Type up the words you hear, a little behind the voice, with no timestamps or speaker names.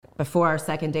before our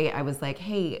second date, I was like,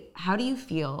 hey, how do you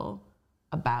feel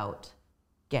about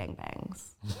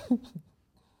gangbangs?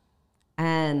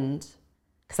 And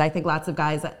because I think lots of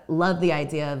guys love the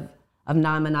idea of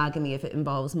non-monogamy if it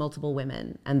involves multiple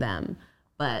women and them,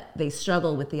 but they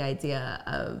struggle with the idea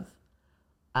of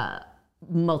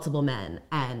multiple men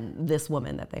and this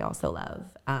woman that they also love.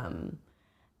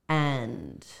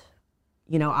 And,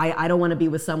 you know, I don't want to be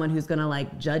with someone who's going to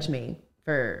like judge me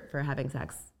for having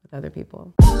sex with other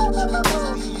people.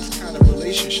 These kind of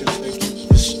relationships that get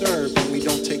disturbed when we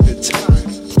don't take the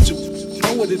time to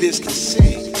know what it is to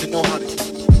sing, to know how to get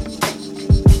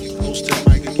close to the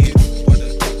mic again, or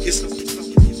to get something.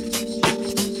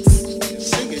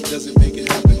 Singing doesn't make it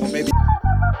happen, or maybe.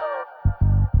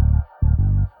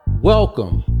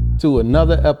 Welcome to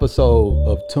another episode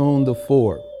of Tune the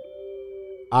Fork.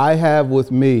 I have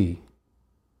with me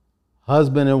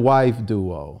husband and wife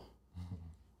duo.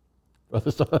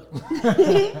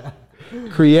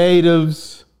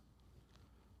 Creatives,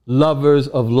 lovers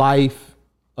of life,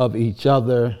 of each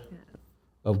other,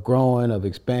 of growing, of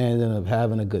expanding, of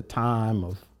having a good time,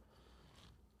 of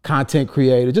content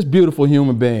creators, just beautiful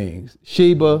human beings.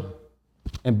 Sheba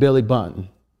and Billy Bunton.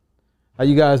 How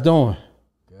you guys doing?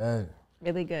 Good.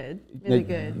 Really good, really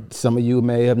good. Some of you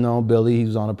may have known Billy. He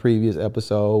was on a previous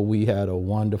episode. We had a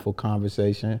wonderful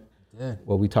conversation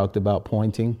where we talked about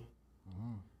pointing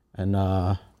and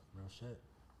Real shit.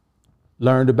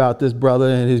 learned about this brother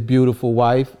and his beautiful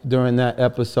wife during that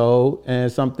episode.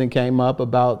 And something came up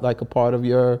about like a part of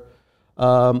your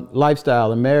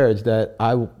lifestyle and marriage that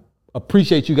I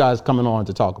appreciate you guys coming on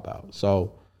to talk about.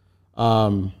 So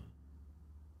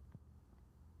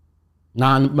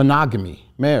non-monogamy,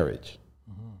 marriage.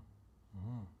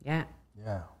 Yeah.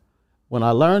 Yeah. When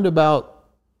I learned about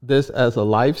this as a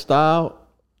lifestyle,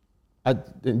 I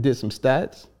did some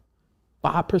stats.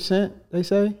 5%, they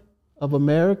say, of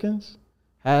Americans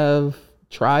have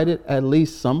tried it at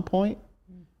least some point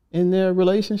in their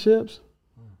relationships.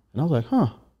 And I was like,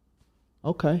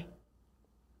 okay.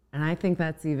 And I think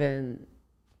that's even,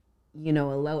 you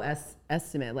know, a low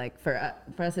estimate. Like for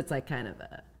us, it's like kind of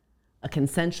a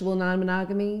consensual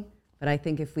non-monogamy. But I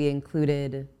think if we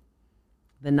included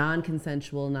the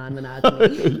non-consensual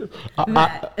non-monogamy,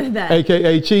 that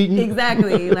AKA cheating.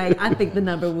 Exactly. Like I think the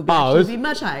number would actually be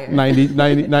much higher. 90,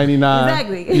 99.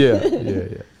 Exactly.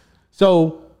 Yeah.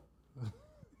 So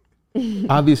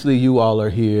obviously you all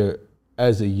are here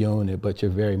as a unit, but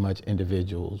you're very much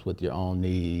individuals with your own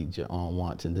needs, your own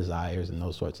wants and desires and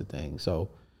those sorts of things. So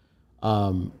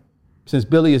since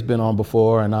Billy has been on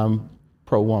before and I'm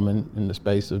pro-woman in the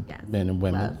space of men and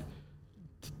women, Love.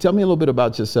 Tell me a little bit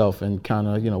about yourself and kind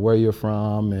of, you know, where you're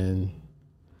from and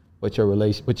what your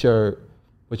relationship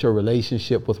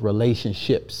with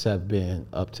relationships have been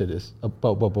up to this,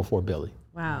 before Billy.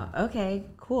 Wow. Okay,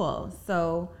 cool.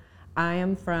 So I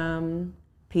am from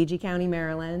PG County,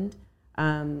 Maryland,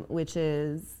 which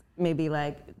is maybe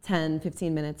like 10,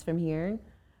 15 minutes from here.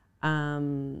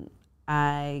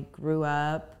 I grew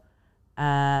up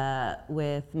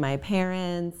with my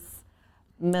parents,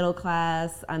 middle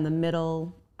class. I'm the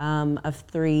middle of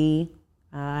three.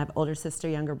 I have older sister,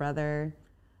 younger brother.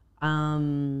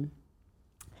 I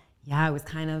was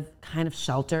kind of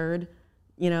sheltered,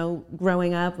 you know,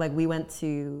 growing up. Like we went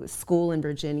to school in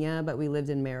Virginia, but we lived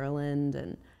in Maryland,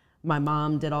 and my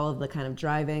mom did all of the kind of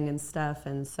driving and stuff,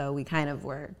 and so we kind of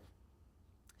were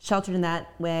sheltered in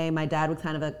that way. My dad was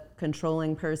kind of a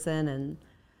controlling person, and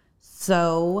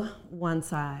so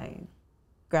once I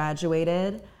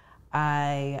graduated,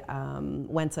 I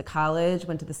went to college,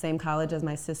 went to the same college as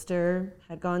my sister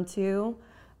had gone to,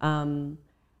 and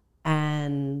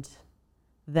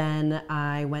then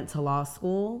I went to law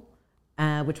school,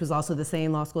 which was also the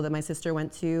same law school that my sister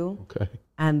went to. Okay.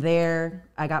 And there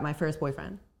I got my first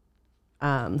boyfriend.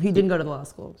 He didn't go to the law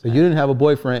school. So you didn't have a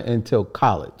boyfriend until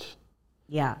college?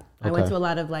 Yeah. I went to a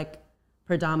lot of like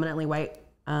predominantly white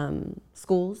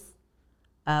schools.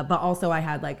 But also I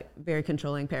had like very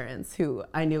controlling parents who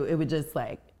I knew it would just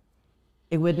like,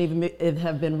 it wouldn't even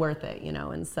have been worth it, you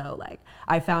know? And so like,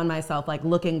 I found myself like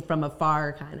looking from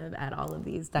afar kind of at all of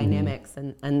these dynamics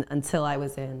and until I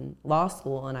was in law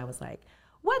school and I was like,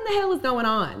 what in the hell is going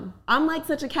on? I'm like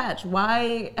such a catch.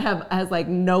 Why has like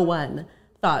no one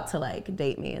thought to like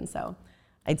date me? And so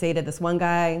I dated this one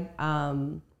guy,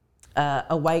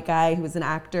 a white guy who was an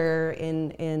actor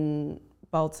in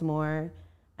Baltimore.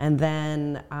 And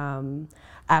then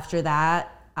after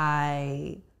that,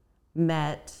 I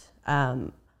met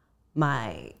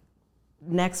my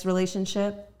next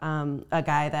relationship, a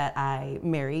guy that I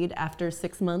married after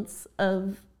 6 months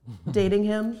of dating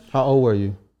him. How old were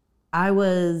you? I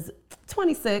was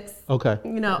 26. Okay.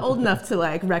 Old enough to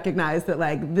like recognize that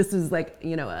like this is like,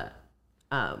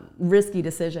 a risky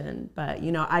decision. But,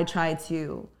 I tried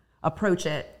to approach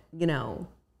it,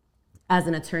 as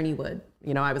an attorney would.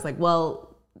 I was like,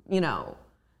 well,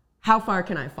 how far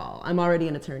can I fall? I'm already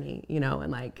an attorney,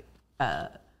 and like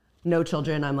no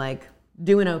children. I'm like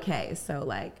doing okay. So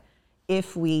like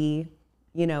if we,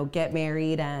 get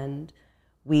married and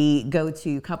we go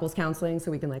to couples counseling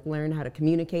so we can like learn how to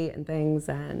communicate and things.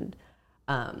 And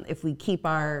if we keep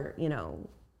our,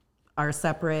 our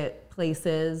separate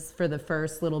places for the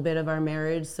first little bit of our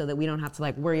marriage so that we don't have to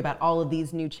like worry about all of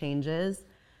these new changes,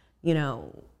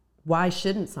 why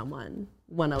shouldn't someone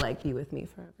want to like be with me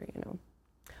forever,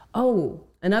 Oh,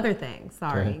 another thing,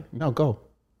 sorry. Okay. No, go.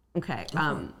 Okay.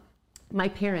 My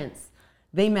parents,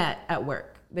 they met at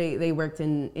work. They worked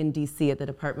in DC at the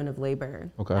Department of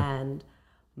Labor. Okay. And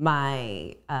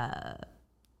my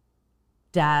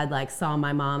dad like saw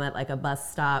my mom at like the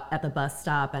bus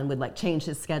stop and would like change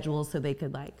his schedule so they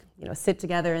could like, sit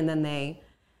together. And then they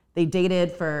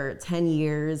dated for 10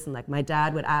 years. And like my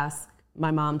dad would ask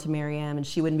my mom to marry him and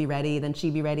she wouldn't be ready. Then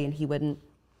she'd be ready and he wouldn't.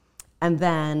 And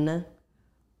then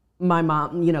my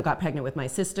mom, got pregnant with my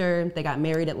sister. They got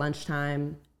married at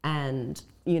lunchtime and,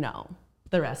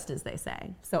 the rest as they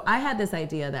say. So I had this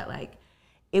idea that like,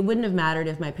 it wouldn't have mattered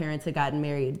if my parents had gotten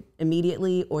married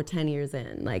immediately or 10 years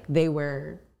in. Like they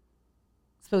were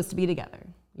supposed to be together.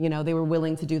 They were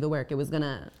willing to do the work. It was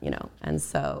gonna, and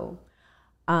so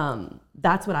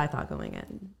that's what I thought going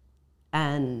in.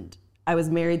 And I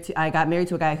got married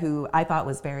to a guy who I thought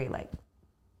was very like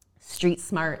street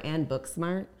smart and book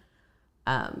smart.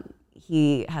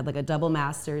 He had like a double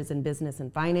master's in business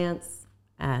and finance,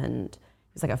 and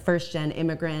he was like a first-gen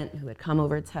immigrant who had come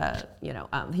over to,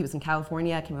 he was in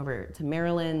California, came over to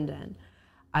Maryland, and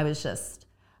I was just,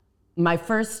 my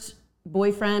first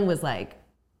boyfriend was like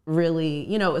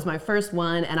really, it was my first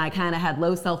one, and I kind of had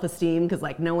low self-esteem because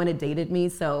like no one had dated me,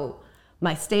 so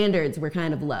my standards were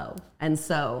kind of low. And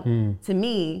so to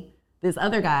me, this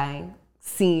other guy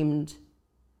seemed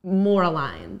more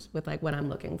aligned with like what I'm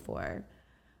looking for.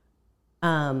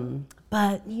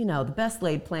 But the best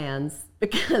laid plans,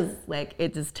 because like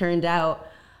it just turned out,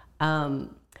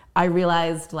 I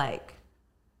realized like,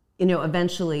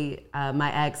 eventually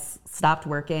my ex stopped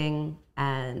working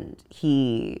and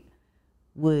he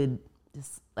would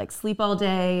just like sleep all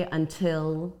day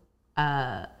until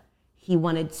he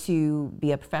wanted to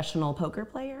be a professional poker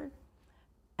player.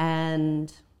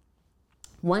 And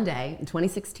one day in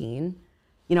 2016,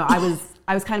 I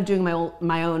was kind of doing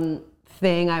my own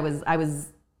thing. I was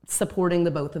supporting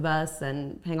the both of us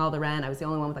and paying all the rent. I was the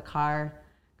only one with a car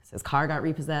because his car got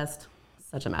repossessed.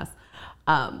 Such a mess.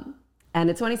 And in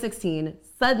 2016,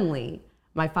 suddenly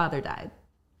my father died.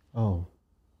 Oh.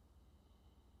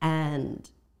 And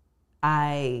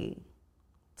I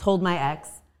told my ex,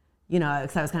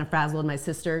 because I was kind of frazzled. My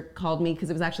sister called me because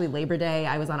it was actually Labor Day.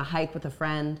 I was on a hike with a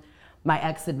friend. My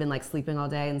ex had been like sleeping all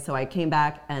day. And so I came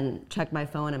back and checked my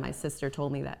phone and my sister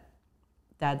told me that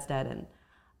Dad's dead. And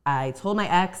I told my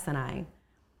ex and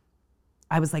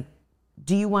I was like,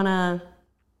 do you want to,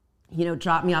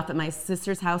 drop me off at my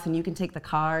sister's house and you can take the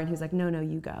car? And he was like, no,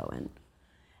 you go. And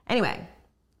anyway,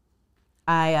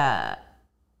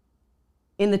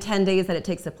 in the 10 days that it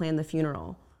takes to plan the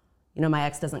funeral, my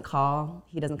ex doesn't call,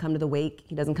 he doesn't come to the wake,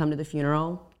 he doesn't come to the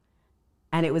funeral.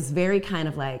 And it was very kind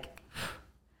of like,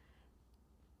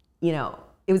 it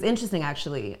was interesting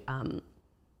actually.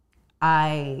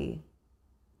 I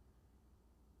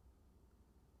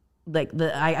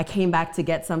came back to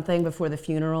get something before the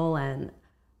funeral and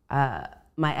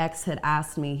my ex had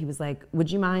asked me, he was like, would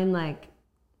you mind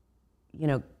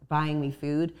buying me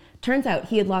food? Turns out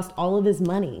he had lost all of his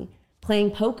money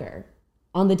playing poker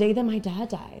on the day that my dad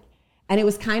died. And it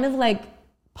was kind of like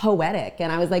poetic.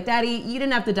 And I was like, Daddy, you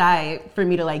didn't have to die for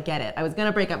me to like get it. I was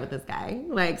gonna break up with this guy,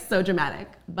 like so dramatic.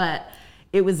 But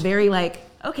it was very like,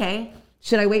 okay,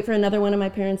 should I wait for another one of my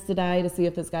parents to die to see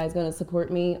if this guy's gonna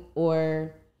support me?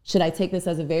 Or should I take this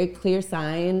as a very clear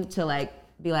sign to like,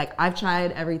 be like, I've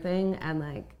tried everything and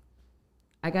like,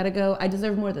 I gotta go, I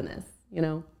deserve more than this,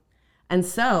 And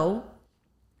so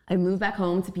I moved back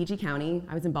home to PG County.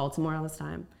 I was in Baltimore all this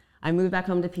time. I moved back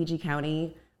home to PG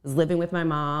County, was living with my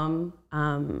mom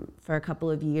for a couple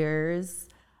of years.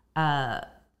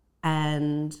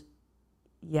 And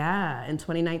yeah, in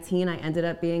 2019, I ended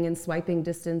up being in swiping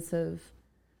distance of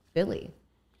Billy.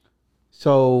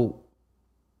 So,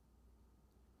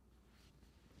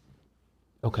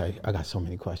 okay, I got so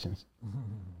many questions.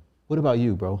 What about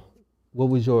you, bro? What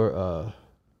was your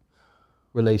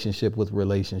relationship with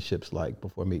relationships like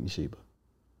before meeting Sheba?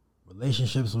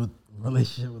 Relationships with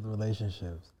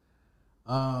relationships.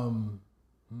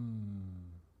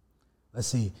 Let's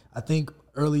see. I think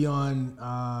early on,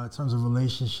 in terms of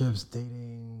relationships,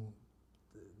 dating,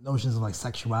 notions of like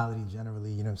sexuality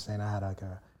generally, you know what I'm saying? I had like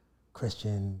a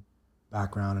Christian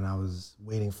background and I was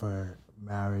waiting for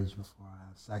marriage before I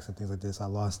have sex and things like this. I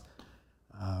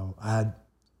had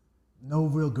no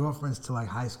real girlfriends till like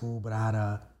high school, but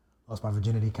I lost my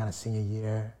virginity kind of senior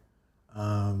year.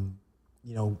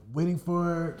 Waiting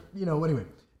for, anyway,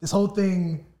 this whole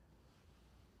thing,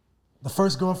 the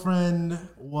first girlfriend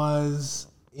was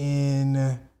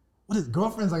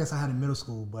girlfriends I guess I had in middle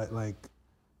school, but like,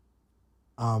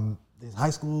 there's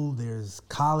high school, there's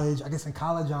college. I guess in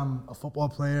college I'm a football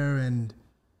player and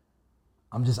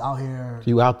I'm just out here.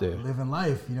 You out there living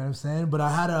life, you know what I'm saying? But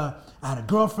I had a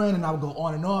girlfriend and I would go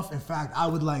on and off. In fact, I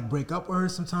would like break up with her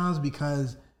sometimes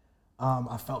because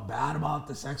I felt bad about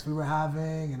the sex we were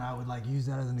having, and I would like use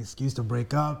that as an excuse to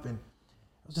break up, and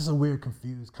it was just a weird,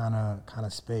 confused kind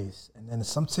of space. And then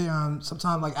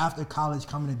sometime like after college,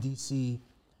 coming to DC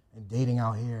and dating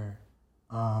out here,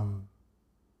 I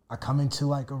come into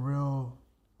like a real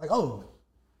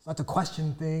start to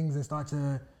question things and start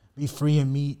to be free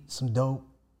and meet some dope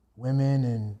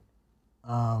women,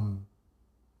 and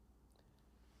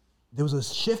there was a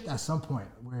shift at some point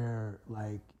where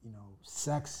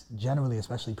sex generally,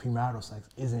 especially premarital sex,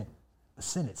 isn't a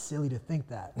sin. It's silly to think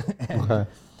that.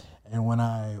 And when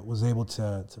I was able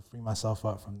to free myself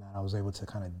up from that, I was able to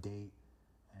kind of date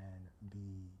and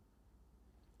be,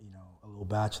 a little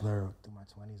bachelor through my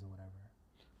 20s or whatever.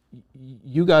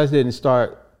 You guys didn't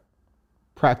start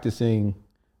practicing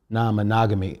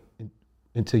non-monogamy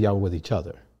until y'all were with each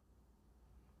other.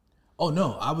 Oh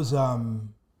no, I was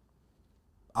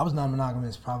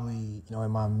non-monogamous probably,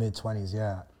 in my mid-20s,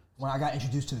 yeah. When I got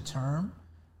introduced to the term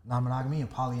non-monogamy and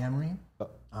polyamory,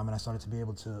 and I started to be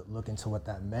able to look into what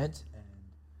that meant. And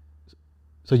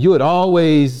so you had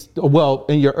always,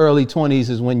 in your early 20s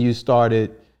is when you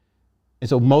started, and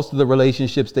so most of the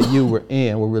relationships that you were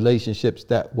in were relationships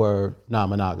that were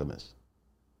non-monogamous.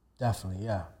 Definitely,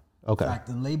 yeah. Okay. In fact,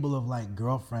 the label of like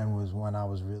girlfriend was one I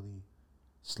was really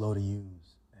slow to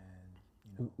use.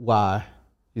 And why,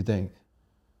 you think?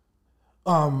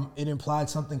 It implied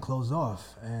something closed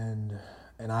off, and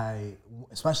I,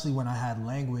 especially when I had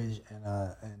language and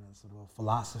a sort of a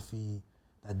philosophy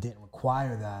that didn't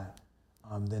require that,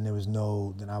 then I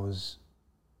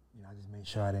just made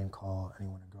sure I didn't call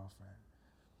anyone a girlfriend.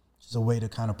 Just a way to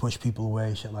kind of push people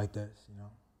away, shit like this,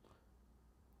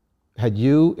 Had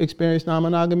you experienced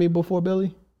non-monogamy before,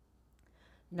 Billy?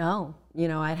 No,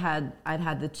 I'd had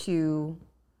the two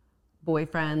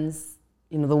boyfriends,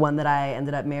 the one that I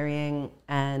ended up marrying,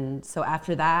 and so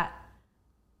after that,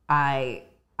 I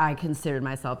considered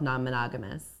myself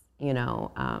non-monogamous.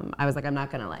 I was like, I'm not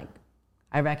gonna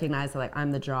I recognized that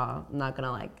I'm the draw. I'm not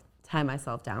gonna tie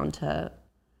myself down to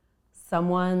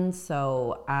someone.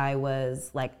 So I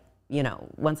was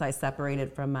once I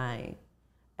separated from my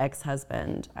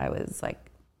ex-husband, I was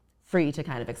free to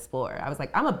kind of explore. I was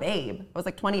like, I'm a babe. I was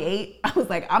 28. I was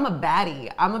like, I'm a baddie.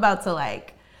 I'm about to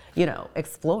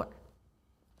explore.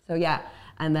 So yeah,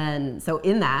 and then so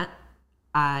in that,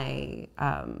 I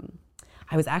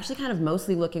was actually kind of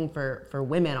mostly looking for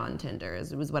women on Tinder.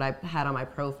 It was what I had on my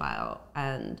profile,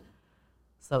 and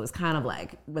so it was kind of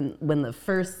when the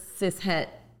first cishet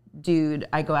dude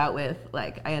I go out with,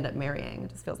 I end up marrying.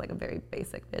 It just feels like a very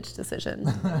basic bitch decision,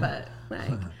 but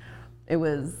it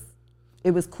was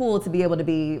cool to be able to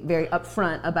be very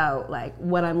upfront about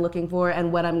what I'm looking for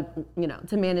and what I'm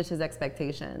to manage his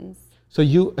expectations. So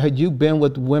had you been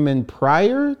with women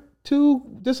prior to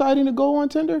deciding to go on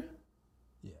Tinder?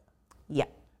 Yeah.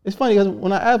 It's funny because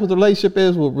when I ask what the relationship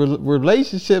is,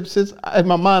 relationships, it's in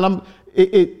my mind,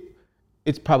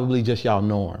 it's probably just y'all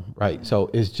norm, right? So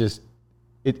it's just,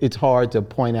 it's hard to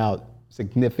point out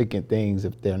significant things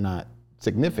if they're not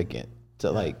significant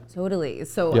to Totally.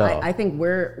 So I think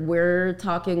we're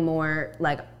talking more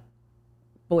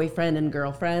boyfriend and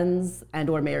girlfriends and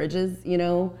or marriages,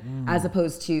 as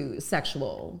opposed to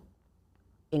sexual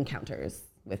encounters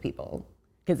with people.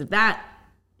 Because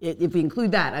if we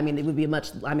include that, it would be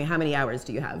how many hours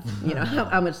do you have?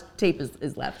 How much tape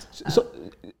is left? So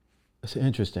it's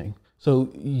interesting. So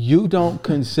you don't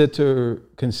considered.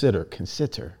 Considered.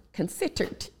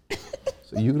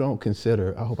 So you don't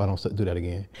consider, I hope I don't do that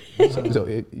again. Let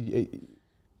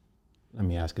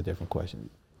me ask a different question.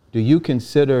 Do you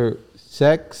consider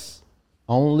sex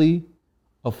only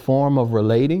a form of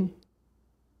relating?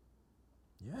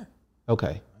 Yeah.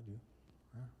 Okay. I do.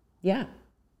 Yeah.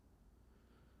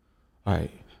 All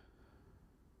right.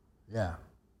 Yeah.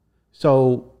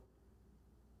 So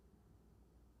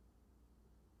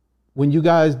when you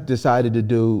guys decided to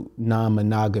do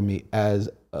non-monogamy as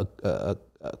a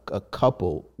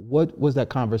couple, what was that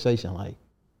conversation like?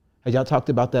 Had y'all talked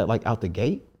about that like out the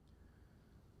gate?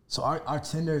 So our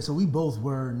Tinder, so we both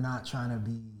were not trying to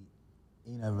be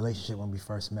in a relationship when we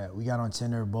first met. We got on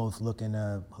Tinder both looking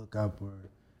to hook up or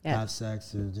have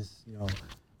sex or just,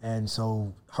 and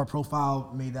so her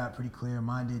profile made that pretty clear.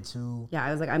 Mine did too. Yeah,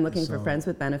 I was like, I'm looking for friends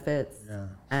with benefits. Yeah.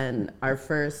 And our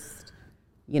first,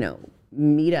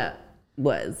 meetup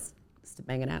was just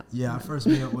banging out. Yeah, our first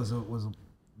meetup was a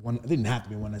one. It didn't have to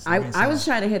be one. I was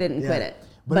trying to hit it and quit it.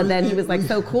 But then he was like,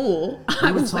 so cool.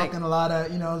 We were talking a lot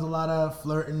of, it was a lot of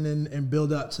flirting and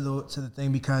build up to the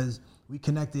thing because we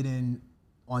connected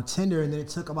on Tinder, and then it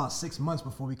took about 6 months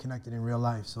before we connected in real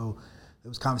life. So there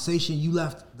was conversation. You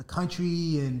left the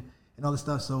country and all this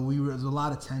stuff. So there was a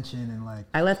lot of tension and like.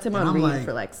 I left him on read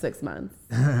for like 6 months,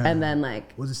 and then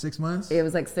like. Was it 6 months? It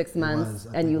was like 6 months,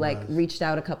 and you like reached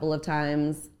out a couple of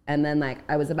times, and then like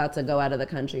I was about to go out of the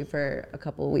country for a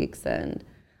couple of weeks, and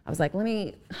I was like, let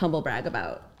me humble brag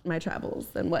about my travels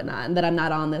and whatnot, and that I'm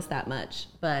not on this that much.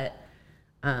 But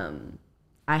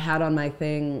I had on my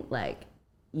thing, like,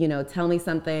 tell me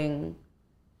something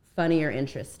funny or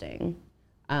interesting.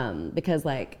 Because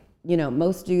like,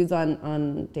 most dudes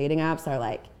on dating apps are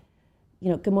like,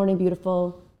 good morning,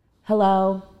 beautiful.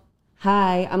 Hello.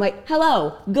 Hi. I'm like,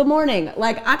 hello, good morning.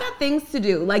 Like, I got things to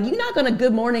do. Like, you're not gonna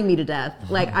good morning me to death.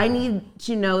 Like, I need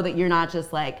to know that you're not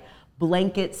just like,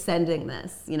 blanket sending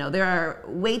this. There are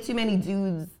way too many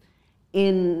dudes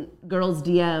in girls'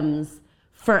 DMs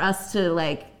for us to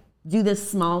like do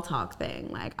this small talk thing.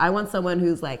 Like, I want someone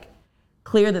who's like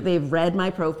clear that they've read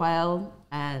my profile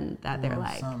and that they're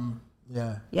like,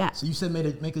 yeah. So you said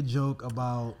make a joke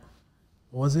about,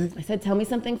 what was it? I said, tell me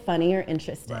something funny or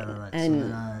interesting.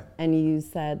 Right. And you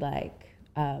said like,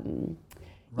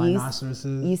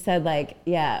 rhinoceroses. You said like,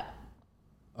 yeah.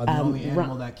 Are the only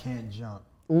animal that can't jump.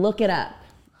 Look it up.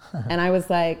 And I was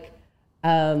like,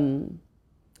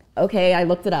 okay, I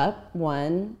looked it up,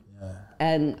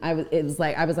 and I was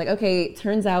like, okay,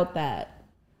 turns out that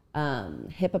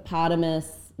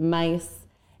hippopotamus, mice,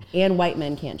 and white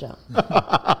men can't jump.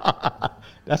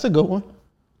 That's a good one.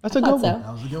 That's a good one.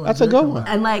 That was a good one. That's a good one.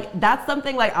 And like, that's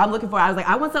something like I'm looking for. I was like,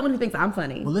 I want someone who thinks I'm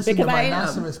funny. Well, listen to the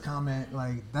rhinoceros comment,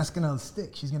 like that's gonna stick.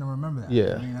 She's gonna remember that.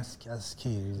 Yeah. I mean, that's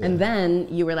key. Yeah. And then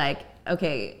you were like,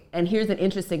 okay, and here's an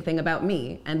interesting thing about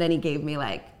me. And then he gave me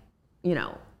like,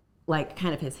 like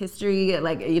kind of his history,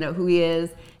 like, who he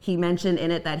is. He mentioned in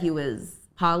it that he was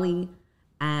poly,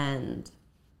 and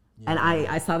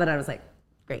I saw that, I was like,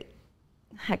 great.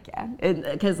 Heck yeah.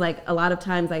 Because like a lot of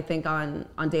times I think on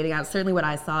dating apps, certainly what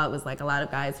I saw, it was like a lot of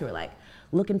guys who were like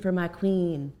looking for my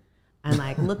queen and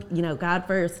like, look, God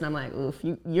first. And I'm like, oof,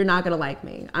 you're not going to like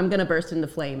me. I'm going to burst into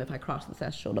flame if I cross the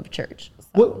threshold of church.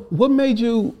 So. What made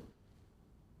you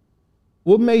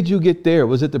get there?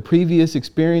 Was it the previous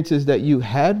experiences that you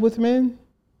had with men?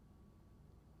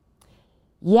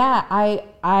 Yeah,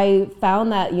 I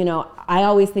found that, I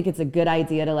always think it's a good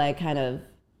idea to like kind of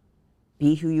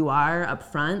be who you are up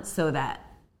front so that,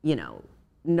 no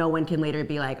one can later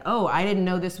be like, oh, I didn't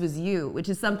know this was you, which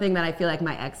is something that I feel like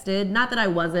my ex did. Not that I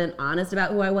wasn't honest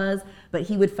about who I was, but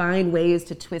he would find ways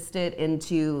to twist it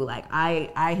into like,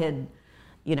 I had,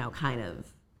 kind of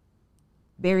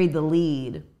buried the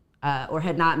lead or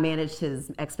had not managed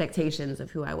his expectations of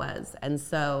who I was. And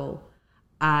so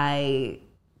I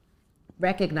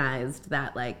recognized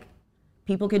that like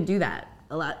people can do that.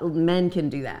 A lot men can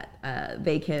do that.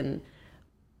 They can.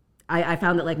 I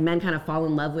found that like men kind of fall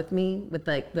in love with me, with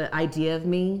like the idea of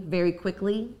me very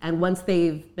quickly. And once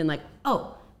they've been like,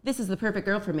 oh, this is the perfect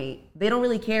girl for me, they don't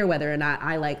really care whether or not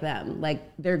I like them.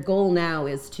 Like their goal now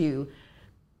is to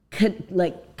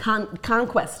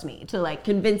conquest me, to like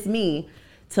convince me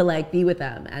to like be with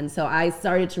them. And so I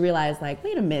started to realize like,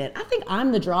 wait a minute, I think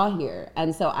I'm the draw here.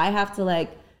 And so I have to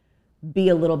like be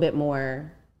a little bit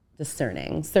more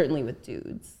discerning, certainly with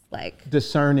dudes. Like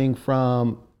discerning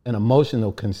from an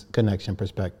emotional connection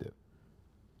perspective.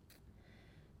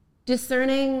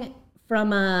 Discerning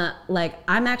from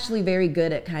I'm actually very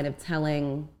good at kind of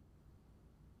telling,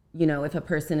 if a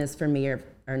person is for me or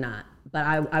not. But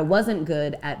I wasn't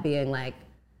good at being like,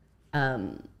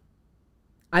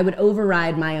 I would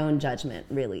override my own judgment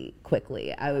really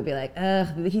quickly. I would be like,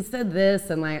 he said this,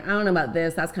 and like, I don't know about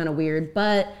this, that's kind of weird,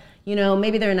 but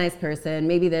maybe they're a nice person,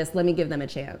 maybe this, let me give them a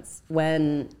chance.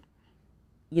 When,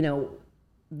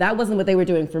 that wasn't what they were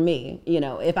doing for me.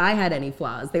 If I had any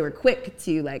flaws, they were quick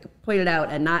to like point it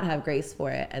out and not have grace for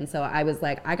it. And so I was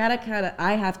like, I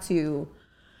have to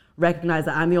recognize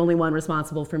that I'm the only one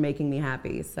responsible for making me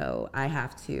happy. So I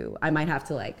might have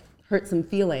to like hurt some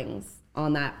feelings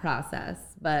on that process.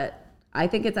 But I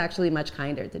think it's actually much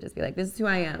kinder to just be like, this is who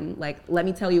I am. Like, let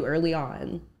me tell you early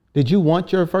on. Did you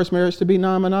want your first marriage to be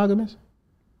non-monogamous?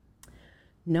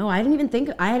 No, I hadn't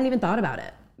even thought about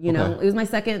it. You know, it was my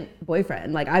second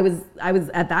boyfriend. Like I was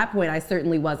at that point, I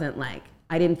certainly wasn't like,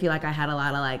 I didn't feel like I had a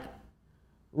lot of like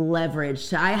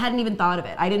leverage. I hadn't even thought of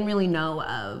it. I didn't really know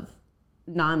of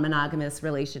non-monogamous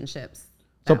relationships.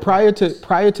 So prior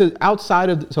to outside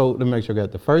of, so let me make sure I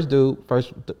got the first dude,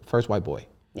 first white boy.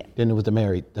 Yeah. Then it was the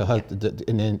married, the husband,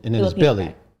 and then it's Filipino Billy.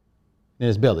 guy. Then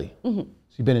it's Billy. So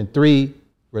you've been in 3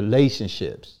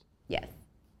 relationships. Yes.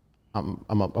 I'm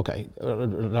okay.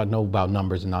 I know about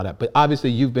numbers and all that, but obviously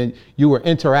you were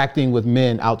interacting with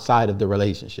men outside of the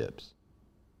relationships.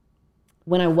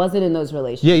 When I wasn't in those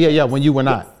relationships. Yeah. When you were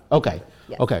not. Yes. Okay.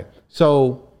 Yes. Okay.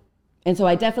 So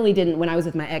I definitely didn't, when I was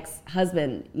with my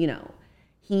ex-husband, you know,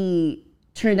 he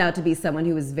turned out to be someone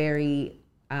who was very,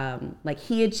 like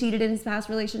he had cheated in his past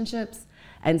relationships.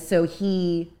 And so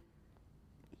he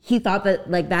thought that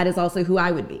like that is also who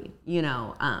I would be, you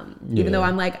know, even though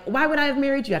I'm like, why would I have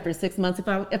married you after 6 months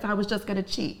if I was just going to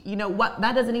cheat? You know what?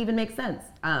 That doesn't even make sense.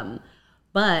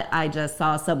 But I just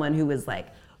saw someone who was like,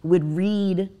 would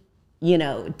read, you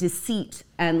know, deceit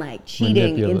and like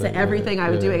cheating into everything I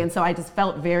was doing. And so I just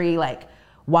felt very like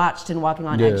watched and walking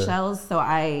on eggshells. So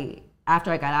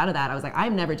after I got out of that, I was like,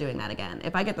 I'm never doing that again.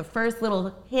 If I get the first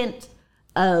little hint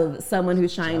of someone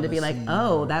who's trying to be like,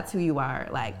 oh, that's who you are,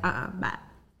 like, bye.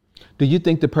 Do you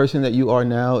think the person that you are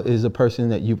now is a person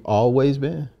that you've always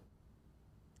been?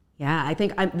 Yeah, I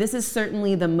think this is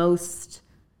certainly the most,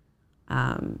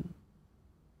 the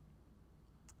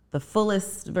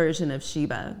fullest version of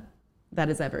Sheba that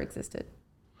has ever existed.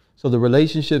 So the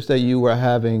relationships that you were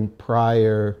having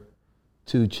prior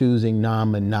to choosing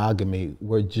non-monogamy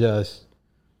it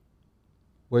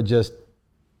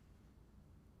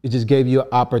just gave you an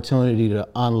opportunity to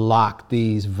unlock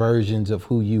these versions of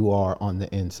who you are on the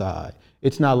inside.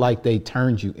 It's not like they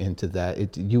turned you into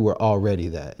that. You were already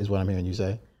that, is what I'm hearing you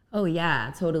say. Oh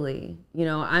yeah, totally. You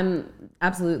know, I'm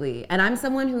absolutely. And I'm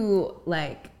someone who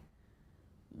like,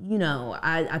 you know,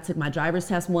 I took my driver's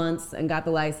test once and got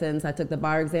the license. I took the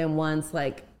bar exam once.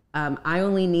 Like, I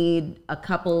only need a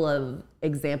couple of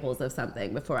examples of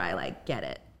something before I like get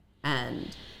it.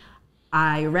 And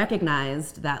I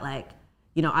recognized that like,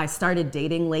 you know, I started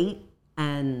dating late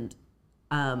and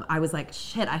I was like,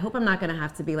 shit, I hope I'm not gonna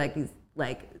have to be like these,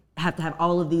 like have to have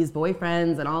all of these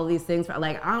boyfriends and all of these things.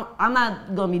 Like, I'm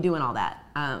not gonna be doing all that.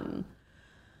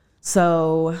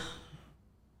 So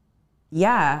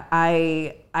yeah,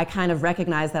 I kind of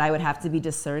recognized that I would have to be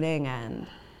discerning and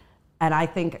I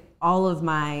think all of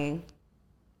my,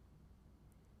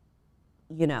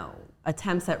 you know,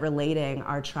 attempts at relating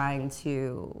are trying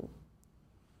to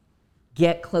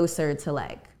get closer to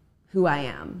like who I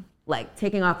am, like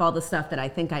taking off all the stuff that I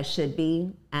think I should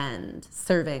be and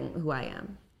serving who I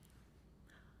am.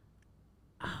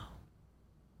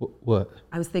 Oh. What?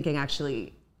 I was thinking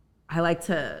actually, I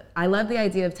love the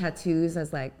idea of tattoos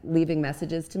as like leaving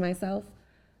messages to myself.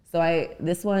 So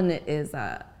this one is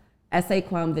Esse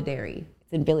quam videri.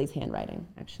 It's in Billy's handwriting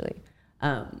actually,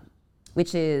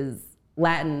 which is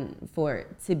Latin for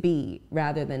to be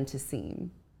rather than to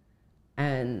seem.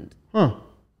 And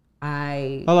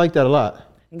I like that a lot.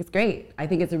 I think it's great. I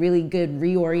think it's a really good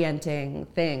reorienting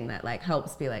thing that like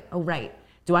helps be like, oh right,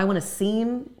 do I want to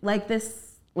seem like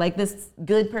this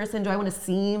good person? Do I want to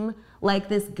seem like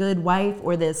this good wife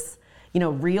or this, you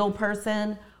know, real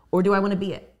person, or do I want to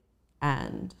be it?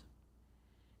 And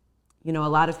you know, a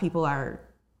lot of people are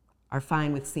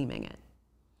fine with seeming it.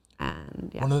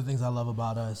 And yeah. One of the things I love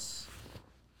about us,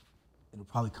 it'll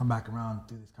probably come back around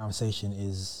through this conversation,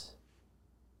 is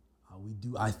we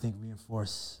do, I think,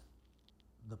 reinforce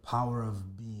the power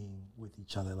of being with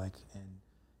each other. Like, and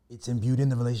it's imbued in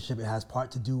the relationship. It has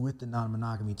part to do with the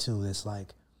non-monogamy too. This like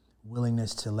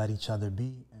willingness to let each other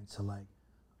be and to like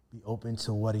be open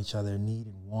to what each other need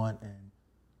and want and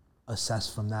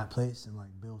assess from that place and like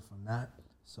build from that.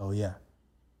 So yeah,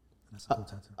 that's a cool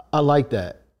tattoo. I like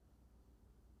that.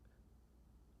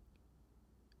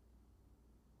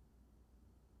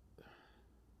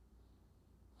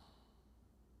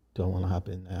 Don't want to hop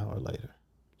in now or later.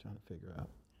 Trying to figure out.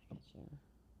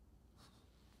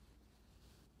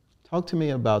 Talk to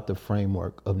me about the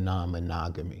framework of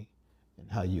non-monogamy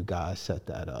and how you guys set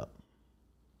that up.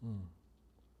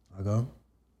 I go?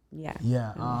 Yeah.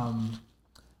 Yeah.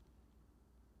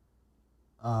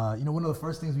 You know, one of the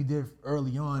first things we did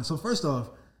early on, so first off,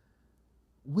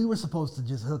 we were supposed to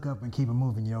just hook up and keep it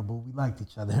moving, you know, but we liked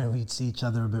each other and we'd see each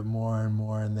other a bit more and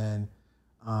more. And then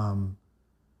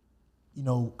you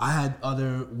know, I had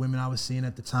other women I was seeing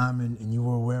at the time, and you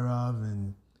were aware of,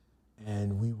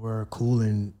 and we were cool,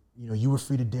 and you know, you were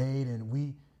free to date,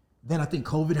 and then I think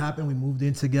COVID happened. We moved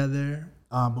in together,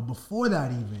 but before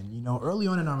that, even, you know, early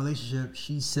on in our relationship,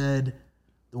 she said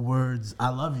the words, "I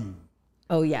love you."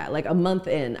 Oh yeah, like a month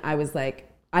in, I was like,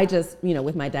 I just, you know,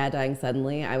 with my dad dying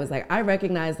suddenly, I was like, I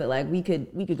recognize that like we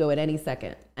could go at any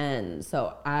second, and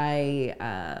so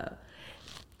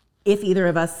if either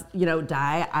of us, you know,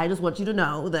 die, I just want you to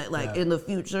know that like in the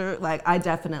future, like I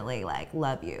definitely like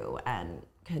love you and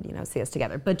could, you know, see us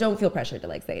together, but don't feel pressured to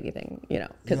like say anything, you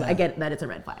know, because I get that it's a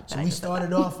red flag. So we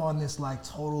started off on this like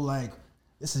total like,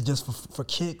 this is just for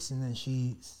kicks, and then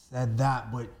she said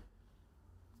that, but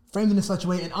framed it in such a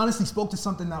way, and honestly spoke to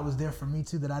something that was there for me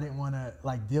too that I didn't want to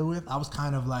like deal with. I was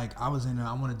kind of like, I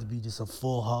wanted to be just a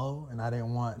full hoe, and I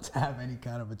didn't want to have any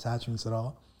kind of attachments at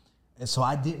all. And so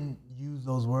I didn't use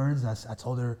those words. I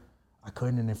told her I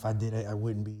couldn't, and if I did, I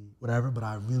wouldn't be whatever, but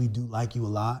I really do like you a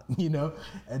lot, you know?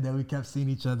 And then we kept seeing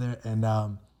each other, and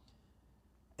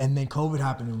then COVID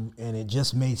happened, and it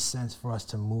just made sense for us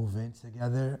to move in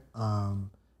together.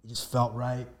 It just felt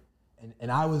right,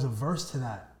 and I was averse to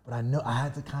that. But I know I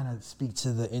had to kind of speak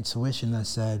to the intuition that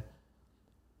said,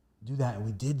 do that. And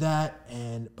we did that.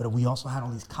 But we also had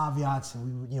all these caveats,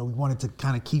 and we wanted to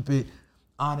kind of keep it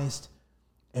honest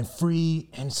and free.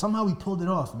 And somehow we pulled it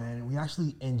off, man. And we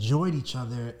actually enjoyed each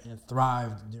other and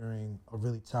thrived during a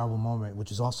really terrible moment,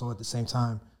 which is also at the same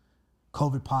time,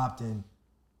 COVID popped, and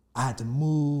I had to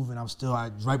move, and I was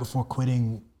right before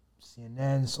quitting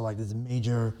CNN. So like there's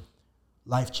major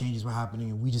life changes were happening,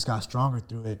 and we just got stronger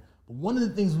through it. One of the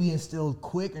things we instilled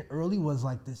quick and early was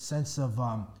like this sense of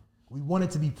we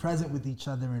wanted to be present with each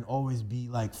other and always be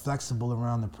like flexible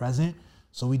around the present.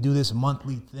 So we do this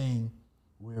monthly thing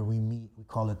where we meet. We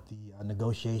call it the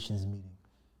negotiations meeting,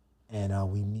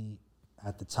 and we meet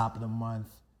at the top of the month,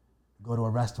 go to a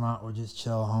restaurant or just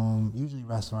chill home. Usually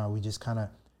restaurant. We just kind of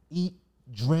eat,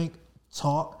 drink,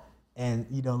 talk, and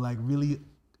you know, like really,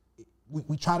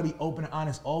 we try to be open and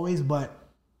honest always, but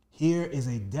here is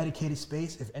a dedicated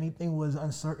space. If anything was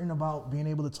uncertain about being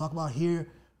able to talk about here,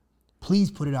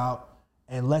 please put it out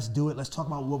and let's do it. Let's talk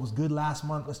about what was good last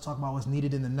month. Let's talk about what's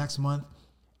needed in the next month.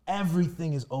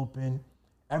 Everything is open.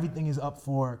 Everything is up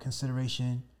for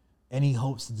consideration. Any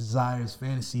hopes, desires,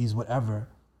 fantasies, whatever,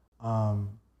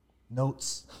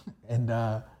 notes.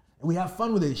 And we have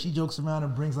fun with it. She jokes around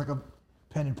and brings like a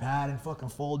pen and pad and fucking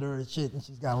folder and shit. And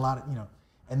she's got a lot of,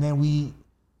 and then we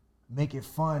make it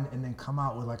fun and then come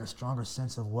out with like a stronger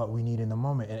sense of what we need in the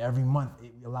moment. And every month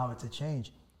we allow it to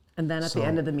change. And then at the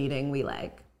end of the meeting, we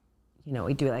like,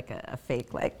 we do like a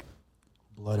fake like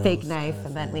fake knife,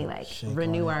 and then we like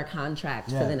renew our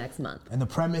contract for the next month. And the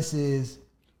premise is,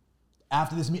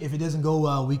 after this meeting, if it doesn't go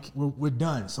well, we're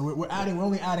done. So we're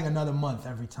only adding another month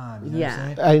every time. You know what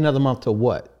I'm saying? Add another month to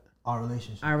what? Our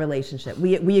relationship. Our relationship.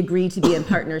 We agree to be in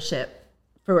partnership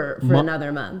for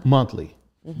another month. Monthly.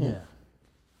 Mm-hmm. Yeah.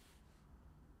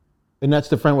 And that's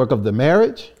the framework of the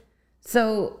marriage?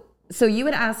 So you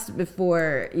had asked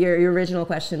before, your original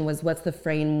question was, what's the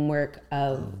framework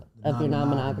of your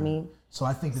non-monogamy? So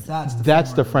I think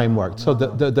that's the framework. So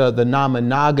the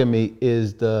non-monogamy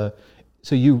is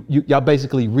so y'all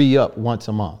basically re-up once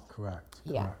a month. Correct.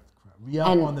 Yeah. Correct. Re-up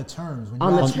on the terms. When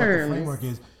on you the ask terms. what the framework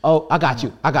is. Oh, I got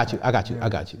you.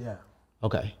 Yeah.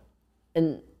 Okay.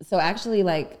 And so actually,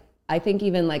 like, I think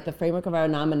even like the framework of our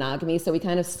non-monogamy, so we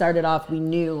kind of started off,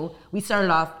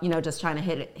 just trying to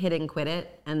hit it and quit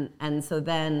it. And so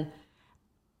then,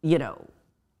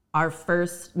 our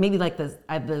first, maybe like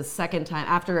the second time,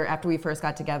 after we first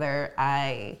got together,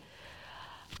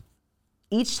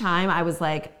 each time I was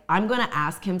like, I'm gonna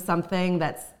ask him something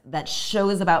that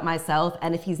shows about myself,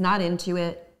 and if he's not into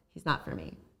it, he's not for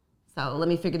me. So let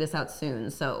me figure this out soon.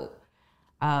 So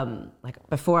like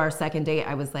before our second date,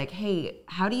 I was like, hey,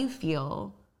 how do you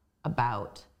feel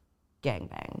about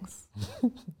gangbangs?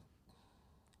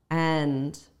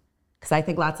 And because I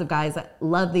think lots of guys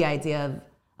love the idea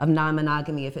of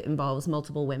non-monogamy if it involves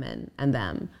multiple women and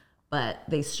them, but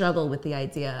they struggle with the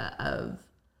idea of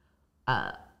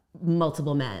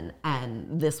multiple men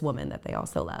and this woman that they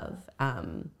also love.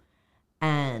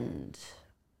 And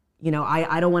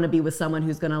I don't want to be with someone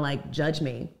who's gonna like judge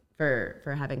me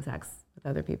for having sex with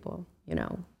other people,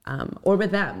 or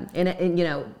with them,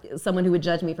 and someone who would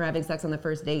judge me for having sex on the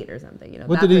first date or something.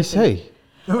 What did he say?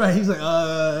 Right, he's like,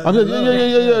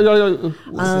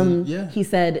 yeah. He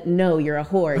said, "No, you're a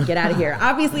whore. Get out of here."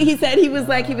 Obviously, he was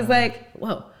like,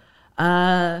 "Whoa."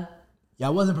 Yeah, I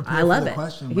wasn't prepared I love for the it.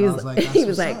 question, but He was, I was like, that's he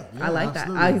was what's like, up. Yeah, I like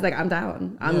absolutely. that. He's like, I'm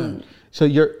down. So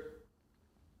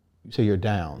you're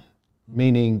down,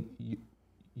 meaning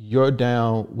you're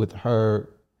down with her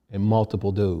and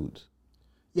multiple dudes.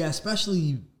 Yeah,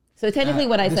 especially. So technically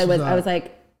what I said was, I was like,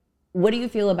 like, what do you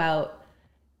feel about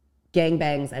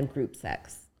gangbangs and group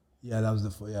sex? yeah, that was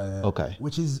yeah. Okay.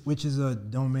 Which is a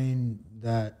domain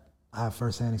that I have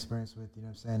firsthand experience with, you know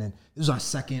what I'm saying? And this was our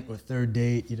second or third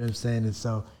date, you know what I'm saying? And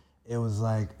so it was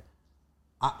like,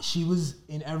 she was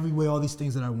in every way all these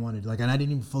things that I wanted. Like, and I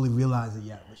didn't even fully realize it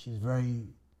yet, but she was very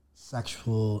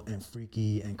sexual and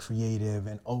freaky and creative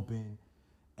and open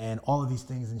and all of these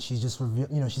things. And she's just,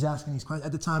 she's asking these questions.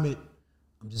 At the time,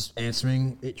 I'm just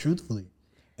answering it truthfully.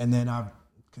 And then I've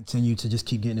continued to just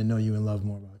keep getting to know you and love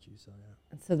more about you. So,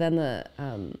 yeah. So then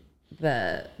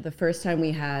the first time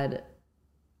we had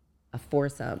a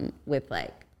foursome with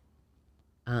like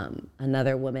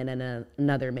another woman and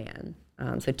another man.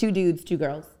 So 2 dudes, 2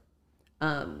 girls.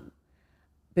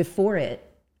 Before it,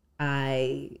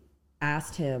 I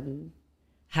asked him,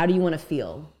 how do you want to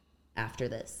feel after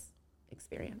this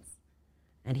experience?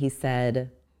 And he said,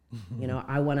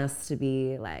 I want us to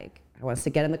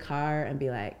get in the car and be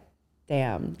like,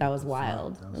 damn, that was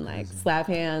wild. And like slap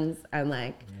hands and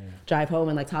like drive home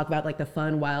and like talk about like the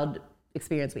fun, wild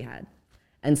experience we had.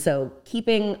 And so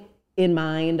keeping in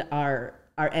mind our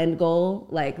end goal,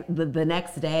 like the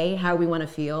next day, how we want to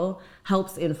feel,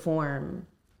 helps inform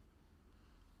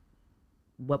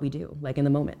what we do, like in the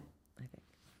moment, I think.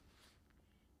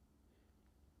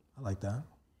 I like that.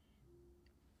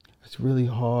 It's really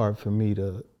hard for me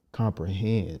to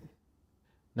comprehend,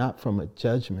 not from a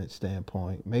judgment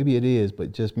standpoint. Maybe it is,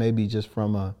 but just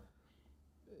from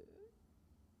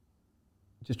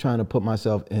just trying to put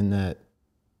myself in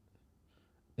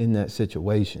that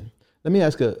situation. Let me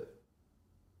ask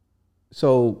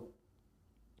so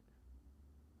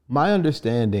my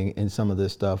understanding in some of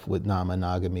this stuff with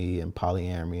non-monogamy and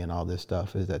polyamory and all this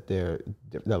stuff is that they're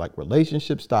like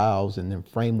relationship styles and then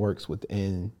frameworks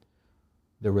within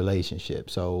the relationship.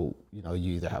 So, you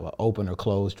either have an open or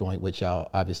closed joint, which y'all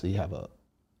obviously have a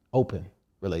open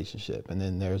relationship. And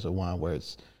then there's a one where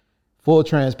it's full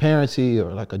transparency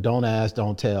or like a don't ask,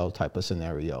 don't tell type of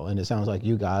scenario. And it sounds like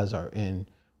you guys are in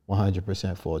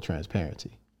 100% full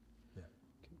transparency. Yeah.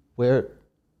 Where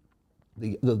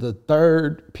the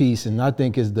third piece, and I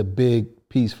think is the big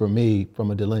piece for me from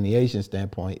a delineation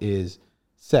standpoint, is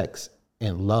sex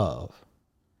and love.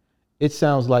 It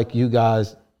sounds like you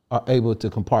guys are able to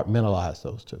compartmentalize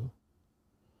those two.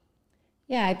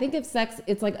 Yeah, I think of sex,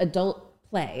 it's like adult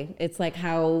play. It's like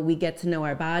how we get to know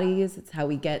our bodies. It's how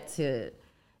we get to,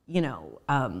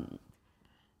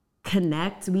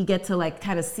 connect. We get to like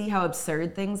kind of see how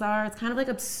absurd things are. It's kind of like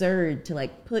absurd to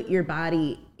like put your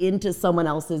body into someone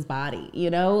else's body,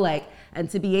 and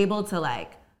to be able to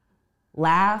like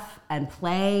laugh and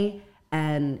play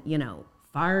and,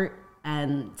 fart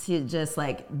and to just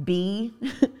like be,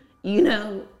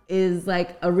 is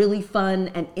like a really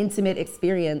fun and intimate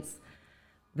experience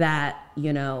that,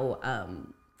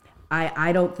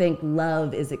 I don't think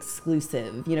love is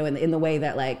exclusive, in the way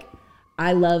that like,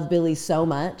 I love Billy so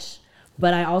much,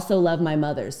 but I also love my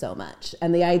mother so much.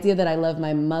 And the idea that I love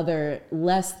my mother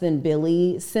less than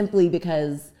Billy simply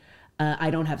because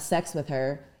I don't have sex with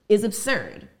her is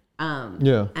absurd.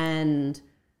 Yeah. And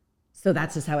so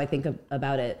that's just how I think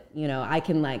about it. I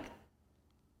can like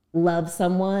love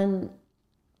someone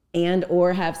and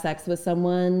or have sex with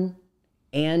someone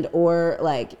and or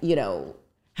like,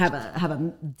 have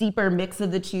a deeper mix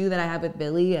of the two that I have with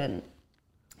Billy. And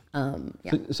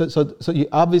yeah. So you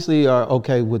obviously are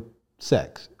okay with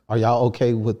sex. Are y'all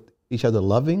okay with each other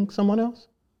loving someone else?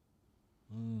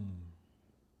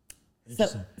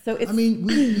 So it's, I mean,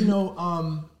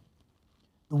 the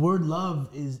word love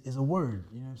is a word,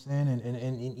 you know what I'm saying?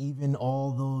 And even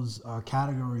all those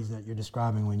categories that you're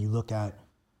describing when you look at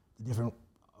the different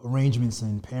arrangements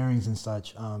and pairings and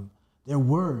such, they're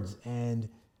words. And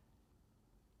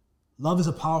love is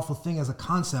a powerful thing as a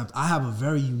concept. I have a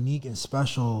very unique and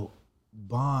special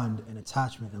bond and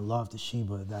attachment and love to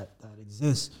Sheba that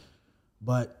exists.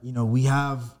 But, we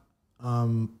have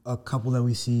a couple that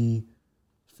we see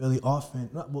fairly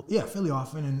often,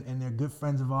 and they're good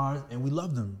friends of ours, and we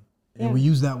love them. And we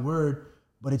use that word,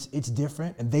 but it's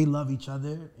different, and they love each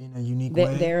other in a unique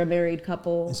way. They're a married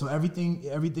couple. And so everything,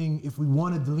 if we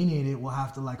want to delineate it, we'll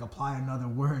have to like apply another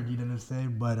word, you know what I'm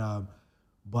saying?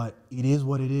 But it is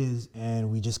what it is,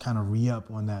 and we just kind of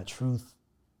re-up on that truth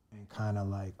and kind of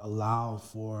like allow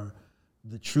for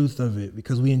the truth of it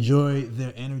because we enjoy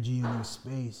their energy and their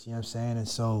space, you know what I'm saying? And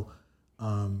so,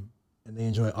 and they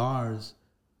enjoy ours,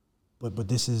 but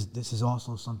this is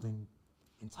also something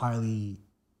entirely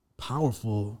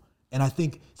powerful. And I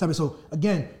think, so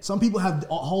again, some people have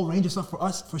a whole range of stuff. For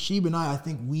us, for Sheba and I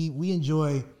think we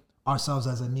enjoy ourselves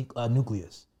as a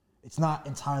nucleus. It's not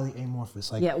entirely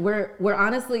amorphous. Like Yeah, we're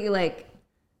honestly like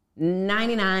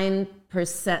 99%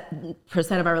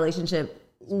 of our relationship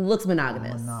looks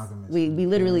monogamous. We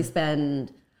literally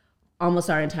spend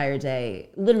almost our entire day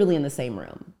literally in the same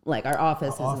room. Like our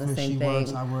office is in the same thing.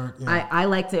 Works, I work. Yeah. I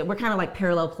like to, we're kind of like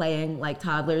parallel playing like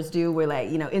toddlers do. We're like,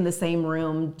 in the same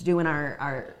room doing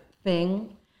our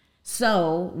thing.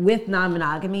 So with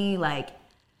non-monogamy, like,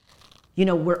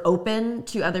 we're open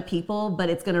to other people, but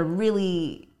it's gonna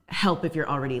really help if you're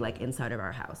already like inside of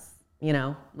our house.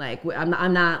 Like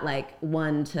I'm not like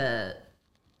one to.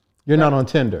 You're not on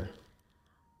Tinder.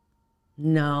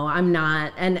 No, I'm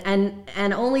not,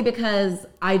 and only because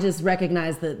I just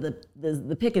recognize that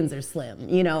the pickings are slim,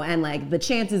 and like the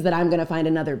chances that I'm gonna find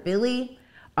another Billy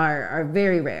are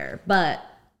very rare. But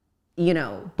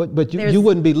But you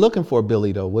wouldn't be looking for a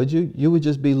Billy though, would you? You would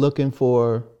just be looking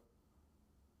for.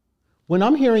 When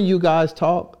I'm hearing you guys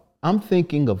talk, I'm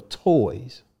thinking of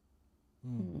toys.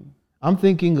 I'm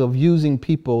thinking of using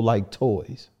people like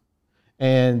toys.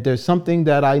 And there's something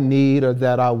that I need or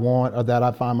that I want or that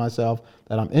I find myself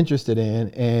that I'm interested in.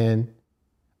 And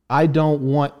I don't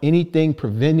want anything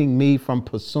preventing me from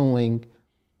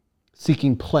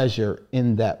seeking pleasure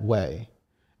in that way.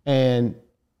 And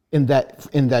in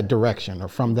that direction or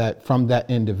from that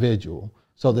individual.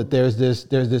 So that there's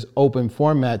this open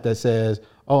format that says,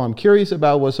 oh, I'm curious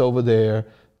about what's over there.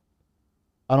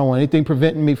 I don't want anything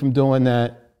preventing me from doing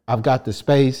that. I've got the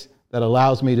space that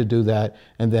allows me to do that.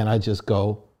 And then I just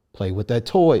go play with that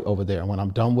toy over there. And when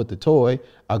I'm done with the toy,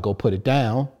 I go put it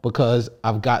down because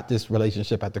I've got this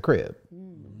relationship at the crib.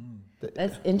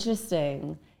 That's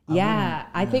interesting.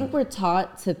 I think we're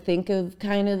taught to think of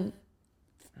kind of,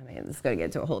 this is going to get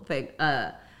into a whole thing.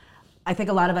 I think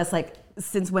a lot of us, like,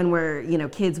 since when we're,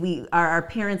 kids, our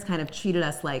parents kind of treated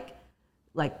us like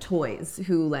toys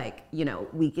who like,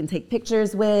 we can take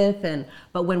pictures with,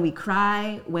 but when we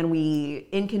cry, when we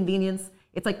inconvenience,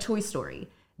 it's like Toy Story.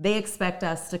 They expect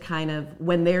us to kind of,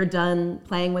 when they're done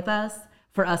playing with us,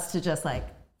 for us to just like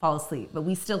fall asleep, but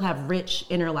we still have rich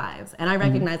inner lives. And I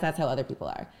recognize that's how other people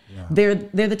are. Yeah.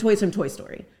 They're the toys from Toy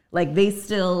Story. Like they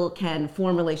still can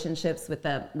form relationships with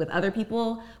other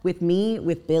people, with me,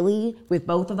 with Billy, with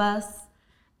both of us.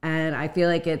 And I feel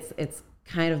like it's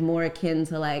kind of more akin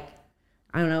to like,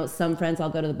 I don't know, some friends I'll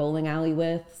go to the bowling alley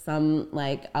with, some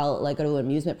like I'll like go to an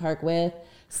amusement park with,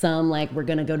 some like we're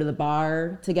gonna go to the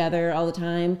bar together all the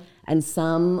time, and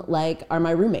some like are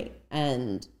my roommate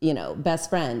and best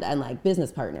friend and like business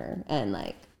partner and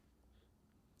like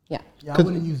yeah. Yeah, I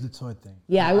wouldn't use the toy thing.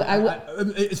 Yeah,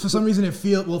 it's for some reason it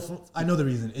feels I know the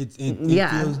reason it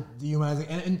feels dehumanizing,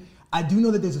 and I do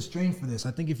know that there's a strain for this.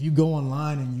 I think if you go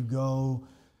online and you go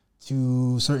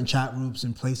to certain chat groups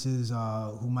and places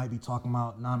who might be talking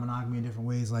about non-monogamy in different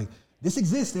ways, like this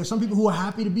exists. There's some people who are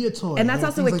happy to be a toy. And that's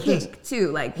also a kink too.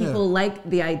 Like people like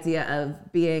the idea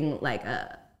of being like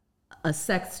a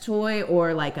sex toy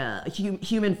or like a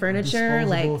human furniture,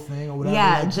 like thing or whatever.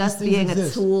 Like, just being a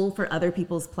tool for other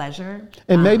people's pleasure.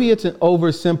 And maybe it's an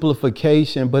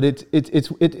oversimplification, but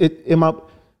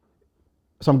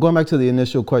so I'm going back to the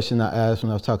initial question I asked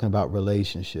when I was talking about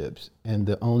relationships, and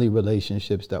the only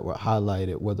relationships that were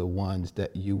highlighted were the ones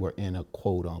that you were in a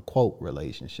quote unquote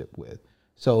relationship with.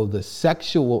 So the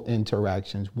sexual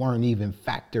interactions weren't even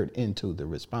factored into the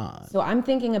response. So I'm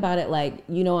thinking about it like,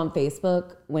 on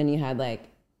Facebook when you had like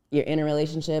you're in a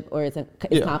relationship or it's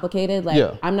complicated.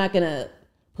 Like I'm not gonna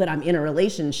put I'm in a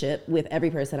relationship with every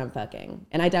person I'm fucking,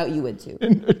 and I doubt you would too.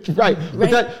 Right.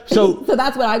 So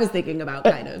that's what I was thinking about,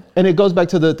 kind of. And it goes back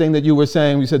to the thing that you were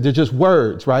saying. You said they're just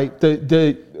words, right?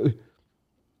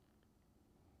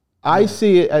 I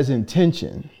see it as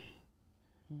intention.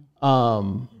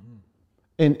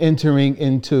 In entering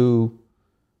into,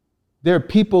 there are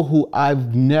people who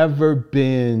I've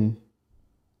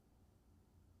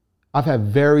had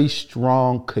very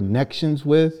strong connections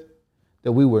with,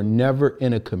 that we were never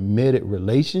in a committed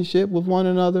relationship with one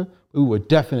another. We were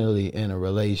definitely in a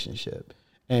relationship,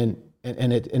 and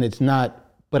it's not.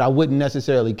 But I wouldn't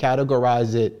necessarily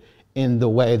categorize it in the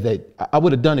way that I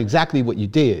would have done exactly what you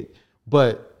did,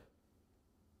 but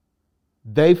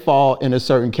they fall in a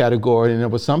certain category, and there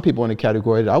were some people in the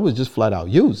category that I was just flat out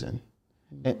using,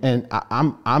 and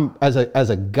I'm as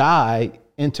a guy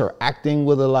interacting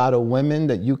with a lot of women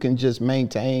that you can just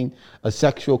maintain a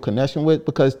sexual connection with,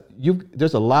 because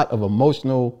there's a lot of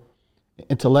emotional,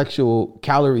 intellectual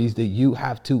calories that you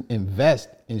have to invest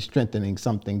in strengthening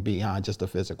something beyond just a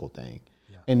physical thing.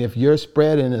 Yeah. And if you're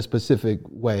spread in a specific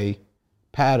way,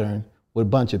 pattern with a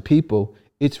bunch of people,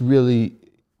 it's really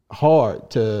hard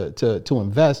to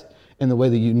invest in the way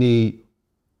that you need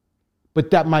But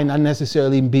that might not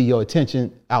necessarily be your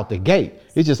attention out the gate.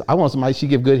 It's just, I want somebody, she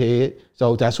give good head,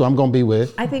 so that's who I'm gonna be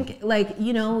with. I think, like,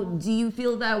 you know, do you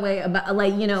feel that way about,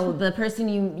 like, you know, the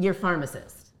person your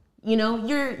pharmacist, you know,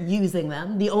 you're using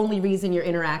them. The only reason you're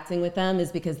interacting with them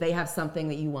is because they have something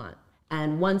that you want.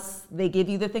 And once they give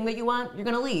you the thing that you want, you're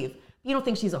gonna leave. You don't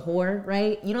think she's a whore,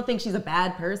 right? You don't think she's a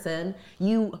bad person.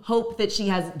 You hope that she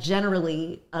has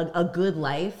generally a good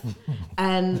life.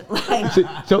 And like,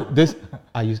 so this,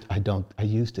 I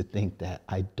used to think that.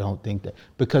 I don't think that,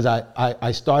 because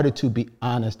I started to be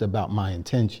honest about my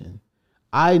intention.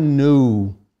 I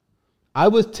knew I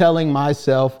was telling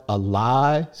myself a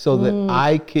lie so that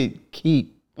I could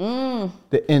keep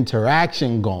the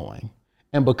interaction going.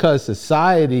 And because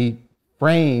society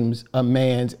frames a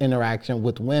man's interaction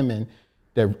with women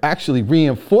that actually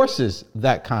reinforces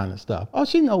that kind of stuff. Oh,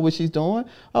 she know what she's doing.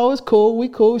 Oh, it's cool. We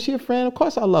cool. She a friend. Of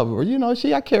course I love her. You know,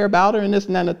 I care about her and this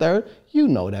and that and the third. You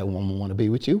know that woman want to be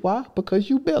with you. Why? Because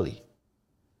you Billy.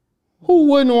 Who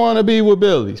wouldn't want to be with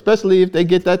Billy? Especially if they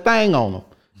get that thing on them.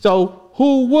 So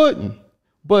who wouldn't?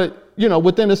 But, you know,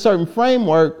 within a certain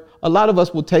framework, a lot of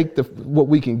us will take what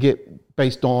we can get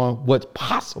based on what's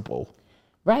possible.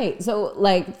 right. So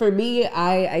like for me,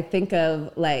 I think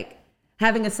of like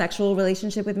having a sexual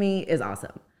relationship with me is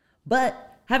awesome.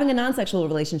 But having a non-sexual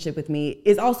relationship with me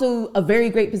is also a very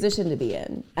great position to be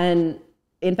in. And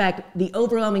in fact, the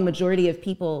overwhelming majority of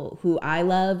people who I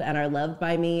love and are loved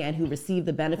by me and who receive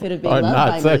the benefit of being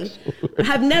loved by me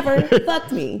have never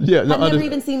fucked me. Yeah, no, have never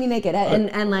even seen me naked.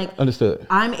 And like, understood.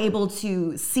 I'm able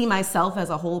to see myself as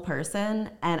a whole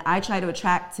person, and I try to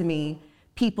attract to me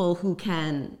people who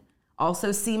can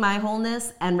also see my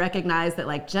wholeness and recognize that,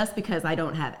 like, just because I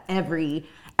don't have every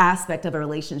aspect of a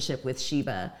relationship with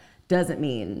Sheba doesn't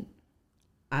mean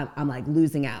I'm like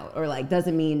losing out, or like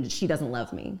doesn't mean she doesn't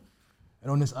love me. And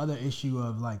on this other issue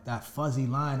of like that fuzzy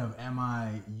line of, am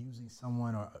I using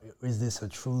someone, or is this a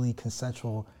truly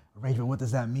consensual arrangement? What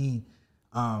does that mean?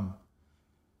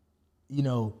 You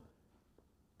know,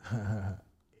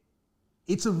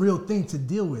 it's a real thing to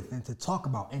deal with and to talk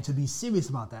about and to be serious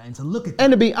about that and to look at that.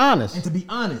 And to be honest. And to be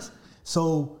honest.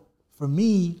 So for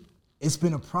me, it's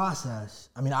been a process.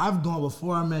 I mean, I've gone,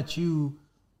 before I met you,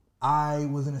 I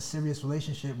was in a serious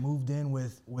relationship, moved in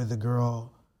with a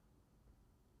girl.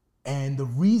 And the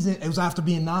reason, it was after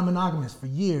being non-monogamous for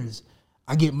years,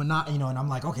 I get and I'm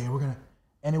like, okay,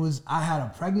 and it was, I had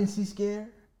a pregnancy scare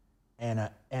and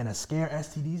a scare,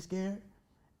 STD scare.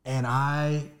 And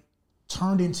I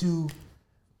turned into,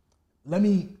 let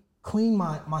me clean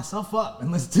myself up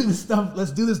and let's do this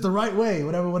the right way,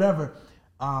 whatever.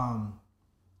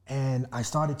 And I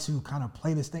started to kind of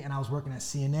play this thing, and I was working at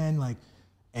CNN,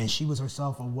 and she was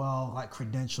herself a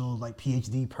credentialed,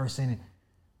 PhD person.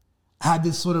 I had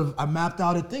this I mapped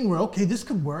out a thing where, okay, this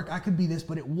could work, I could be this,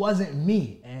 but it wasn't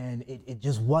me, and it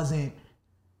just wasn't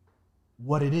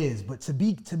what it is. But to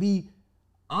be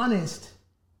honest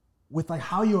with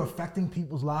how you're affecting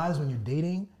people's lives when you're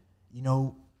dating,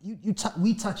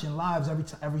 we touch in lives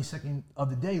every second of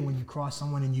the day when you cross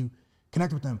someone and you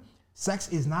connect with them. Sex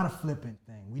is not a flippant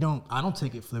thing. I don't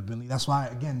take it flippantly. That's why,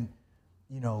 again,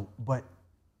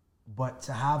 but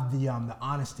to have the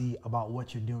honesty about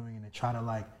what you're doing and to try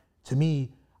to to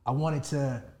me, I wanted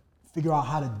to figure out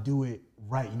how to do it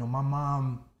right. My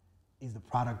mom is the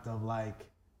product of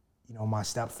my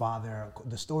stepfather.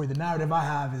 The narrative I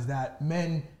have is that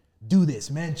men do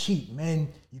this, men cheat,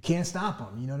 men, you can't stop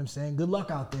them. You know what I'm saying? Good luck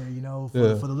out there,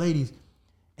 for the ladies.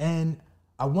 And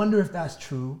I wonder if that's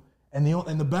true. And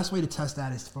the best way to test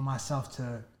that is for myself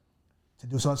to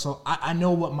do so. So I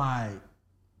know what my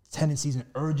tendencies and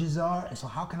urges are. And so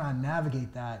how can I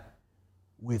navigate that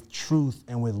with truth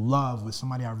and with love with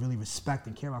somebody I really respect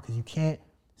and care about? Because you can't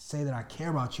say that I care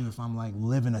about you if I'm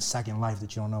living a second life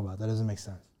that you don't know about. That doesn't make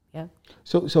sense. Yeah.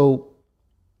 So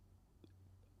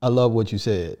I love what you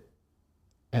said,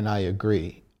 and I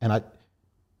agree.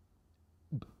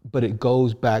 But it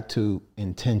goes back to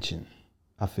intention,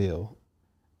 I feel.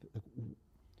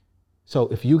 So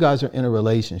if you guys are in a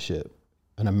relationship,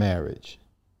 in a marriage,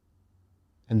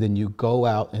 and then you go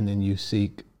out and then you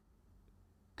seek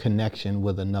connection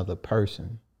with another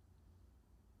person,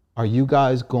 are you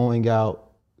guys going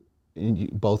out, and you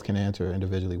both can answer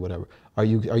individually, whatever, are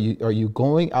you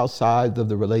going outside of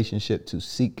the relationship to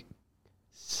seek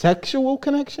sexual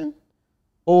connection,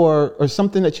 or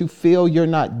something that you feel you're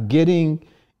not getting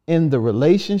in the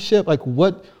relationship?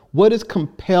 What is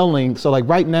compelling? So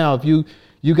right now, if you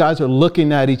guys are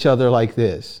looking at each other like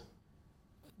this,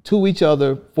 to each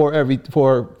other for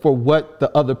what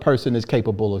the other person is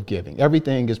capable of giving.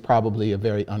 Everything is probably a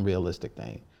very unrealistic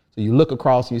thing. So you look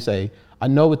across and you say, I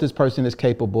know what this person is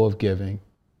capable of giving.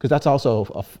 because that's also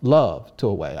a love to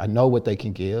a way. I know what they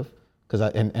can give, because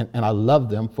and I love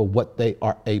them for what they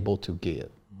are able to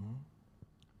give. Mm-hmm.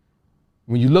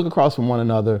 When you look across from one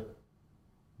another,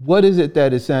 what is it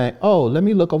that is saying, oh, let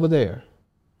me look over there?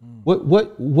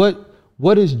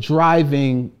 What is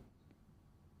driving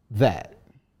that?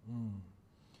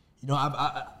 You know,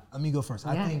 I let me go first.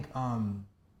 Yeah. I think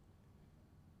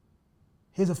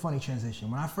here's a funny transition.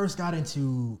 When I first got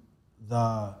into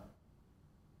the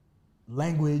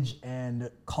language and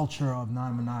culture of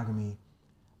non-monogamy,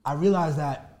 I realized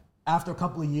that after a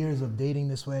couple of years of dating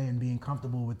this way and being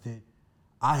comfortable with it,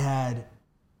 I had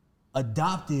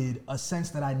adopted a sense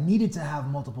that I needed to have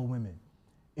multiple women.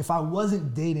 If I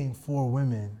wasn't dating 4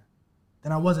 women,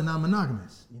 then I wasn't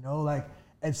non-monogamous, you know?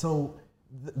 And so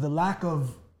the lack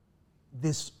of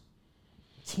this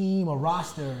team or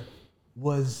roster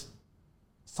was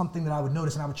something that I would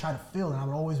notice and I would try to fill, and I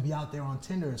would always be out there on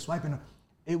Tinder and swiping.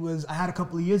 I had a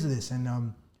couple of years of this,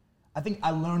 and I think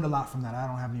I learned a lot from that. I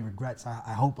don't have any regrets.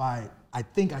 I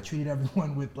think I treated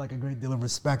everyone with like a great deal of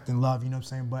respect and love, you know what I'm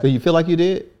saying? But do you feel like you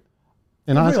did?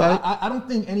 In hindsight? I don't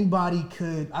think anybody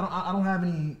could, I don't have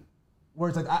any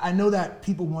words. Like, I know that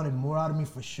people wanted more out of me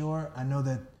for sure. I know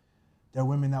that there are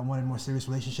women that wanted more serious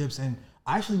relationships, and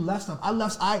I actually left stuff.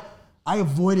 I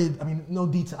avoided, no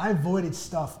detail. I avoided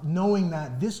stuff knowing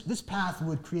that this path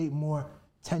would create more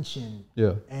tension.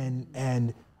 Yeah.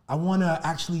 And I want to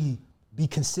actually be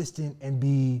consistent and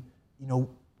be,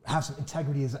 have some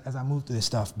integrity as I move through this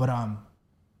stuff. But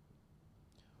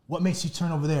what makes you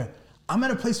turn over there? I'm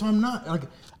at a place where I'm not. Like,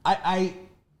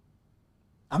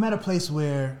 I'm at a place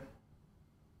where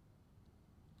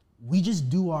we just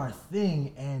do our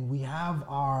thing and we have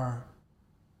our,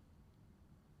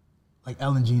 like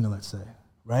Elle and Gina, let's say,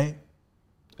 right?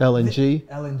 Elle and G?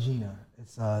 Elle and Gina.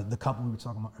 It's the couple we were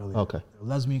talking about earlier. Okay. They're a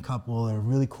lesbian couple. They're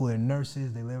really cool. They're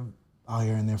nurses. They live out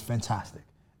here and they're fantastic.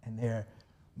 And they're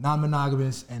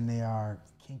non-monogamous and they are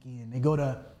kinky and they go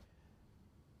to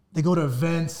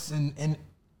events and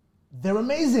they're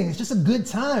amazing. It's just a good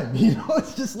time,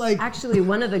 It's just like... Actually,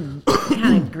 one of the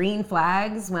kind of green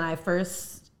flags when I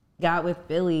first got with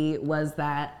Billy was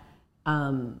that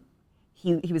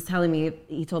he was telling me,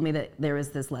 he told me that there was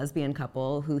this lesbian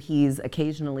couple who he's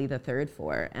occasionally the third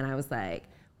for. And I was like,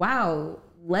 wow,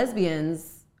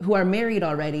 lesbians who are married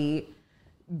already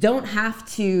don't have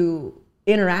to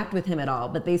interact with him at all,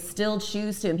 but they still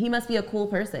choose to. He must be a cool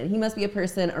person. He must be a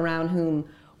person around whom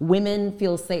women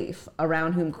feel safe,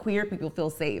 around whom queer people feel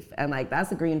safe. And like,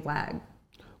 that's a green flag.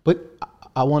 But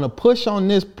I want to push on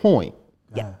this point.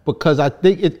 Yeah. Because I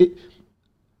think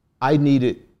I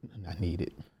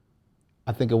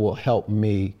think it will help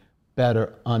me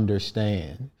better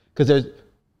understand. Because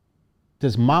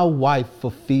does my wife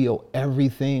fulfill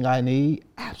everything I need?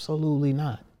 Absolutely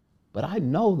not. But I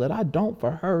know that I don't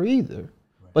for her either.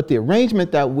 Right. But the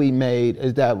arrangement that we made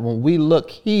is that when we look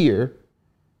here,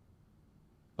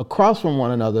 across from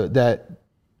one another, that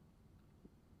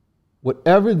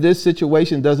whatever this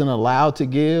situation doesn't allow to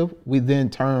give, we then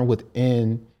turn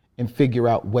within and figure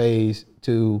out ways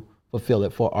to fulfill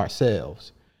it for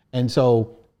ourselves. And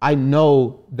so I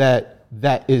know that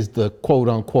that is the quote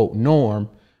unquote norm,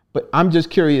 but I'm just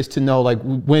curious to know, like,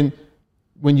 when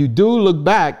you do look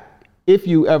back, if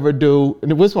you ever do, and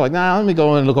it was like, nah, let me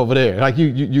go and look over there. Like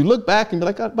you look back and be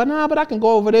like, but I can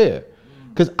go over there.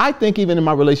 Because I think even in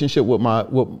my relationship with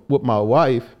my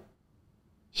wife,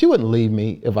 she wouldn't leave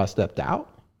me if I stepped out.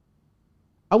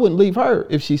 I wouldn't leave her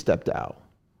if she stepped out.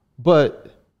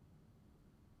 But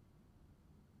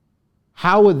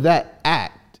how would that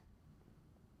act?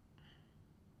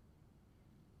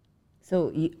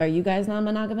 So are you guys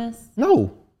non-monogamous?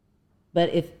 No. But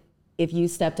if you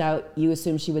stepped out, you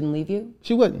assume she wouldn't leave you?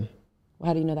 She wouldn't. Well,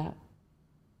 how do you know that?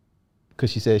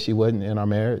 Because she said she wouldn't in our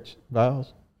marriage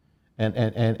vows.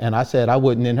 And I said I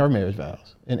wouldn't in her marriage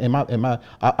vows.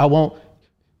 I won't.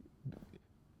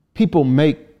 People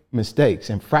make mistakes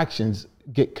and fractions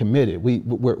get committed.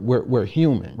 We're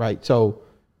human, right? So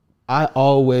I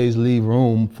always leave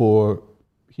room for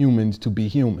humans to be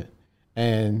human.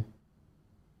 And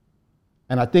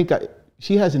I think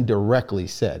she hasn't directly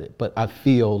said it, but I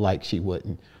feel like she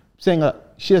wouldn't. Saying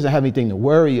she doesn't have anything to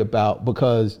worry about,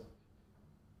 because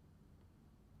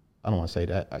I don't want to say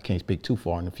that. I can't speak too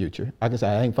far in the future. I can say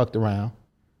I ain't fucked around.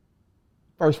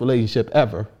 First relationship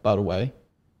ever, by the way.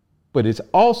 But it's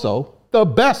also the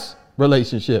best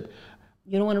relationship.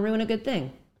 You don't want to ruin a good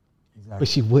thing. Exactly. But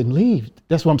she wouldn't leave.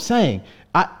 That's what I'm saying.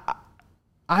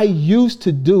 I used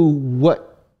to do what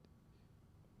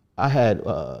I had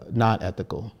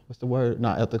non-ethical. What's the word?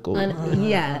 Non-ethical.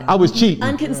 Yeah. I was cheating.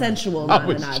 Unconsensual I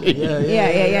was non-monogamy. cheating.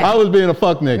 Yeah. I was being a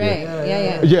fuck nigga. Right.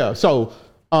 Yeah. Yeah. So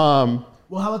Well,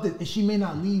 how about this? She may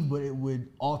not leave, but it would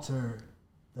alter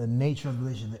the nature of the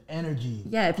relationship, the energy.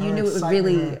 Yeah, if you her knew it would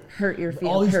really excitement, hurt your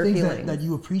all these things feelings. that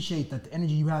you appreciate, that the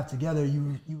energy you have together,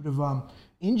 you would have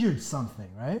injured something,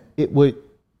 right? It would.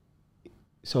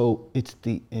 So it's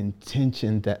the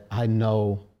intention that I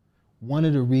know. One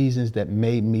of the reasons that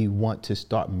made me want to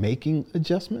start making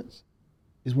adjustments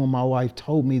is when my wife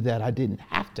told me that I didn't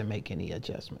have to make any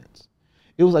adjustments.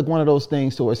 It was like one of those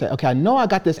things to where say, okay, I know I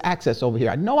got this access over here.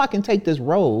 I know I can take this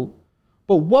road,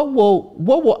 but what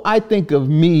will I think of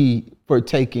me for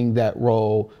taking that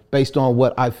role based on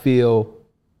what I feel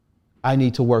I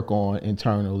need to work on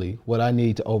internally, what I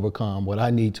need to overcome, what I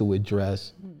need to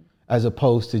address, as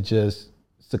opposed to just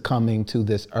succumbing to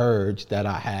this urge that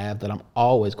I have, that I'm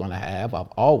always going to have. I've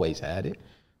always had it.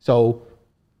 So,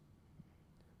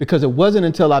 because it wasn't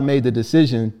until I made the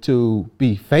decision to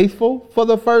be faithful for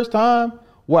the first time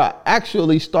where I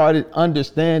actually started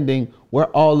understanding where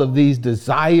all of these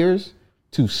desires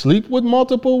to sleep with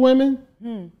multiple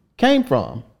women came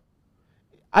from.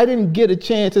 I didn't get a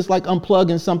chance. It's like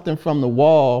unplugging something from the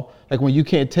wall, like when you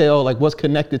can't tell like what's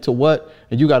connected to what,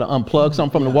 and you got to unplug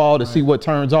something from the wall to see what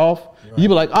turns off. Right. You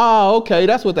be like, oh, okay,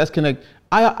 that's what that's connected.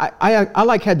 I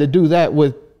like had to do that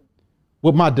with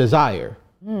my desire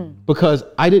because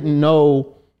I didn't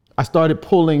know. I started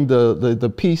pulling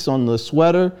the piece on the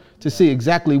sweater to see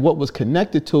exactly what was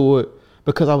connected to it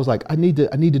because I was like, I need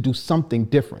to do something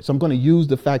different. So I'm going to use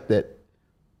the fact that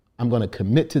I'm going to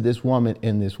commit to this woman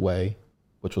in this way,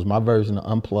 which was my version of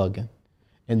unplugging,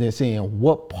 and then seeing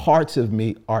what parts of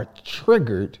me are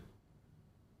triggered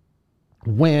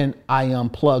when I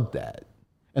unplugged that.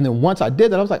 And then once I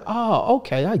did that, I was like, oh,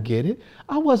 okay, I get it.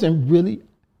 I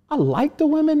liked the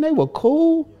women, they were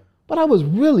cool, but I was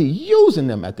really using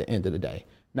them at the end of the day.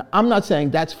 Now, I'm not saying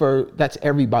that's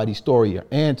everybody's story or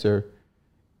answer,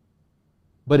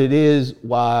 but it is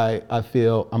why I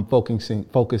feel I'm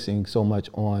focusing so much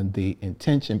on the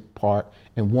intention part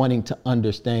and wanting to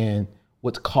understand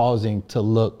what's causing to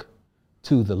look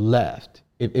to the left.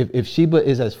 If Sheba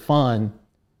is as fun,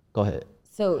 go ahead.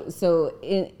 So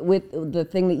with the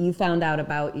thing that you found out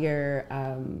about your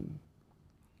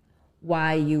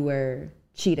why you were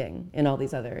cheating and all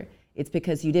these other, it's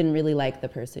because you didn't really like the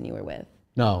person you were with.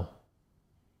 No.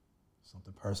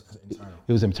 Something internal.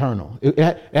 It was internal.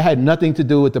 It had nothing to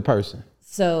do with the person.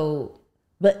 So,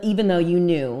 but even though you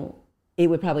knew, it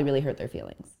would probably really hurt their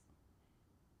feelings.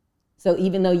 So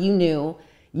even though you knew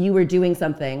you were doing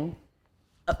something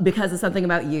because of something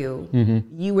about you,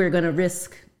 you were going to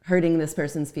risk hurting this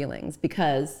person's feelings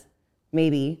because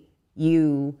maybe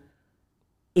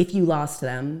if you lost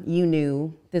them, you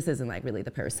knew this isn't like really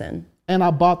the person. And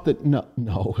I bought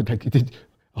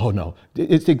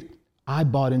I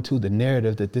bought into the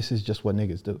narrative that this is just what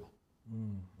niggas do.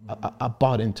 I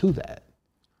bought into that.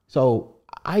 So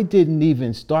I didn't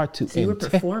even start to you were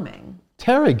performing.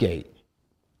 Interrogate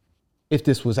if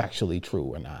this was actually true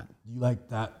or not. You like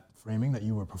that framing that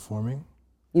you were performing?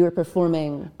 You were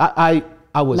performing. I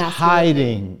was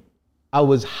hiding. I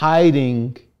was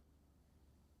hiding.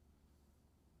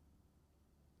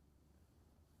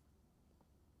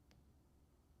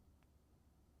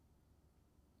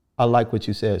 I like what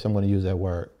you said, so I'm going to use that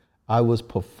word. I was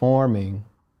performing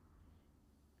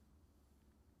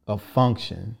a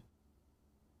function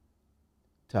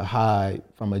to hide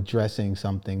from addressing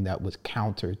something that was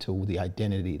counter to the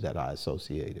identity that I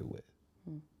associated with.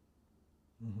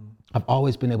 I've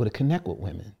always been able to connect with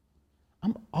women.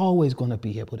 I'm always going to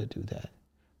be able to do that.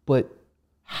 But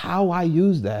how I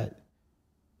use that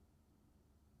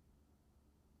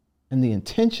and the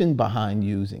intention behind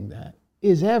using that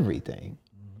is everything.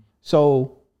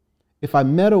 So if I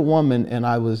met a woman and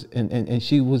I was and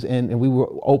she was in and we were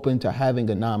open to having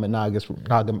a non-monogamous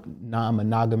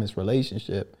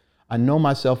relationship, I know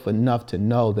myself enough to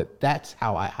know that that's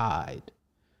how I hide.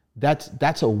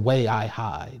 That's a way I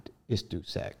hide, is through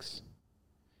sex.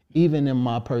 Even in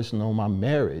my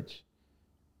marriage,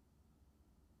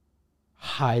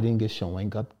 hiding is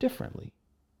showing up differently.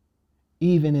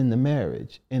 Even in the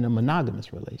marriage, in a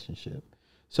monogamous relationship.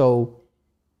 So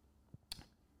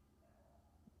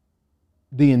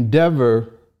the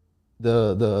endeavor,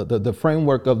 the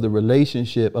framework of the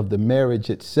relationship, of the marriage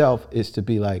itself, is to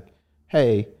be like,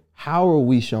 hey, how are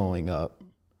we showing up?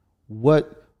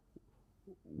 What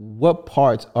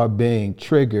parts are being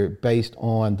triggered based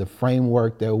on the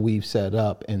framework that we've set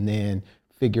up, and then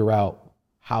figure out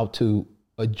how to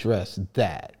address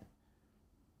that.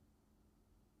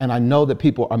 And I know that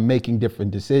people are making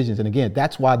different decisions. And again,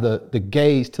 that's why the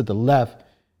gaze to the left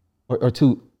or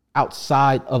to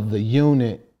outside of the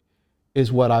unit is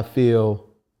what I feel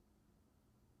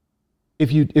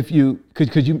if you,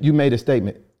 because you made a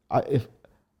statement, if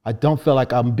I don't feel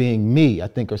like I'm being me, I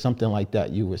think, or something like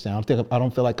that you were saying. I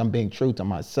don't feel like I'm being true to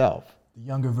myself. The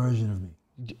younger version of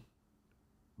me,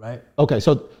 right? Okay,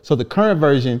 so the current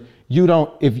version, you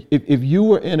don't, if you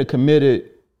were in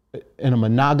a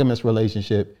monogamous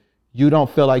relationship, you don't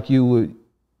feel like you would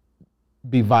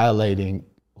be violating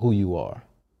who you are.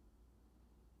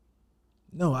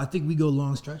 No, I think we go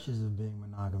long stretches of being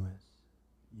monogamous,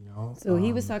 you know? So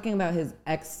he was talking about his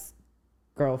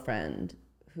ex-girlfriend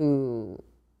who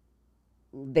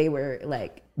they were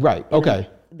like... Right, okay.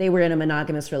 They were in a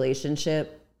monogamous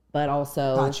relationship, but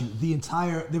also... Got you.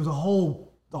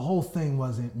 The whole thing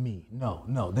wasn't me.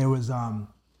 No. There was,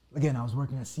 again, I was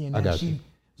working at CNN. I got you.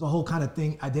 There's a whole kind of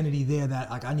thing, identity there that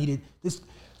like I needed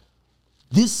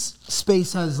this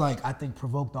space has like, I think,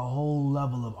 provoked a whole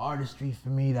level of artistry for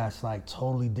me that's like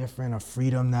totally different, a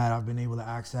freedom that I've been able to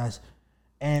access.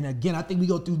 And again, I think we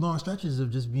go through long stretches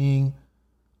of just being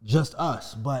just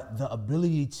us, but the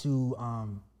ability to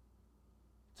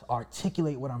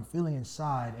articulate what I'm feeling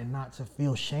inside and not to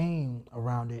feel shame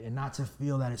around it and not to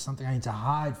feel that it's something I need to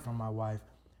hide from my wife,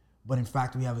 but in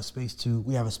fact we have a space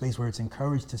where it's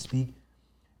encouraged to speak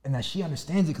and that she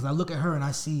understands it, because I look at her and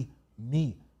I see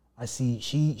me. I see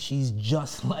she's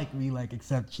just like me, like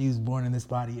except she was born in this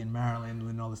body in Maryland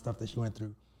and all the stuff that she went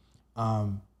through.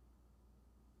 And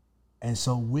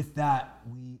so with that,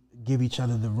 we give each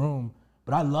other the room.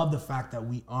 But I love the fact that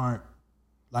we aren't,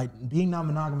 like, being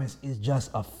non-monogamous is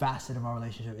just a facet of our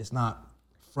relationship. It's not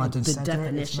front and center.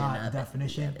 It's not a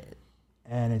definition.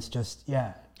 And it's just,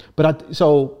 yeah. But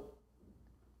so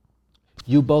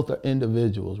you both are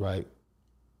individuals, right?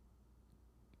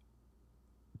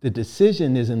 The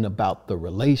decision isn't about the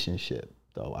relationship,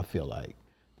 though, I feel like.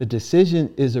 The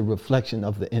decision is a reflection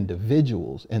of the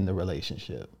individuals in the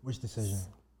relationship. Which decision?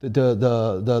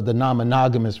 The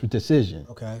non-monogamous decision.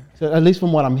 Okay. So at least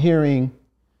from what I'm hearing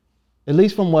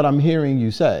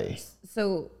you say.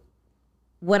 So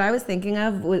what I was thinking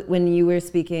of when you were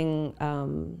speaking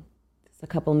a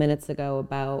couple minutes ago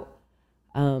about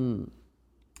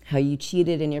how you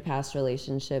cheated in your past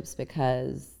relationships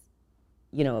because,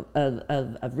 you know,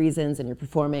 of reasons, and you're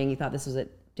performing, you thought this was what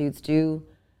dudes do.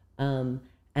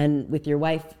 And with your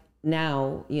wife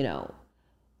now, you know,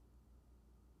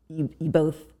 you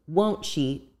both won't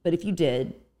cheat, but if you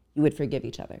did, you would forgive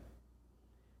each other.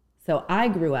 So I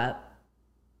grew up,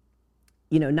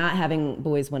 you know, not having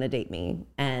boys want to date me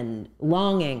and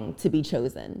longing to be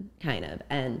chosen, kind of,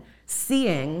 and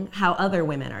seeing how other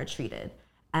women are treated,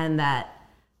 and that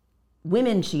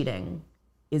women cheating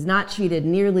is not treated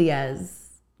nearly as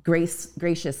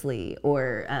graciously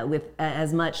or with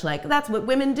as much like, that's what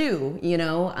women do, you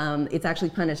know? It's actually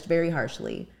punished very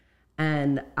harshly.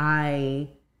 And I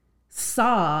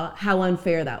saw how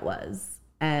unfair that was.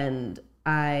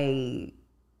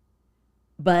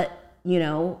 But, you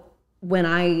know, when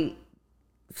I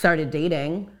started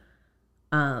dating,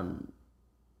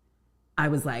 I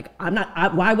was like,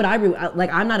 why would I,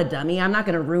 I'm not a dummy. I'm not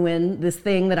gonna ruin this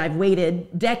thing that I've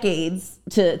waited decades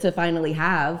to finally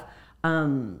have.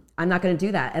 I'm not gonna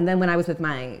do that. And then when I was with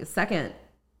my second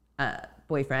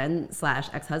boyfriend /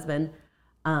 ex-husband,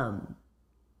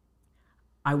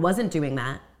 I wasn't doing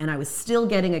that, and I was still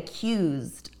getting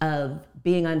accused of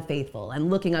being unfaithful and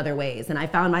looking other ways. And I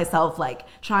found myself like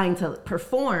trying to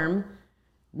perform,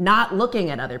 not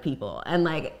looking at other people. And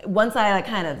like once I like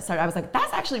kind of started, I was like,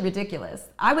 that's actually ridiculous.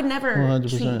 I would never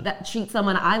treat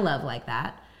someone I love like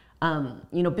that.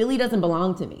 You know, Billy doesn't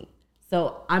belong to me.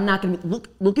 So I'm not gonna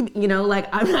look at me, you know, like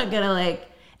I'm not gonna like,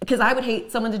 because I would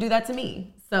hate someone to do that to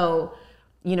me. So,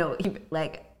 you know,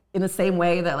 like in the same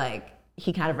way that like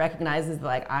he kind of recognizes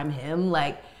like I'm him,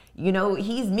 like, you know,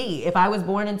 he's me. If I was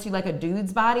born into like a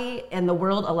dude's body and the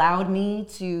world allowed me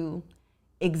to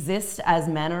exist as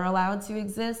men are allowed to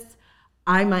exist,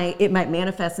 it might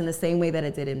manifest in the same way that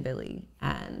it did in Billy.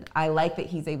 And I like that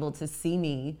he's able to see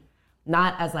me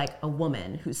not as like a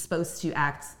woman who's supposed to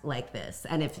act like this.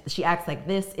 And if she acts like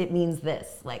this, it means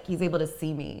this. Like he's able to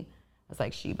see me as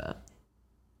like Sheba.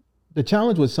 The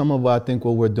challenge with some of, I think,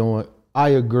 what we're doing, I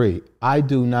agree. I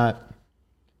do not,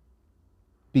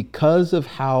 because of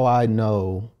how I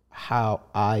know how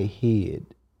I hid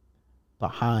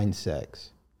behind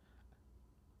sex,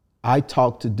 I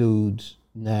talk to dudes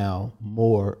now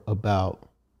more about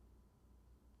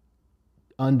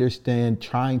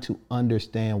trying to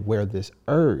understand where this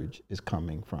urge is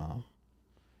coming from.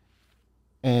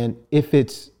 And if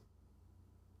it's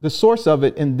the source of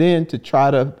it, and then to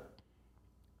try to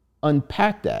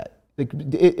unpack that.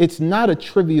 It's not a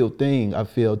trivial thing, I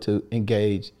feel, to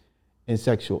engage in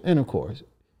sexual intercourse.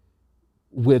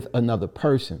 with another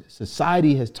person.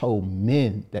 Society has told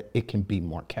men that it can be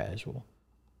more casual.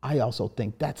 I also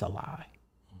think that's a lie.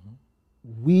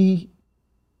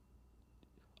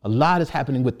 A lot is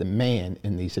happening with the man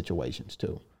in these situations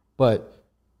too. But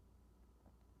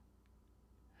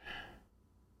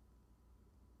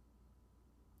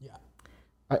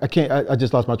I can't, I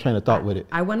just lost my train of thought with it.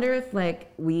 I wonder if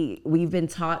like we've been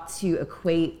taught to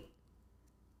equate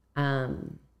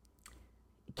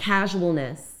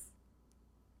casualness,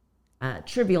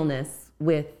 trivialness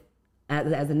with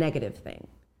as a negative thing.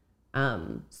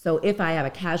 So if I have a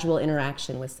casual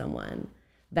interaction with someone,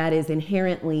 that is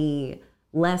inherently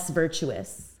less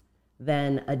virtuous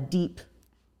than a deep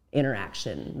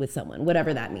interaction with someone,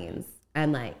 whatever that means.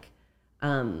 And like,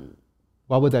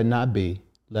 why would that not be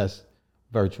less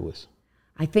virtuous?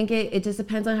 I think it just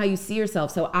depends on how you see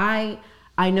yourself. So I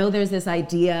know there's this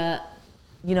idea,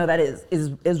 you know, that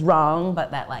is wrong,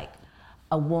 but that like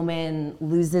a woman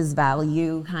loses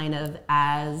value kind of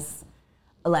as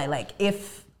like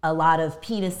if a lot of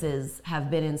penises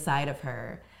have been inside of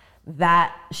her,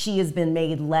 that she has been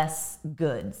made less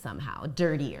good somehow,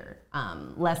 dirtier,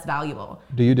 less valuable.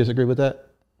 Do you disagree with that?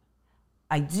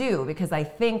 I do, because I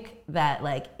think that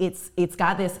like it's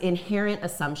got this inherent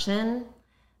assumption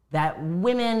that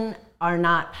women are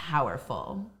not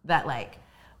powerful, that like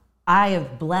I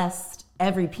have blessed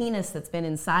every penis that's been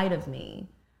inside of me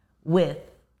with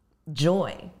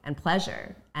joy and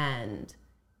pleasure and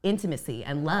intimacy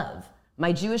and love.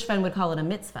 My Jewish friend would call it a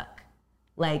mitzvah.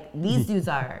 Like these dudes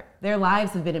their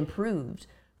lives have been improved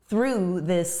through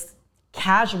this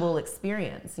casual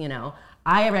experience, you know?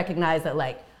 I recognize that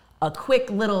like a quick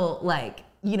little like,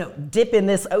 you know, dip in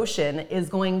this ocean is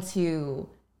going to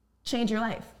change your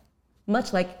life,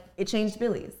 much like it changed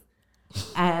Billy's.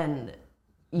 And,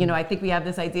 you know, I think we have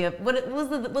this idea of,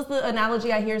 what's the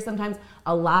analogy I hear sometimes?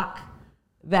 A lock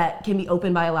that can be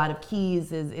opened by a lot of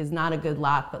keys is not a good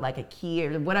lock, but like a key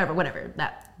or whatever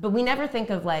that. But we never think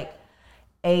of like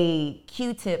a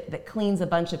Q-tip that cleans a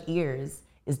bunch of ears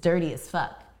is dirty as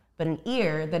fuck. But an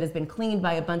ear that has been cleaned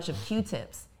by a bunch of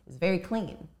Q-tips is very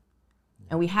clean.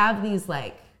 And we have these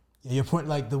like... Yeah, your point,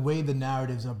 like the way the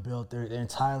narratives are built, they're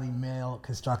entirely male,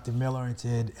 constructed,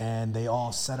 male-oriented, and they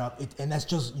all set up, and that's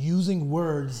just using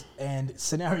words and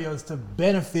scenarios to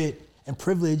benefit and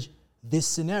privilege this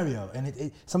scenario.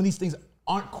 And some of these things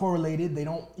aren't correlated, they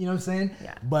don't, you know what I'm saying?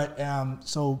 Yeah. But,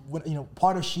 so, you know,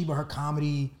 part of Sheba, her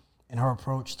comedy and her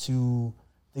approach to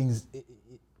things, it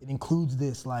includes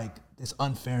this, like, this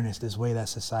unfairness, this way that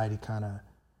society kind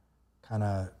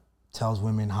of tells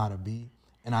women how to be.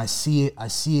 And I see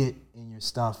it in your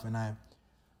stuff, and I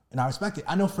respect it.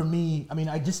 I know for me, I mean,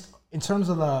 in terms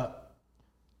of the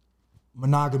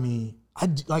monogamy,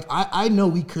 I know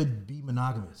we could be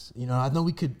monogamous. You know, I know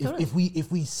we could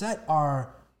if we set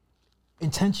our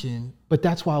intention. But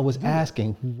that's why I was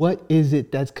asking, what is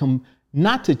it that's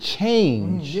not to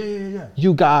change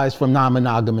you guys from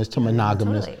non-monogamous to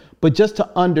monogamous, totally. But just to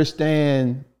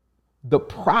understand the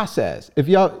process. If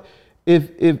you're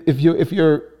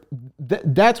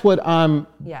that's what I'm.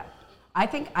 Yeah, I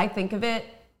think of it,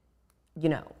 you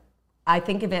know, I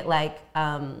think of it like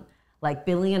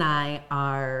Billy and I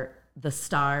are the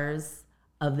stars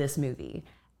of this movie,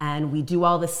 and we do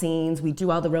all the scenes, we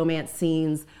do all the romance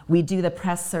scenes, we do the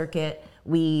press circuit,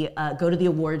 we go to the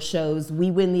award shows, we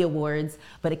win the awards,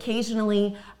 but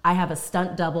occasionally I have a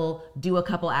stunt double do a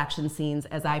couple action scenes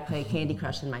as I play Candy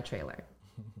Crush in my trailer.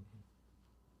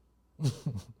 Does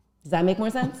that make more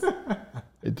sense?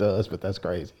 It does, but that's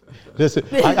crazy. Listen,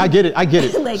 I get it.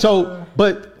 Like, so,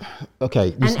 but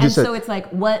okay. And so it's like,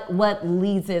 what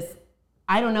leads us?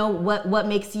 I don't know what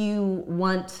makes you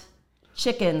want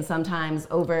chicken sometimes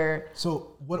over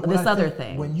this other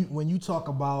thing. When you talk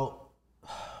about,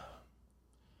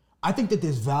 I think that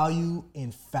there's value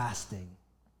in fasting.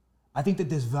 I think that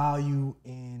there's value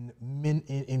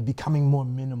in becoming more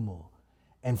minimal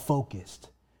and focused.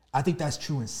 I think that's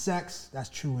true in sex. That's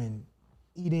true in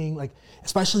eating, like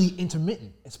especially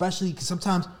intermittent. Especially because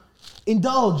sometimes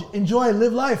indulge, enjoy,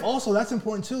 live life. Also, that's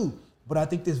important too. But I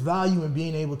think there's value in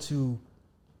being able to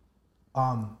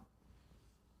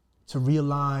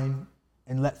realign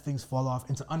and let things fall off,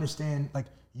 and to understand like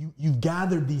you've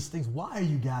gathered these things. Why are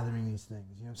you gathering these things?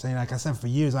 You know what I'm saying? Like I said, for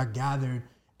years I gathered,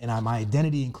 and my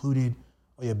identity included,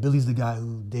 oh yeah, Billy's the guy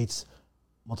who dates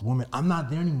multiple women. I'm not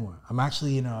there anymore. I'm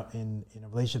actually in a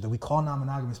relationship that we call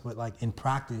non-monogamous, but like in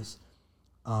practice,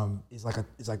 is like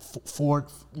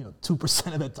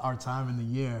 2% of our time in the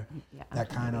year that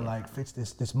kind of like fits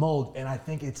this mold. And I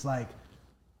think it's like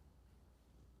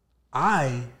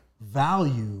I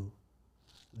value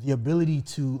the ability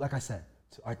to, like I said,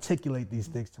 to articulate these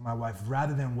things to my wife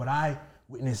rather than what I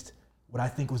witnessed what I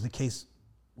think was the case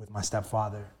with my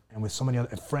stepfather and with so many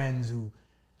other friends who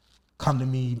come to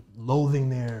me loathing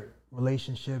their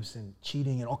relationships and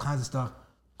cheating and all kinds of stuff.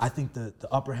 I think the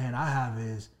upper hand I have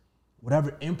is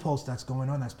whatever impulse that's going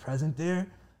on that's present there,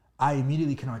 I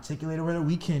immediately can articulate it. Whether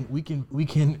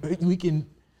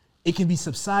it can be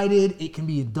subsided, it can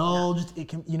be indulged, it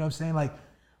can, you know what I'm saying? Like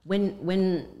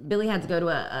when Billy had to go to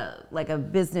a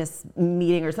business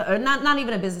meeting or not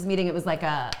even a business meeting, it was like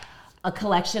a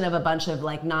collection of a bunch of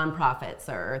like nonprofits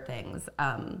or things.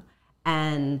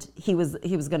 And he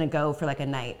was gonna go for like a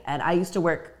night. And I used to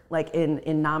work like in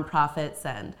nonprofits,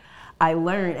 and I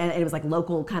learned, and it was like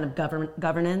local kind of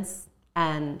governance.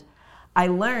 And I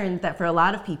learned that for a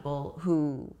lot of people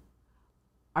who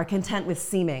are content with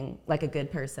seeming like a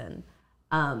good person,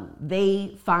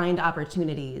 they find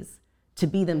opportunities to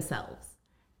be themselves.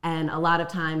 And a lot of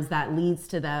times that leads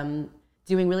to them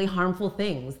doing really harmful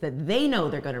things that they know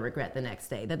they're gonna regret the next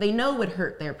day, that they know would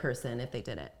hurt their person if they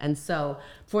did it. And so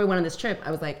before we went on this trip,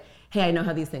 I was like, hey, I know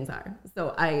how these things are.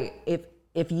 So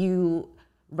if you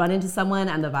run into someone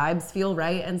and the vibes feel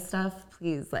right and stuff,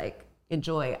 please like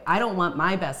enjoy. I don't want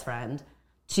my best friend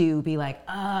to be like,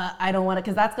 I don't want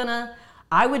to, because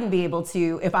I wouldn't be able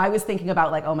to, if I was thinking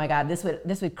about like, oh my God, this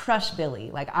would crush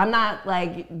Billy. Like, I'm not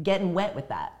like getting wet with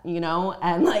that, you know?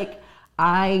 And like,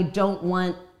 I don't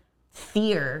want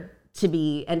fear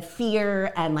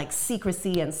and like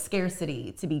secrecy and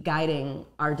scarcity to be guiding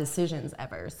our decisions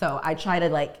ever. So I try to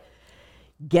like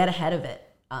get ahead of it.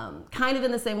 Kind of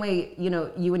in the same way, you know,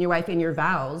 you and your wife in your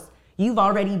vows, you've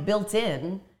already built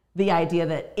in the idea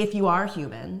that if you are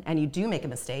human and you do make a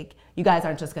mistake, you guys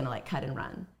aren't just gonna like cut and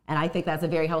run. And I think that's a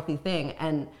very healthy thing.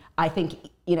 And I think,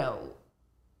 you know,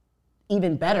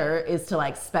 even better is to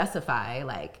like specify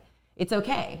like, it's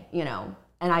okay, you know?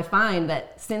 And I find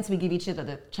that since we give each other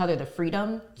the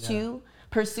freedom to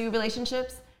pursue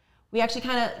relationships, we actually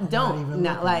kind of don't,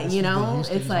 you know,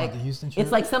 it's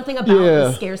like something about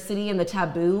the scarcity and the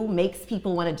taboo makes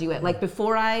people want to do it. Like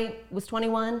before I was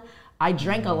 21, I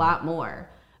drank a lot more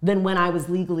than when I was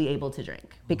legally able to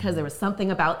drink, because there was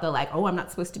something about the like, oh, I'm not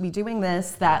supposed to be doing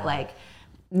this, that like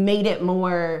made it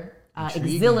more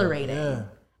exhilarating. Yeah.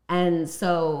 And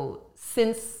so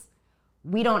since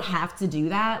we don't have to do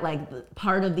that, like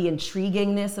part of the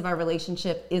intriguingness of our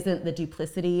relationship isn't the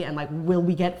duplicity and like, will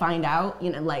we find out,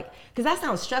 you know, like, cause that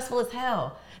sounds stressful as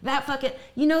hell. That fucking,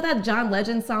 you know, that John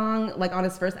Legend song, like on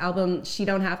his first album, She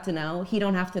Don't Have to Know, He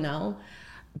Don't Have to Know.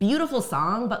 Beautiful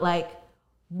song, but like,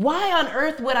 why on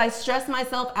earth would I stress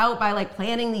myself out by like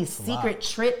planning these secret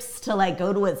trips to like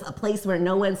go to a place where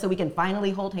no one, so we can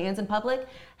finally hold hands in public?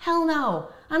 Hell no,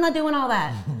 I'm not doing all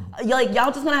that. Like,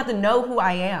 y'all just gonna have to know who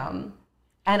I am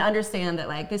and understand that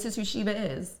like, this is who Sheba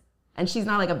is. And she's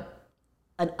not like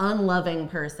an unloving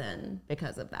person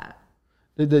because of that.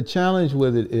 The challenge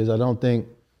with it is, I don't think,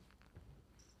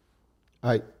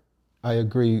 I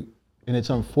agree, and it's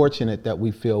unfortunate that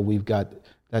we feel we've got,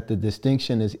 that the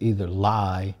distinction is either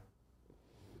lie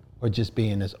or just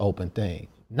being this open thing.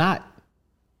 Not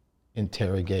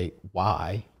interrogate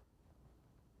why,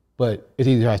 but it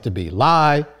either has to be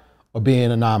lie or be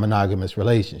in a non-monogamous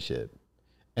relationship.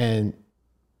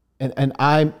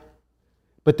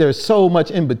 But there's so much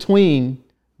in between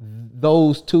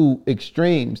those two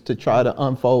extremes to try to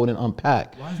unfold and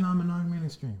unpack. Why is non-monogamy an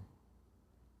extreme?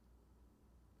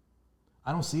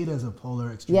 I don't see it as a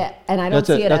polar extreme. Yeah, and I don't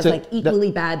see it as like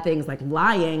equally bad things like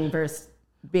lying versus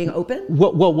being open.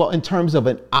 Well, in terms of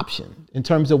an option, in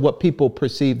terms of what people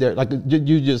perceive there, like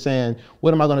you just saying,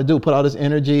 what am I going to do? Put all this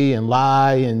energy and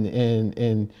lie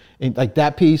and like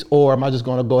that piece, or am I just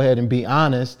going to go ahead and be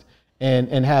honest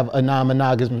and have a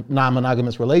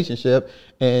non-monogamous relationship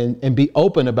and be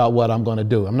open about what I'm going to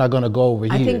do? I'm not going to go over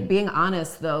here. I think being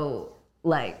honest though,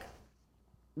 like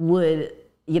would,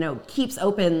 you know, keeps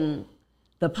open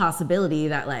the possibility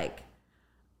that like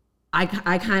I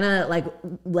kind of like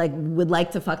would like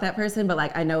to fuck that person, but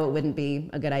like I know it wouldn't be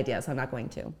a good idea, so I'm not going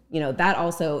to. You know, that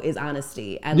also is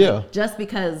honesty. And like, just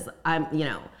because I'm, you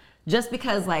know, just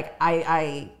because like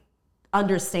I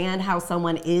understand how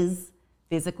someone is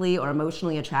physically or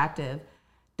emotionally attractive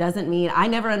doesn't mean, I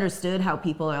never understood how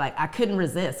people are like, I couldn't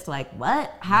resist. Like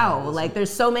what? How? Like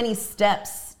there's so many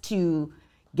steps to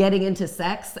getting into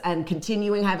sex and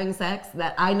continuing having sex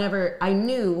that I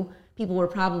knew people were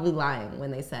probably lying when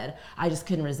they said, I just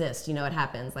couldn't resist. You know, it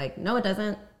happens. Like, no, it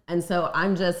doesn't. And so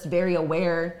I'm just very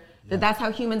aware that that's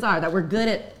how humans are, that we're good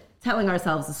at telling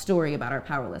ourselves a story about our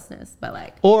powerlessness, but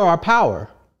like. Or our power.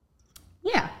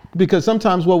 Yeah. Because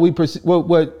sometimes what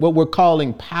we're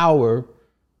calling power,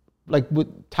 like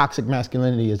with toxic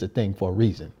masculinity, is a thing for a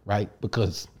reason, right?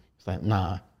 Because it's like,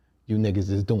 nah, you niggas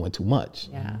is doing too much.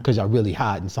 Yeah. Because y'all really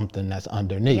hiding something that's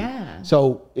underneath. Yeah.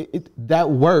 So that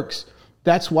works.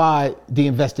 That's why the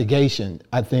investigation,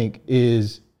 I think,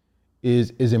 is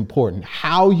important.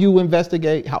 How you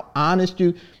investigate, how honest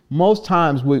you. Most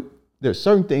times there's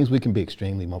certain things we can be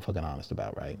extremely motherfucking honest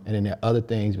about, right? And then there are other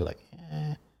things we're like,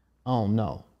 I don't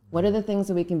know. What are the things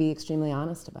that we can be extremely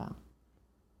honest about?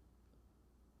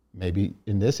 Maybe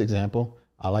in this example,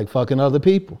 I like fucking other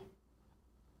people.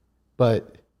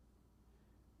 But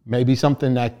maybe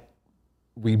something that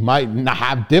we might not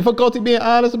have difficulty being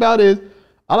honest about is,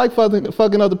 I like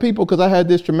fucking other people because I had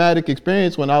this traumatic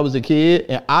experience when I was a kid,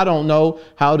 and I don't know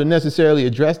how to necessarily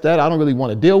address that. I don't really want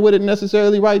to deal with it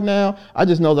necessarily right now. I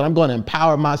just know that I'm going to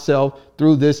empower myself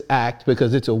through this act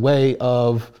because it's a way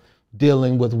of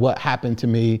dealing with what happened to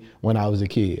me when I was a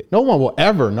kid. No one will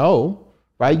ever know,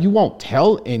 right? You won't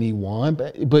tell anyone,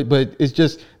 but it's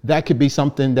just, that could be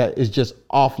something that is just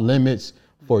off limits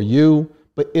for you,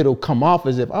 but it'll come off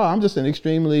as if, oh, I'm just an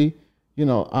extremely,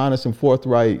 honest and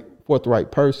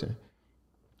forthright person.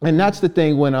 And that's the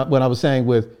thing when I was saying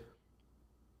with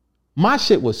my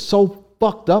shit was so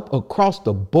fucked up across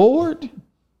the board,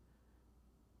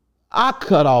 I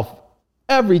cut off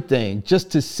everything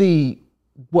just to see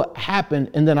what happened.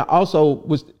 And then I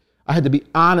had to be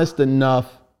honest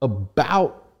enough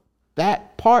about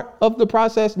that part of the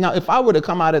process. Now, if I were to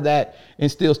come out of that and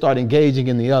still start engaging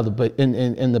in the other, but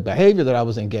in the behavior that I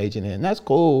was engaging in, that's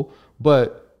cool.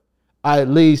 But I at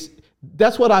least,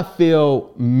 that's what I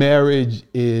feel marriage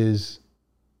is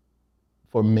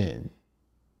for men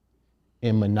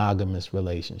in monogamous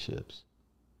relationships.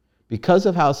 Because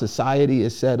of how society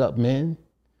is set up, men,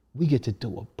 we get to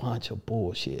do a bunch of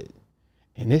bullshit.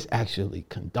 And it's actually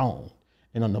condoned.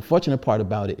 And the unfortunate part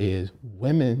about it is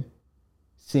women,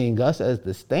 seeing us as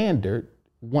the standard,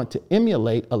 want to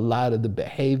emulate a lot of the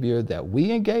behavior that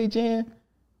we engage in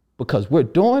because we're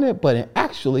doing it, but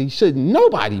actually should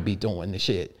nobody be doing the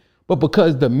shit. But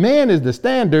because the man is the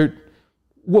standard,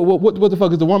 what the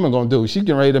fuck is the woman gonna do? She's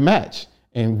getting ready to match.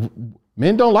 And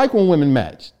men don't like when women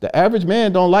match. The average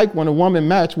man don't like when a woman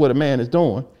match what a man is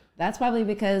doing. That's probably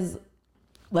because,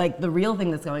 like, the real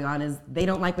thing that's going on is they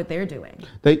don't like what they're doing.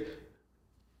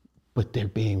 But they're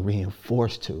being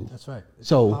reinforced to. That's right.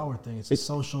 It's a power thing. It's a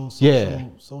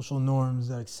social norms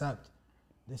that accept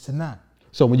this and that.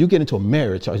 So when you get into a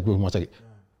marriage, one second.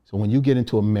 So when you get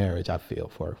into a marriage, I feel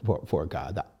for a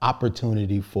guy, the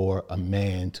opportunity for a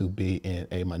man to be in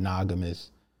a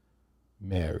monogamous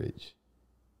marriage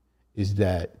is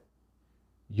that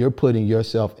you're putting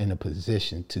yourself in a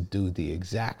position to do the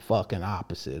exact fucking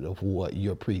opposite of what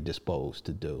you're predisposed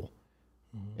to do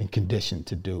and conditioned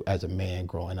to do as a man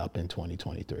growing up in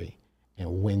 2023.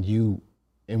 And when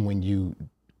you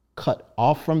cut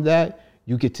off from that,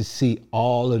 you get to see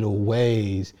all of the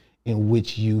ways in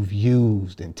which you've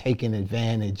used and taken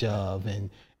advantage of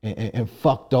and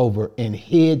fucked over and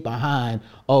hid behind,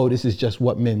 oh, this is just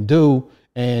what men do.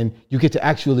 And you get to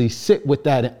actually sit with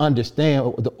that and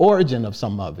understand the origin of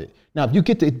some of it. Now, if you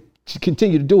get to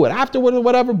continue to do it afterward or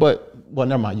whatever, well,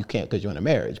 never mind, you can't because you're in a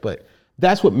marriage. But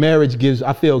that's what marriage gives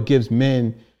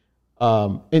men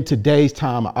in today's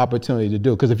time an opportunity to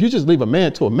do. Because if you just leave a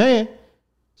man to a man,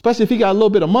 especially if he got a little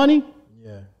bit of money.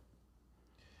 Yeah.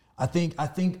 I think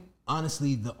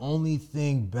honestly, the only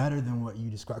thing better than what you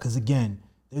described, because again,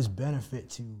 there's benefit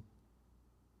to,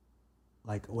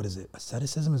 like, what is it?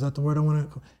 Asceticism? Is that the word I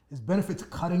want to? There's benefit to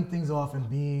cutting things off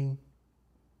and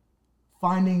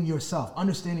finding yourself,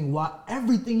 understanding why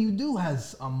everything you do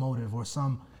has a motive or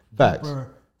some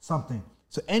deeper something.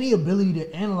 So any ability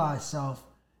to analyze self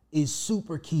is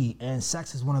super key, and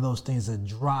sex is one of those things that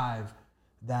drive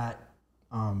that.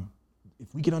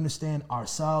 If we can understand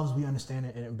ourselves, we understand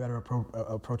it and better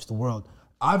approach the world.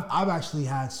 I've actually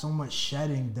had so much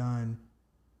shedding done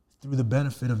through the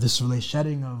benefit of this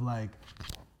shedding of like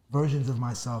versions of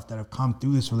myself that have come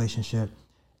through this relationship.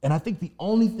 And I think the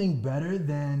only thing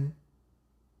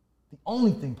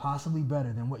possibly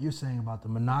better than what you're saying about the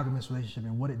monogamous relationship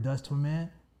and what it does to a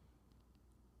man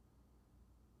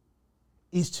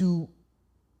is to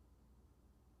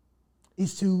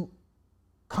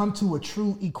come to a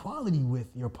true equality with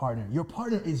your partner. Your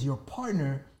partner is your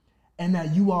partner, and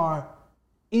that you are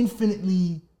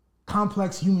infinitely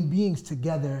complex human beings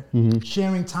together,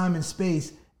 sharing time and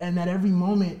space, and that every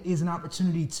moment is an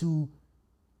opportunity to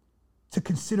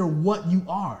consider what you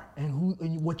are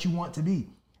and what you want to be.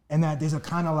 And that there's a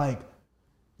kind of like,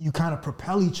 you kind of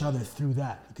propel each other through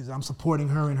that, because I'm supporting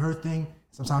her in her thing.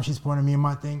 Sometimes she's supporting me in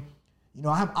my thing.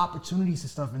 I have opportunities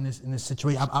and stuff in this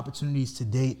situation. I have opportunities to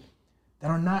date that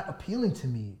are not appealing to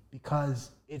me because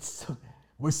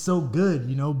we're so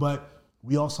good, but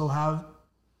we also have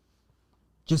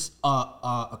just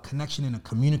a connection and a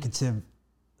communicative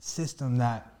system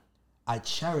that I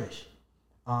cherish.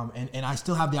 And I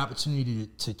still have the opportunity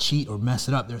to cheat or mess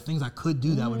it up. There are things I could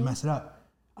do that would mess it up.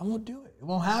 I won't do it. It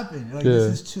won't happen. Like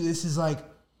this is like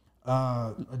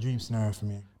a dream scenario for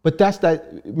me. But that's that.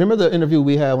 Remember the interview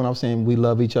we had when I was saying we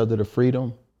love each other to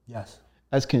freedom? Yes.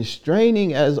 As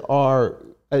constraining as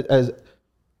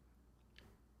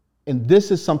and this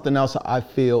is something else I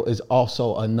feel is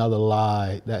also another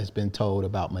lie that has been told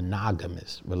about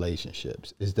monogamous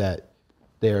relationships, is that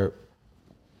they're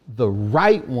the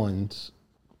right ones.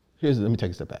 Let me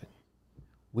take a step back.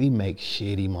 We make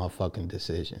shitty motherfucking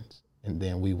decisions, and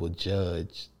then we will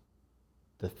judge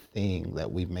the thing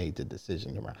that we've made the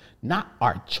decision around. Not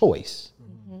our choice,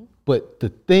 but the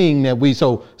thing that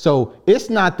so it's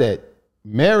not that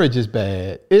marriage is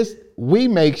bad. It's we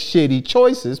make shitty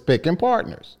choices picking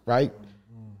partners, right?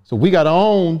 So we got our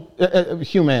own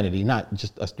humanity, not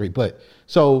just us three. But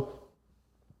so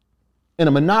in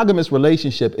a monogamous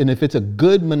relationship, and if it's a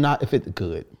good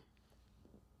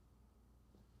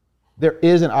there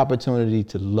is an opportunity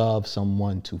to love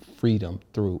someone to freedom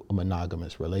through a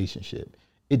monogamous relationship.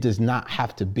 It does not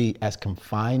have to be as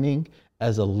confining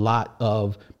as a lot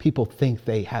of people think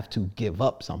they have to give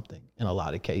up something in a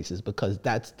lot of cases, because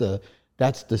that's the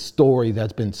story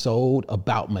that's been sold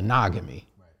about monogamy.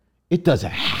 Right. It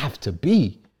doesn't have to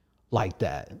be like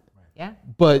that. Right. Yeah.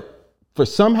 But for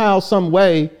somehow, some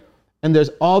way, and there's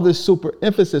all this super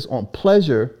emphasis on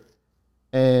pleasure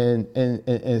and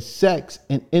sex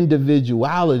and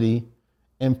individuality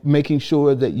and making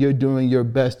sure that you're doing your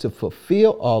best to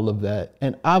fulfill all of that.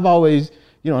 And I've always,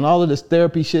 and all of this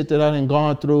therapy shit that I've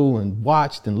gone through and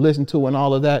watched and listened to and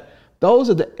all of that, those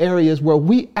are the areas where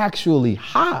we actually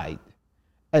hide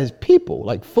as people,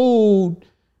 like food,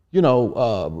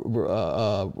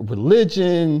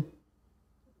 religion,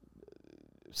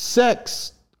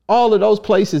 sex, all of those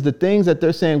places, the things that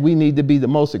they're saying we need to be the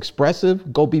most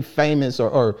expressive, go be famous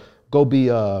or go be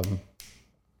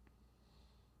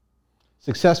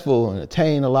successful and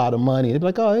attain a lot of money. They'd be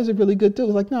like, oh, is it really good too?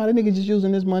 It's like, no, that nigga just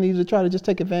using this money to try to just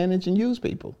take advantage and use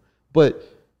people. But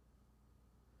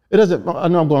it doesn't, I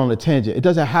know I'm going on a tangent. It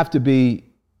doesn't have to be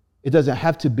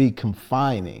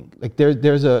confining. Like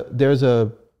there's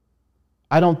a,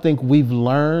 I don't think we've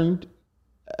learned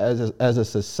as a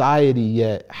society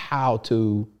yet how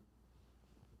to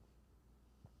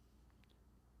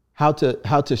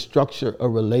structure a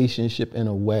relationship in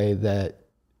a way that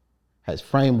has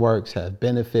frameworks, have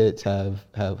benefits, have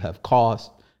costs,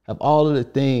 have all of the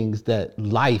things that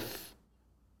life,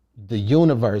 the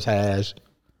universe has,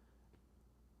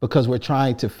 because we're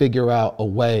trying to figure out a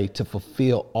way to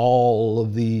fulfill all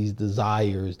of these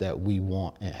desires that we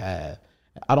want and have.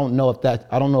 I don't know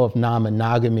if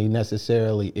non-monogamy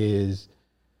necessarily is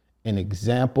an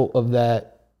example of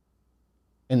that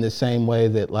in the same way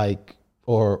that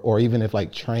or even if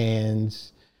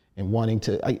trans and wanting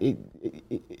to,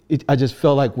 I just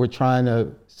feel like we're trying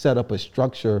to set up a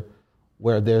structure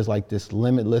where there's this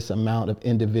limitless amount of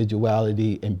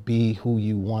individuality and be who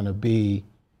you want to be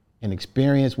and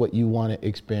experience what you want to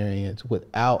experience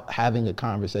without having a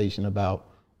conversation about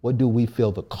what do we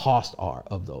feel the costs are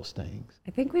of those things.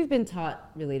 I think we've been taught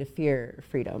really to fear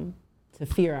freedom, to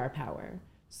fear our power.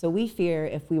 So we fear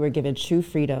if we were given true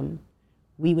freedom,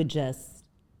 we would just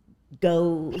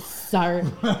go start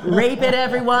raping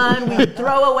everyone. We'd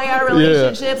throw away our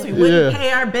relationships. We wouldn't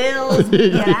pay our bills.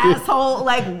 We'd be an asshole.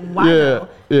 Why no?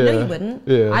 No, you wouldn't.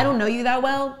 I don't know you that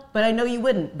well, but I know you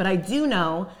wouldn't. But I do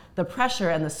know the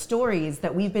pressure and the stories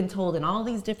that we've been told in all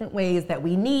these different ways that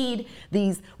we need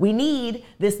this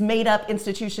made up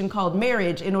institution called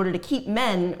marriage in order to keep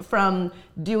men from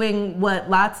doing what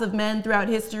lots of men throughout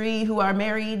history who are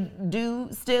married do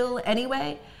still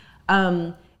anyway.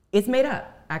 It's made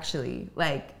up. Actually,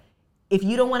 if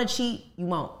you don't want to cheat, you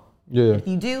won't. Yeah. If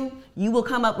you do, you will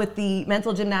come up with the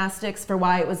mental gymnastics for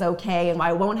why it was okay and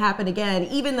why it won't happen again,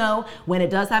 even though when it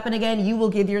does happen again, you will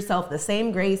give yourself the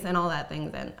same grace and all that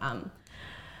things. And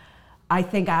I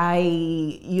think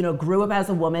I, grew up as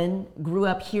a woman, grew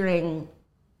up hearing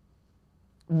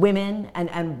women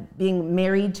and being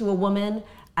married to a woman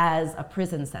as a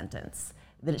prison sentence,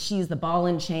 that she's the ball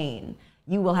and chain.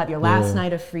 You will have your last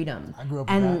night of freedom. I grew up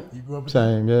with that. You grew up with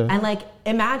Same, that. yeah. And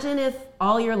imagine if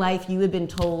all your life you had been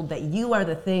told that you are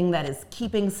the thing that is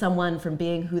keeping someone from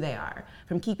being who they are,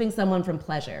 from keeping someone from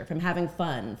pleasure, from having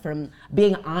fun, from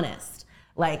being honest.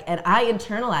 And I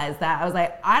internalized that. I was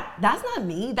like, that's not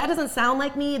me. That doesn't sound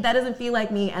like me. That doesn't feel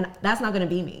like me. And that's not going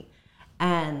to be me.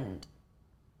 And,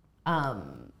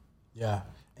 yeah.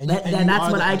 And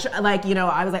that's what I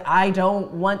was like, I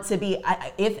don't want to be,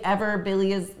 if ever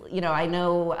Billy is, I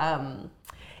know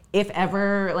if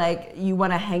ever like you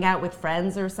want to hang out with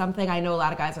friends or something, I know a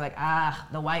lot of guys are like,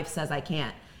 the wife says I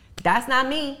can't. That's not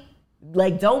me.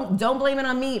 Like, don't blame it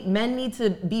on me. Men need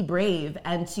to be brave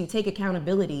and to take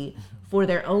accountability for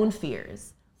their own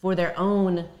fears, for their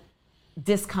own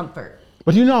discomfort.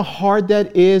 But you know how hard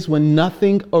that is when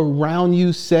nothing around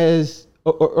you says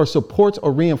or supports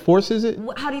or reinforces it?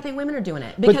 How do you think women are doing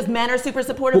it? Because men are super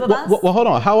supportive of us? Well, hold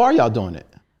on. How are y'all doing it?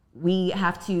 We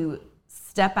have to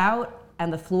step out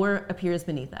and the floor appears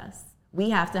beneath us.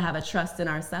 We have to have a trust in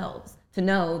ourselves to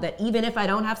know that even if I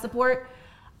don't have support,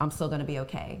 I'm still gonna be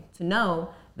okay. To know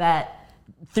that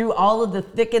through all of the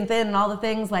thick and thin and all the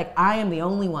things, like I am the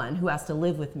only one who has to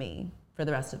live with me for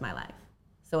the rest of my life.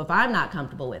 So if I'm not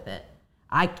comfortable with it,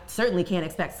 I certainly can't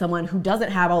expect someone who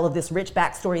doesn't have all of this rich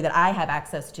backstory that I have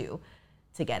access to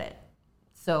get it.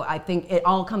 So I think it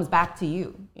all comes back to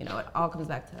you. You know, it all comes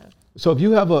back to. So if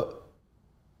you have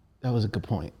that was a good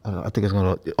point. I think it's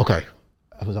gonna, okay,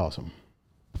 that was awesome.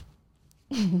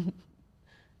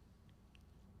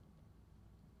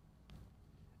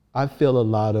 I feel a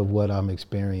lot of what I'm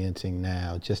experiencing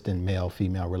now, just in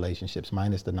male-female relationships,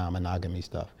 minus the non-monogamy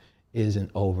stuff, is an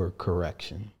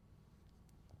overcorrection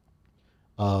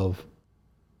of,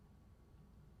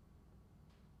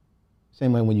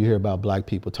 same way when you hear about black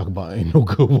people talk about ain't no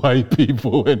good white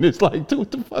people, and it's like, dude,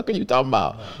 what the fuck are you talking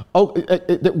about? Oh,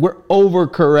 we're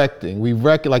overcorrecting. We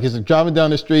reckon like it's driving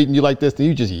down the street and you like this, and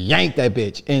you just yank that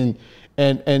bitch.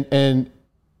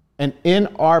 And in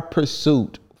our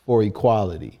pursuit for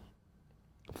equality,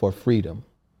 for freedom,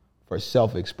 for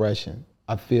self-expression,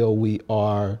 I feel we're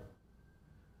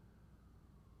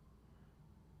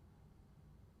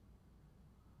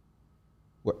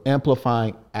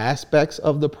amplifying aspects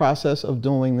of the process of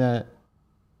doing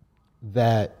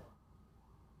that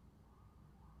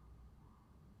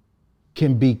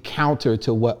can be counter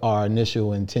to what our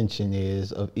initial intention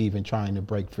is of even trying to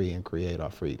break free and create our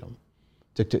freedom,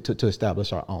 to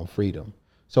establish our own freedom.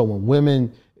 So when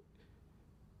women,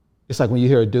 it's like when you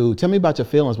hear a dude, tell me about your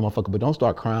feelings, motherfucker, but don't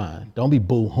start crying. Don't be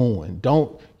boo-hooing.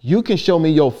 You can show me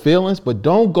your feelings, but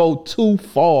don't go too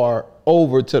far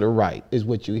over to the right, is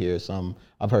what you hear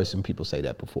I've heard some people say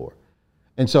that before.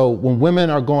 And so when women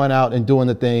are going out and doing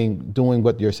the thing, doing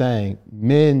what you're saying,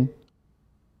 men,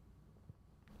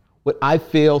 what I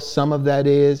feel some of that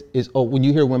is when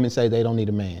you hear women say they don't need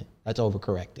a man, that's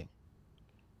overcorrecting.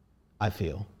 I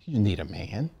feel, you need a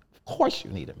man. Of course you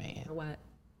need a man. For what?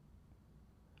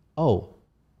 Oh,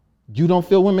 you don't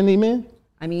feel women need men?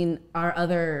 I mean, our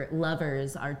other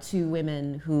lovers are two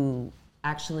women who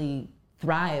actually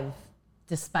thrive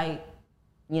despite,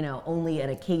 only an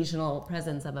occasional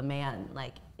presence of a man,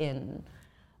 like in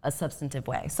a substantive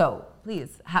way. So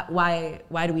please, why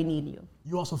do we need you?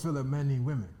 You also feel that men need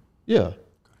women? Yeah.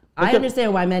 I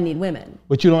understand why men need women.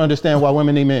 But you don't understand why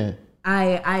women need men?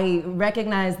 I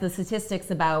recognize the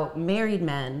statistics about married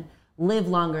men live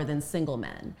longer than single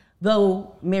men,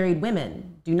 though married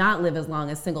women do not live as long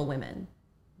as single women.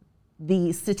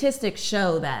 The statistics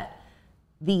show that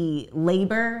the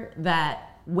labor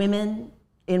that women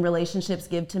in relationships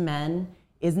give to men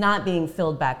is not being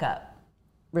filled back up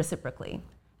reciprocally.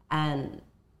 And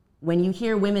when you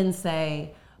hear women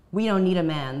say, we don't need a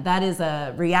man, that is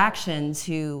a reaction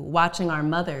to watching our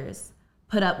mothers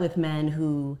put up with men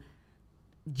who,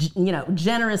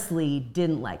 generously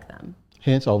didn't like them.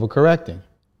 Hence overcorrecting.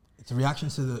 It's a reaction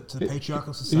to the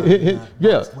patriarchal society.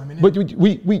 Yeah, but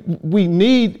we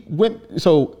need women.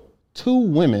 So two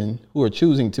women who are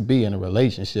choosing to be in a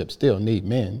relationship still need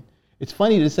men. It's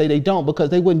funny to say they don't, because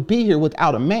they wouldn't be here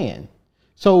without a man.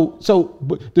 So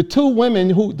the two women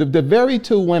the very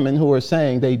two women who are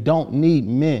saying they don't need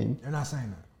men. They're not saying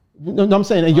that. No, I'm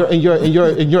saying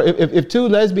if two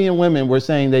lesbian women were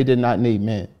saying they did not need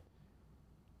men.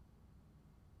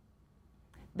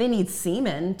 They need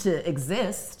semen to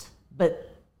exist,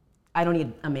 but I don't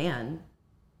need a man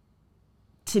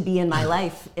to be in my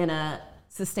life in a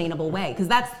sustainable way. Because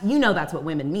that's what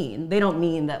women mean. They don't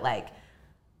mean that like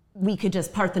we could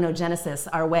just parthenogenesis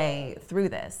our way through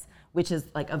this, which is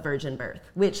like a virgin birth,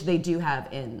 which they do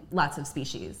have in lots of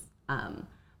species.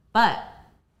 But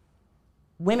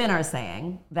women are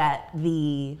saying that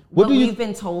what we've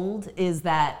been told is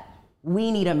that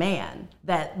we need a man,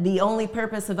 that the only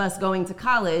purpose of us going to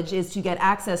college is to get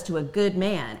access to a good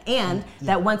man. And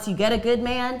that once you get a good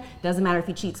man, doesn't matter if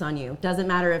he cheats on you, doesn't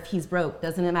matter if he's broke,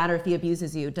 doesn't matter if he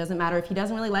abuses you, doesn't matter if he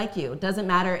doesn't really like you, doesn't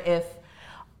matter if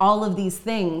all of these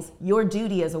things, your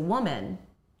duty as a woman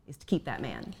is to keep that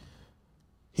man.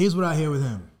 Here's what I hear with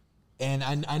him. And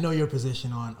I know your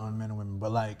position on men and women,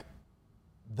 but like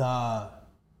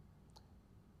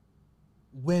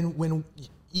when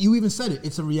you even said it.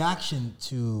 It's a reaction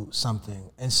to something,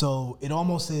 and so it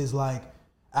almost is like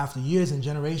after years and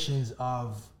generations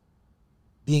of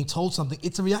being told something,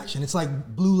 it's a reaction. It's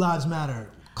like Blue Lives Matter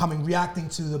reacting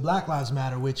to the Black Lives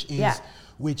Matter, which is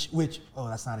which. Oh,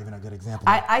 that's not even a good example.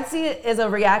 I see it as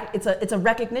it's a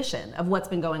recognition of what's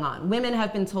been going on. Women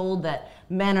have been told that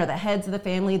men are the heads of the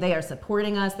family. They are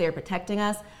supporting us. They are protecting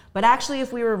us. But actually,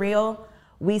 if we were real,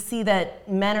 we see that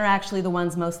men are actually the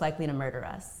ones most likely to murder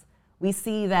us. We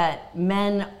see that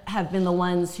men have been the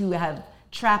ones who have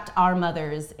trapped our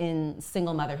mothers in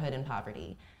single motherhood and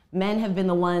poverty. Men have been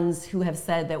the ones who have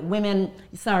said that women,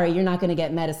 sorry, you're not going to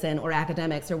get medicine or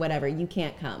academics or whatever, you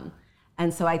can't come.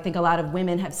 And so I think a lot of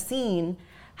women have seen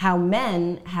how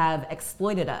men have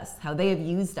exploited us, how they have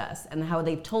used us, and how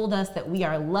they've told us that we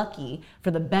are lucky for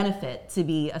the benefit to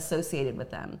be associated with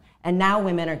them. And now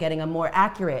women are getting a more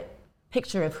accurate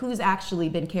picture of who's actually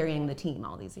been carrying the team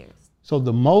all these years. So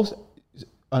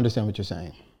understand what you're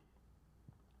saying.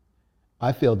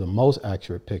 I feel the most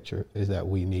accurate picture is that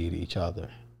we need each other.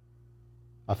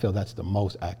 I feel that's the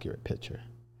most accurate picture.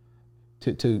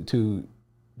 To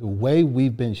the way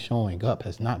we've been showing up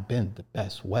has not been the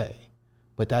best way,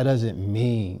 but that doesn't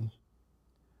mean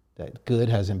that good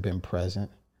hasn't been present.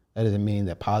 That doesn't mean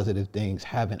that positive things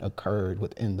haven't occurred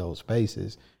within those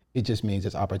spaces. It just means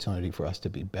it's opportunity for us to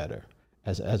be better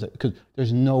because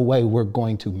there's no way we're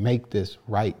going to make this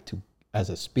right as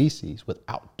a species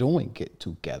without doing it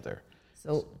together.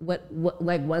 So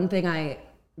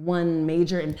one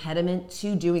major impediment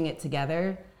to doing it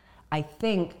together, I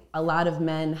think a lot of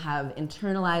men have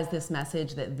internalized this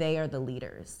message that they are the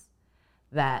leaders.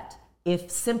 That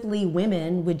if simply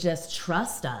women would just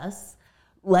trust us,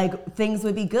 like things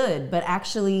would be good. But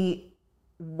actually,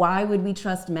 why would we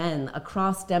trust men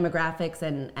across demographics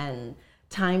and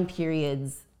time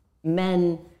periods?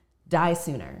 Men die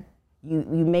sooner.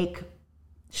 You make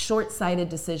short-sighted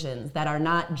decisions that are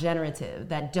not generative,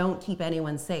 that don't keep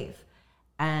anyone safe.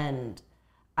 And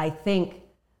I think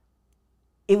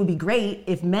it would be great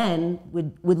if men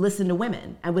would listen to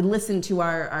women and would listen to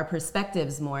our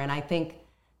perspectives more. And I think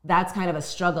that's kind of a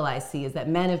struggle I see, is that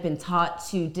men have been taught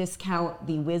to discount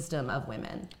the wisdom of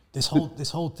women. This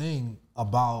whole thing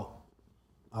about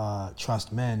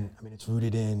trust men, I mean, it's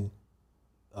rooted in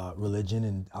religion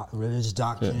and religious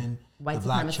doctrine, White the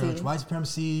Black supremacy. church, white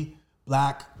supremacy,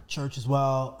 Black church as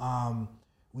well.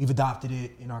 We've adopted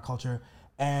it in our culture.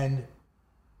 And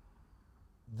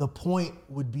the point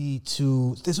would be this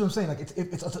is what I'm saying, like it's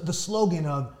the slogan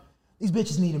of, these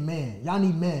bitches need a man, y'all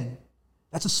need men.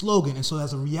 That's a slogan. And so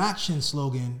as a reaction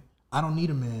slogan, I don't need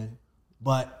a man.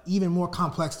 But even more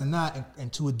complex than that,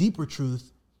 and to a deeper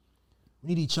truth, we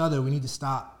need each other. We need to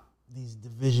stop these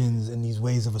divisions and these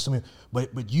ways of assuming. But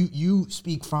you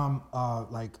speak from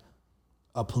like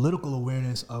a political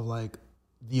awareness of like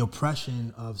the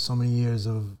oppression of so many years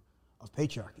of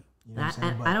patriarchy. You know what I'm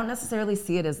saying? I don't necessarily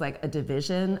see it as like a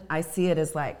division. I see it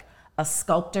as like a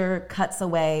sculptor cuts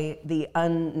away the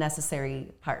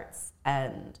unnecessary parts,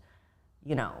 and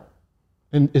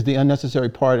And is the unnecessary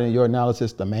part in your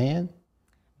analysis the man?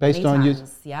 Based on you?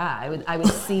 Yeah, I would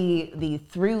see the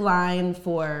through line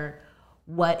for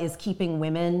what is keeping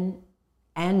women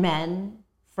and men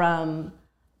from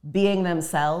being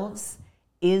themselves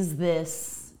is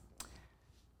this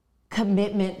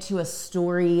commitment to a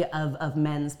story of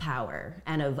men's power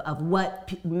and of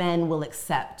what men will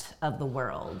accept of the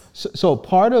world. So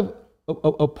part of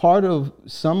a part of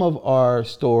some of our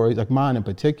stories, like mine in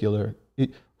particular,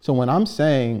 so when I'm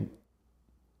saying,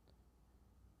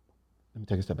 let me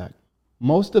take a step back.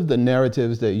 Most of the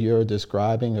narratives that you're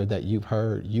describing or that you've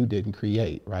heard, you didn't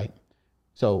create, right?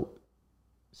 So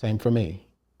same for me.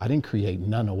 I didn't create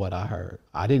none of what I heard.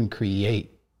 I didn't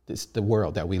create the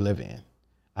world that we live in.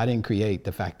 I didn't create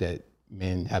the fact that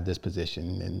men have this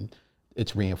position and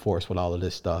it's reinforced with all of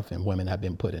this stuff and women have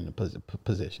been put in a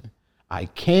position. I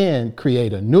can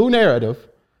create a new narrative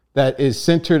that is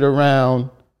centered around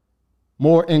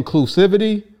more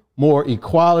inclusivity, more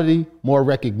equality, more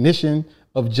recognition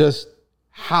of just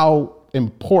how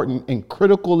important and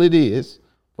critical it is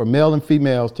for male and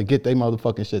females to get their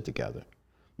motherfucking shit together.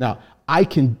 Now,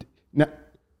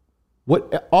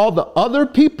 what all the other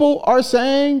people are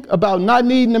saying about not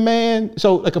needing a man.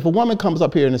 So like if a woman comes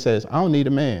up here and says, I don't need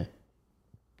a man,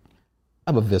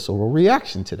 I have a visceral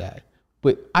reaction to that.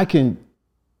 But I can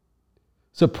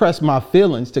suppress my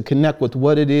feelings to connect with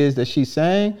what it is that she's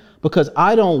saying, because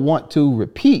I don't want to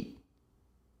repeat.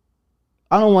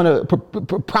 I don't want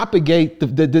to propagate the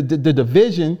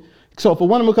division. So if a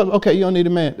woman comes, okay, you don't need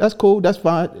a man, that's cool, that's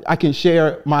fine. I can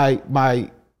share my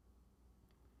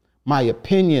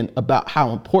opinion about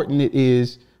how important it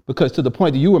is, because to the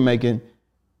point that you were making,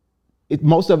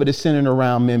 most of it is centered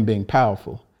around men being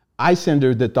powerful. I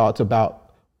centered the thoughts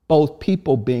about both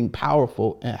people being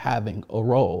powerful and having a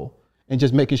role, and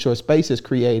just making sure space is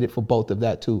created for both of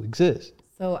that to exist.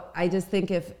 So I just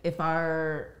think if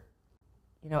our,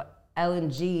 L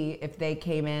and G, if they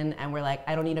came in and were like,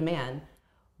 I don't need a man,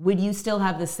 would you still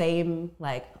have the same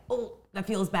oh, that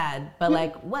feels bad, but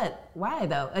what? Why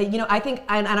though? I think,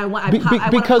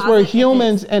 because we're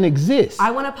humans and exist.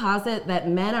 I want to posit that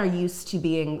men are used to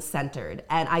being centered,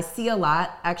 and I see a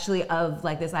lot actually of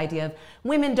this idea of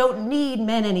women don't need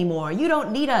men anymore. You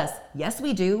don't need us. Yes,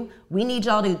 we do. We need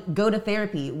y'all to go to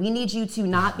therapy. We need you to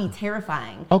not be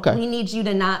terrifying. Okay. We need you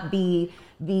to not be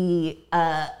the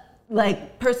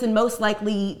person most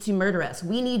likely to murder us.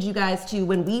 We need you guys to,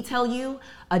 when we tell you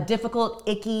a difficult,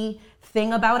 icky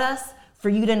thing about us, for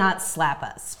you to not slap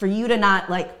us, for you to not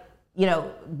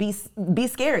be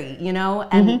scary,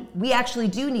 and we actually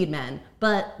do need men.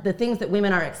 But the things that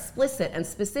women are explicit and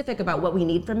specific about what we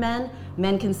need from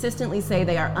men consistently say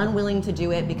they are unwilling to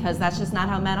do it because that's just not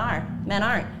how men are. Men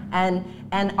aren't.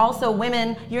 And also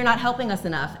women, you're not helping us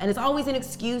enough. And it's always an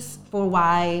excuse for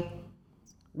why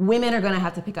women are gonna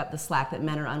have to pick up the slack that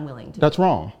men are unwilling to. That's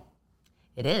wrong.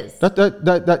 It is.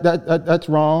 That's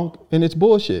wrong, and it's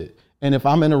bullshit. And if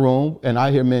I'm in a room and I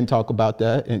hear men talk about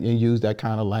that and use that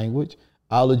kind of language,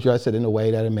 I'll address it in a way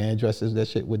that a man addresses that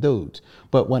shit with dudes.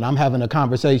 But when I'm having a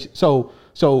conversation, so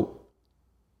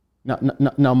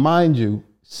now mind you,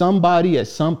 somebody at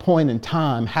some point in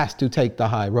time has to take the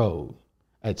high road.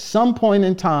 At some point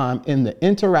in time in the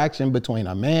interaction between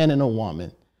a man and a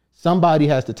woman, somebody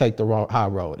has to take the high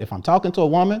road. If I'm talking to a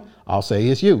woman, I'll say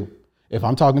it's you. If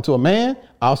I'm talking to a man,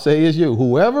 I'll say it's you.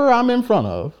 Whoever I'm in front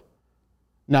of.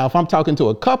 Now, if I'm talking to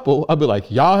a couple, I'll be like,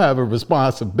 y'all have a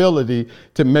responsibility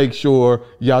to make sure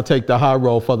y'all take the high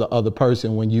road for the other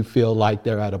person when you feel like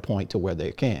they're at a point to where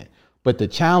they can. But the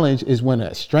challenge is when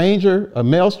a stranger, a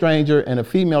male stranger and a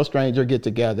female stranger get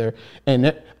together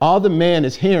and all the man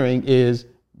is hearing is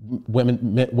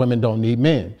women don't need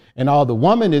men. And all the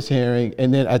woman is hearing,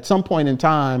 and then at some point in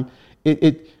time,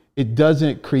 it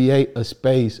doesn't create a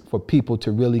space for people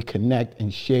to really connect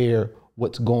and share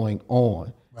what's going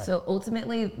on. Right. So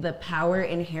ultimately, the power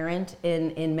inherent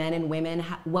in men and women,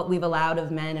 what we've allowed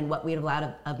of men and what we've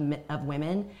allowed of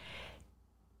women,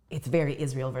 it's very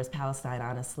Israel versus Palestine,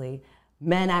 honestly.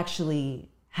 Men actually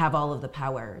have all of the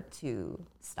power to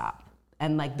stop.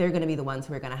 And they're going to be the ones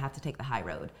who are going to have to take the high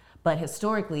road. But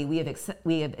historically, we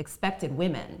have expected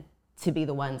women to be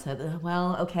the ones to,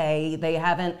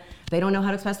 they don't know how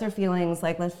to express their feelings.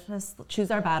 Let's just choose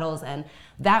our battles. And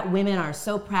that women are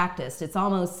so practiced, it's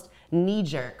almost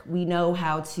knee-jerk. We know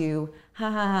how to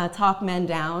talk men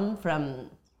down from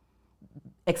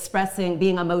expressing,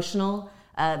 being emotional,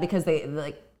 because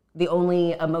the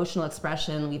only emotional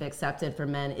expression we've accepted for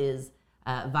men is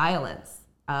violence.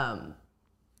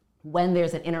 When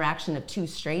there's an interaction of two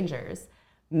strangers,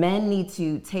 men need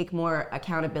to take more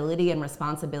accountability and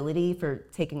responsibility for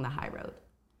taking the high road.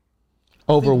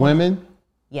 Over women?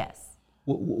 Yes.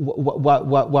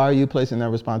 Why are you placing that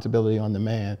responsibility on the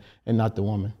man and not the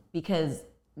woman? Because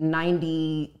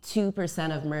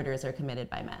 92% of murders are committed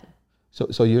by men.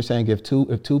 So you're saying if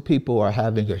two people are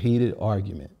having a heated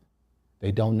argument,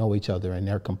 they don't know each other and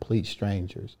they're complete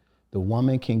strangers, the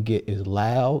woman can get as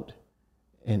loud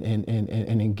and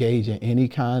engage in any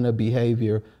kind of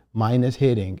behavior minus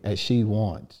hitting as she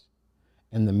wants.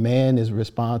 And the man is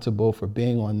responsible for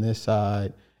being on this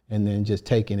side and then just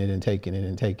taking it and taking it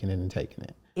and taking it and taking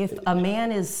it. If a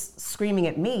man is screaming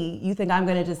at me, you think I'm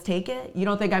gonna just take it? You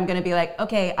don't think I'm gonna be like,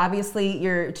 okay, obviously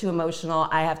you're too emotional,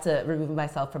 I have to remove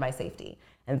myself for my safety.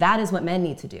 And that is what men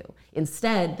need to do.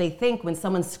 Instead, they think when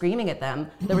someone's screaming at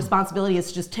them, the responsibility is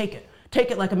to just take it.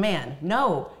 Take it like a man.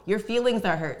 No, your feelings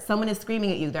are hurt. Someone is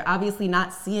screaming at you. They're obviously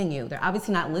not seeing you. They're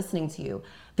obviously not listening to you.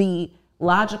 The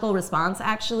logical response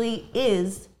actually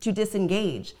is to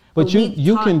disengage. But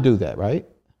you can do that, right?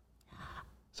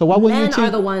 So why wouldn't you Men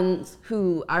are the ones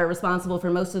who are responsible for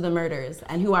most of the murders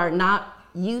and who are not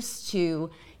used to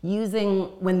using,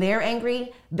 when they're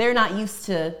angry, they're not used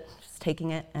to just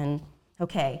taking it and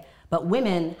okay. But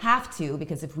women have to,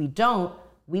 because if we don't,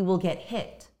 we will get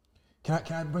hit. Can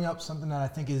I bring up something that I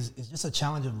think is just a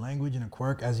challenge of language and a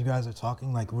quirk as you guys are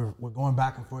talking? We're going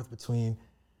back and forth between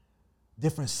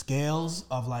different scales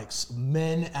of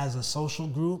men as a social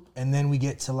group, and then we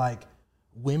get to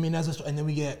women as and then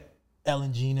we get Elle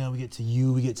and Gina, we get to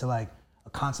you, we get to a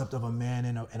concept of a man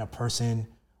and a person.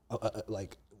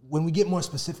 When we get more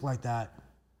specific like that,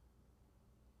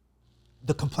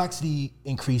 the complexity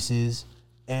increases,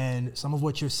 and some of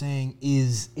what you're saying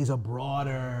is a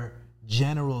broader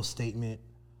general statement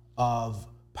of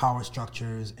power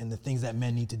structures and the things that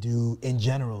men need to do in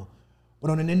general.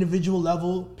 But on an individual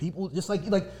level, people just like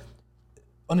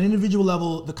on an individual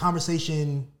level, the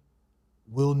conversation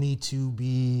will need to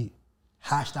be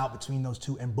hashed out between those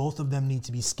two, and both of them need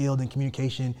to be skilled in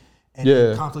communication and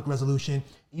in conflict resolution.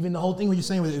 Even the whole thing what you're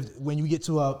saying, when you get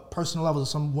to a personal level,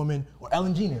 some woman, or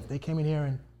Ellen Gina, if they came in here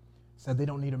and said they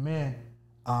don't need a man,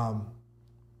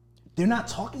 they're not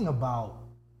talking about,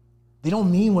 they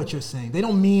don't mean what you're saying. They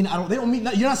don't mean,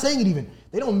 you're not saying it even.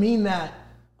 They don't mean that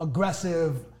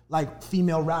aggressive, like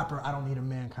female rapper, I don't need a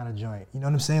man kind of joint. You know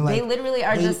what I'm saying? Like, they literally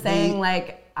are just saying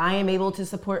like, I am able to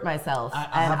support myself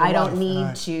and I don't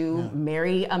need to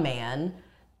marry a man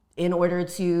in order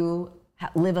to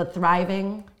live a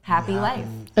thriving, happy life.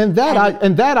 And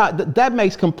that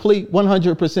makes complete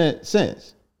 100%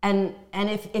 sense. And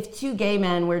if two gay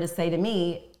men were to say to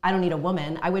me, I don't need a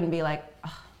woman, I wouldn't be like,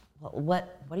 oh,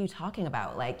 what are you talking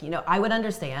about? Like, I would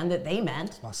understand that they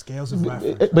meant. About scales of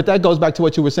reference. But that goes back to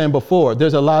what you were saying before.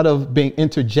 There's a lot of being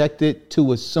interjected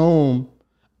to assume.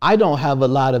 I don't have a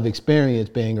lot of experience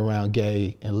being around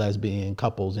gay and lesbian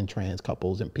couples and trans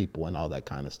couples and people and all that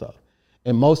kind of stuff.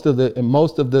 And most of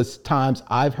the times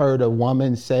I've heard a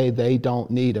woman say they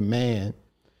don't need a man,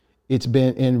 it's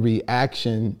been in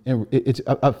reaction, and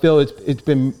I feel it's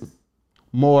been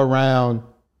more around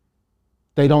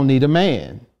they don't need a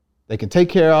man. They can take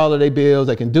care of all of their bills.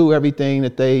 They can do everything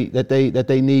that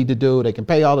they need to do. They can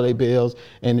pay all of their bills.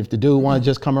 And if the dude want to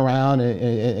just come around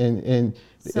and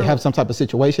have some type of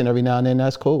situation every now and then,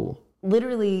 that's cool.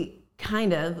 Literally,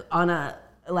 kind of on a,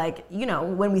 like,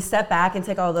 when we step back and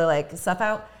take all the like stuff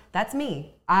out, that's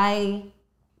me. I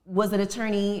was an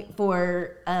attorney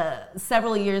for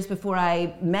several years before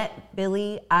I met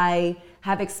Billy. I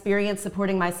have experience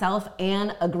supporting myself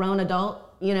and a grown adult.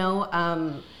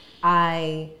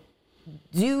 I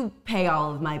do pay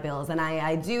all of my bills, and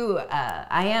I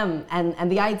am,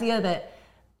 and the idea that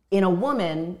in a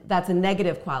woman, that's a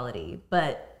negative quality,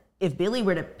 but if Billy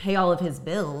were to pay all of his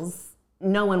bills,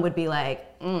 no one would be like,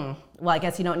 well, I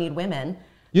guess you don't need women.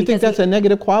 You think that's a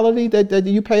negative quality, that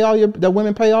that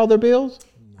women pay all their bills?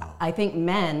 No. I think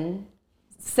men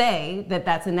say that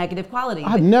that's a negative quality.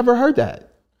 I've never heard that.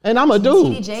 And I'm a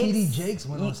dude. TD Jakes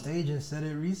went on stage and said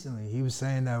it recently. He was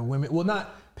saying that women will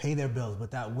not pay their bills, but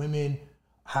that women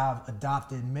have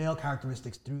adopted male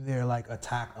characteristics through their like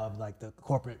attack of like the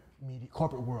corporate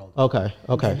world. Okay.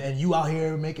 And you out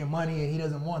here making money, and he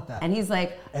doesn't want that. And he's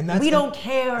like, we don't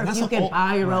care if you can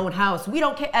buy your own house. We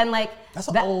don't care. And like, that's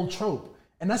an old trope.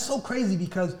 And that's so crazy,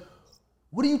 because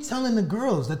what are you telling the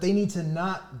girls? That they need to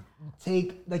not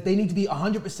take, like they need to be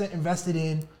 100% invested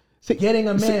in getting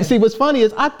a man. See, what's funny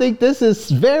is I think this is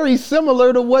very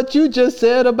similar to what you just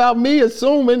said about me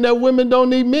assuming that women don't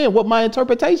need men. What my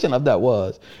interpretation of that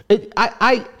was.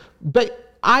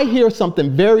 But I hear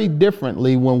something very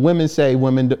differently when women say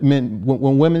when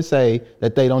women say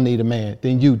that they don't need a man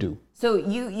than you do. So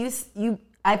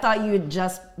I thought you had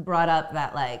just brought up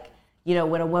that, like,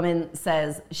 when a woman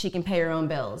says she can pay her own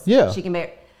bills. Yeah. She can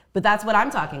pay. But that's what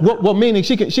I'm talking about. Well, meaning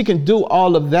she can do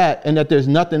all of that, and that there's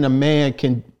nothing a man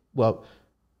can. Well,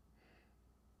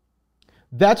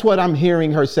 that's what I'm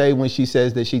hearing her say when she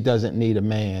says that she doesn't need a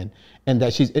man, and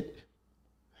that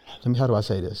how do I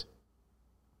say this?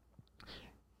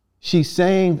 She's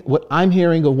saying, what I'm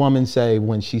hearing a woman say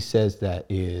when she says that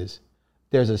is,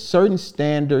 there's a certain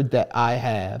standard that I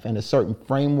have and a certain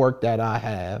framework that I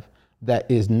have that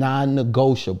is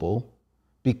non-negotiable,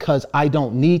 because I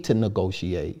don't need to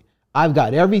negotiate. I've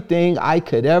got everything I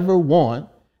could ever want.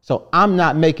 So I'm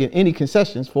not making any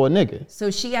concessions for a nigga.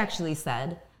 So she actually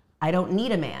said, I don't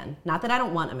need a man. Not that I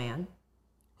don't want a man.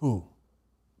 Who?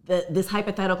 This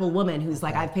hypothetical woman who's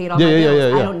like, I've paid all my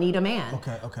bills. I don't need a man.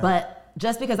 Okay. But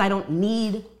just because I don't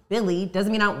need Billy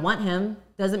doesn't mean I don't want him.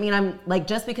 Doesn't mean I'm like,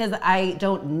 just because I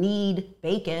don't need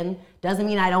bacon doesn't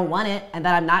mean I don't want it and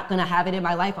that I'm not going to have it in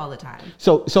my life all the time.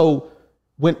 So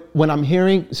when I'm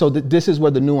hearing, this is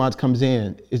where the nuance comes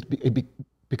in,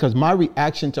 because my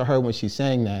reaction to her when she's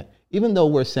saying that, even though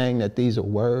we're saying that these are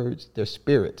words, they're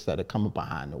spirits that are coming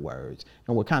behind the words.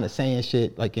 And we're kind of saying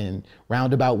shit like in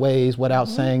roundabout ways without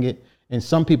saying it. And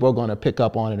some people are going to pick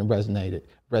up on it and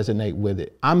resonate with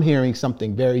it. I'm hearing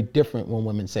something very different when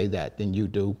women say that than you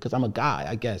do, because I'm a guy,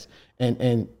 I guess.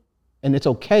 And it's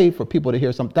okay for people to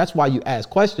hear something. That's why you ask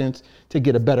questions, to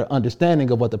get a better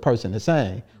understanding of what the person is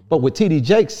saying. But when TD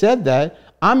Jakes said that,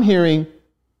 I'm hearing,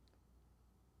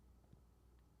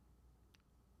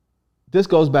 this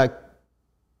goes back,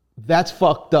 that's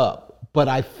fucked up, but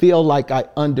I feel like I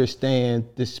understand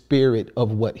the spirit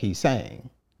of what he's saying.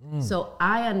 So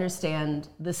I understand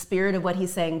the spirit of what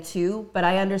he's saying too, but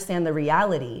I understand the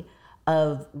reality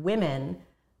of women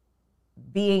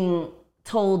being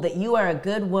told that you are a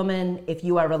good woman if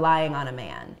you are relying on a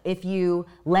man, if you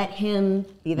let him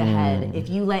be the head, if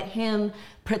you let him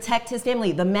protect his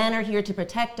family. The men are here to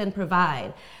protect and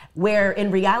provide, where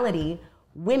in reality,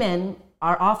 women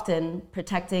are often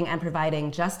protecting and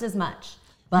providing just as much.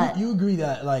 But you agree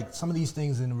that like some of these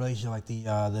things in a relationship, like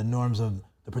the norms of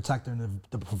the protector and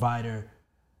the provider,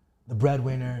 the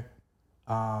breadwinner,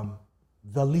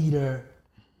 the leader,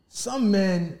 some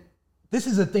men, this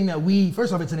is a thing that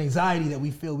first off, it's an anxiety that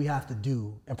we feel we have to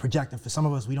do and project. And for some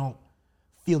of us, we don't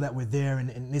feel that we're there,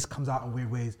 and this comes out in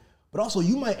weird ways. But also,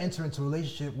 you might enter into a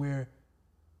relationship where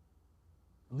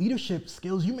leadership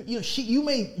skills, you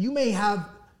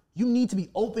need to be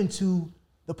open to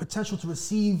the potential to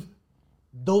receive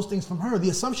those things from her. The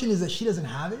assumption is that she doesn't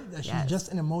have it, that she's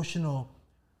just an emotional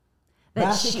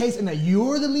basket case, and that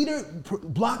you're the leader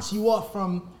blocks you off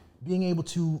from being able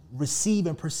to receive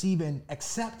and perceive and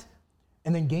accept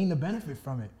and then gain the benefit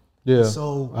from it. Yeah,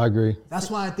 so I agree.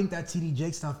 That's why I think that TD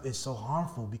Jake stuff is so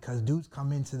harmful, because dudes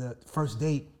come into the first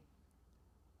date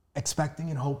expecting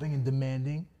and hoping and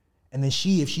demanding, and then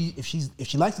if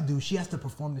she likes to do, she has to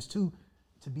perform this too,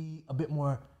 to be a bit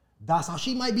more docile.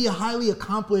 She might be a highly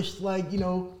accomplished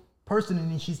person,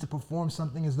 and then she's to perform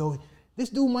something as though this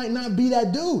dude might not be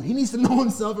that dude. He needs to know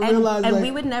himself and realize. And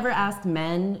we would never ask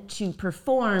men to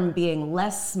perform being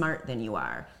less smart than you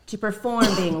are, to perform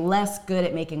being less good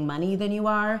at making money than you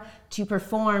are, to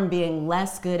perform being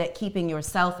less good at keeping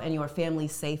yourself and your family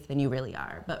safe than you really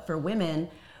are. But for women,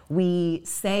 we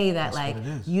say that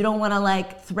you don't want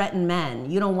to threaten men.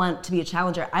 You don't want to be a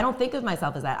challenger. I don't think of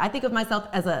myself as that. I think of myself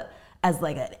as an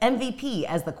MVP,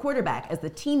 as the quarterback, as the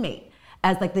teammate,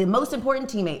 as the most important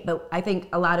teammate. But I think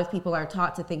a lot of people are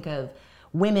taught to think of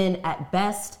women at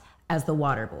best as the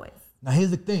water boys. Now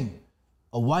here's the thing.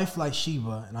 A wife like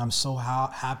Sheba, and I'm so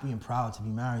happy and proud to be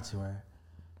married to her,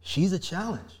 she's a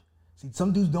challenge. See,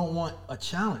 some dudes don't want a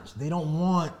challenge. They don't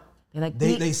want,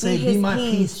 they say, be my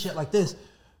peace, shit like this.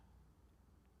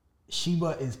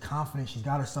 Sheba is confident. She's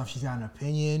got her stuff. She's got an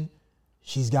opinion.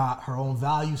 She's got her own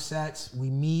value sets. We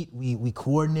meet, we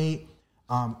coordinate.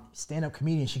 Stand-up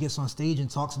comedian. She gets on stage and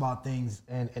talks about things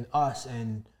and us.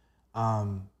 And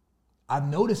I've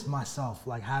noticed myself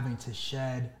having to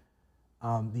shed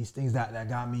these things that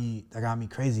got me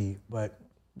crazy. But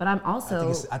I'm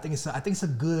also, I think it's a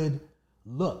good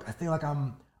look. I feel like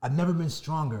I've never been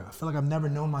stronger. I feel like I've never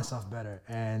known myself better.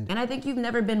 And I think you've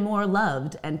never been more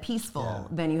loved and peaceful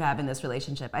than you have in this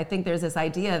relationship. I think there's this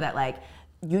idea that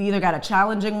you either got a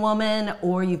challenging woman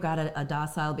or you've got a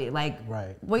docile be. Right.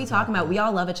 What are you talking about? We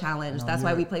all love a challenge. No, that's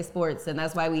why we play sports, and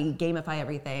that's why we gamify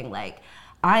everything.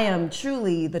 I am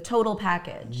truly the total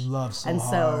package. You love so and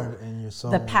hard, so and you're so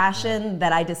the passion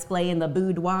that I display in the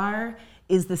boudoir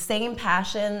is the same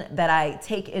passion that I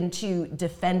take into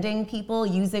defending people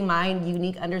using my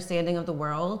unique understanding of the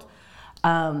world.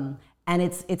 And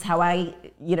it's how I,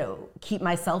 keep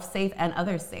myself safe and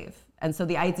others safe. And so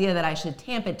the idea that I should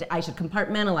I should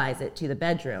compartmentalize it to the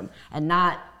bedroom and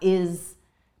not is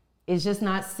just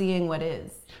not seeing what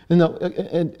is.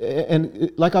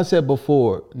 And like I said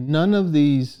before, none of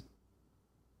these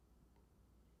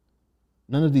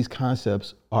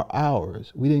concepts are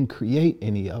ours. We didn't create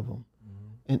any of them.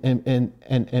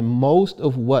 And most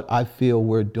of what I feel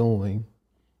we're doing,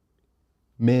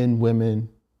 men, women,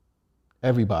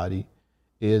 everybody,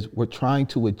 is we're trying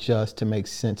to adjust to make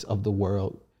sense of the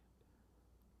world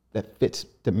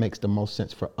that makes the most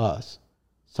sense for us.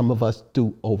 Some of us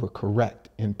do overcorrect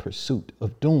in pursuit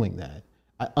of doing that.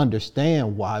 I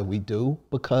understand why we do,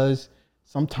 because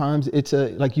sometimes it's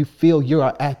you feel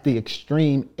you're at the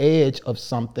extreme edge of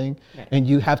something, and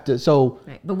you have to,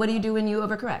 But what do you do when you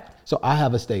overcorrect? So I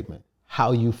have a statement.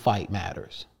 How you fight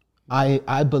matters.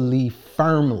 I believe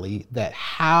firmly that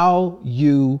how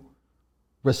you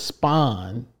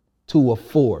respond to a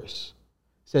force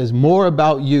says more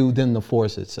about you than the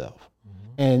force itself.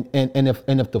 And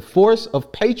if the force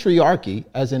of patriarchy,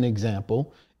 as an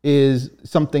example, is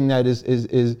something that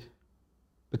is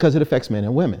because it affects men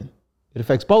and women. It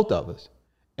affects both of us.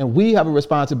 And we have a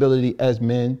responsibility as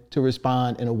men to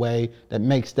respond in a way that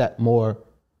makes that more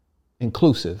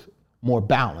inclusive, more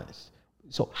balanced.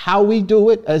 So how we do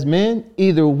it as men,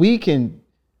 either we can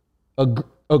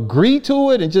agree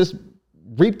to it and just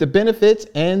reap the benefits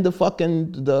and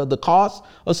the costs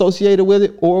associated with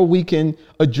it, or we can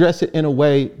address it in a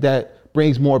way that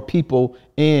brings more people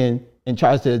in and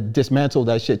tries to dismantle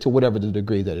that shit to whatever the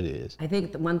degree that it is. I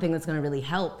think the one thing that's going to really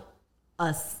help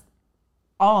us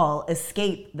all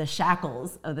escape the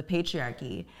shackles of the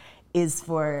patriarchy is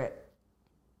for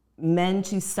men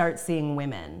to start seeing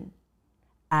women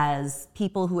as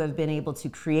people who have been able to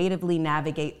creatively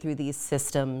navigate through these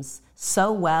systems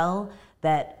so well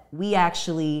that we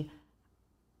actually,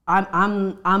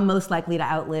 I'm most likely to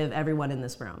outlive everyone in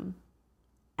this room.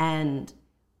 And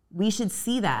we should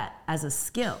see that as a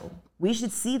skill. We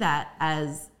should see that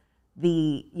as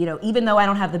even though I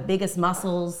don't have the biggest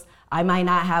muscles, I might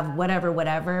not have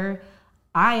whatever,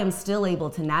 I am still able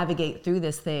to navigate through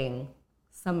this thing,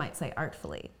 some might say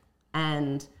artfully.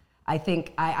 And I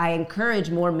think I encourage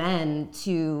more men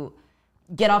to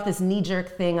get off this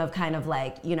knee-jerk thing of kind of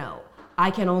like, I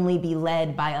can only be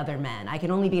led by other men. I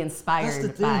can only be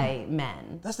inspired by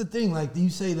men. That's the thing. Like, you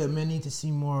say that men need to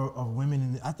see more of women.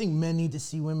 And I think men need to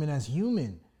see women as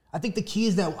human. I think the key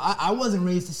is that I wasn't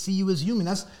raised to see you as human.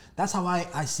 That's how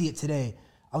I see it today.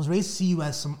 I was raised to see you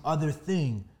as some other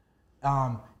thing.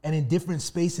 And in different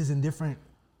spaces and different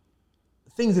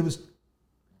things, it was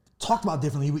talked about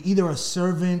differently. You were either a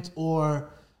servant or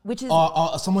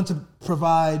someone to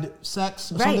provide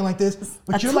sex or something like this.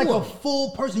 But you're like a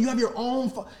full person. You have your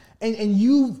own, and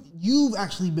you've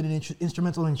actually been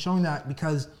instrumental in showing that,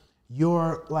 because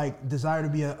your like desire to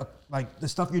be like the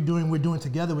stuff we're doing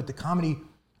together with the comedy.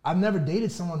 I've never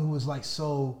dated someone who was like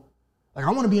so. Like,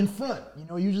 I want to be in front,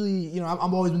 usually,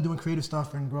 I've always been doing creative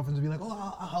stuff, and girlfriends will be like,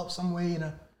 oh, I'll help some way,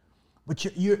 But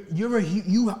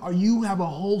you have a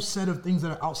whole set of things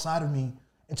that are outside of me,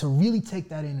 and to really take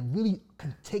that in and really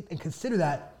take and consider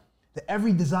that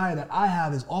every desire that I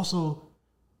have is also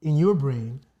in your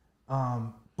brain,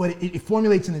 but it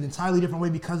formulates in an entirely different way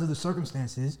because of the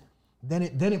circumstances, then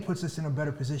it puts us in a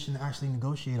better position to actually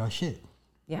negotiate our shit.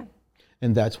 Yeah.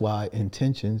 And that's why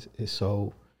intentions is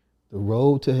so. The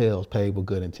road to hell is paved with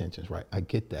good intentions, right? I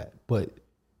get that. But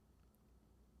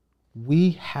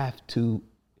we have to,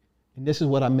 and this is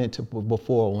what I meant to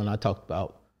before when I talked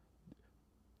about,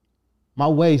 my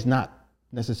way's not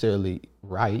necessarily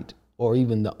right or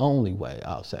even the only way,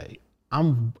 I'll say.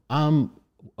 I'm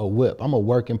a whip. I'm a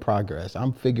work in progress.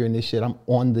 I'm figuring this shit. I'm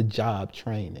on the job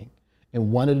training.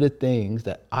 And one of the things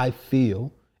that I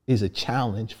feel is a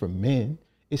challenge for men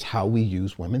is how we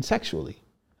use women sexually.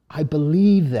 I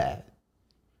believe that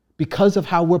because of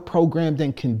how we're programmed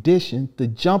and conditioned, the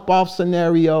jump off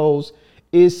scenarios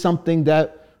is something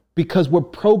that, because we're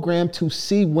programmed to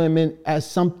see women as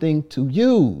something to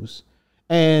use.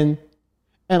 And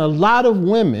a lot of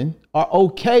women are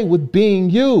okay with being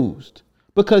used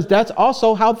because that's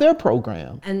also how they're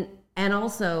programmed. And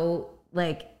also,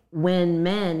 like, when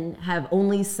men have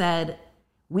only said,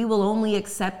 we will only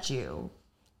accept you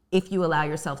if you allow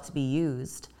yourself to be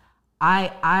used,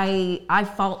 I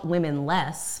fault women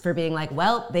less for being like,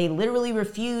 well, they literally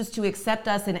refuse to accept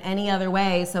us in any other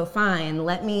way, so fine,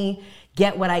 let me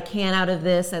get what I can out of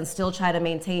this and still try to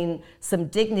maintain some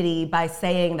dignity by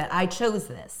saying that I chose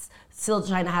this, still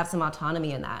trying to have some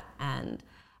autonomy in that. And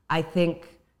I think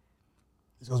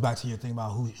this goes back to your thing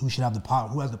about who should have the power,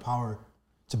 who has the power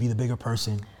to be the bigger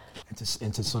person and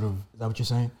to sort of, is that what you're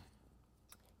saying?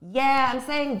 Yeah, I'm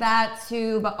saying that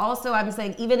too, but also I'm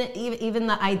saying even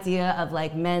the idea of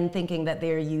like men thinking that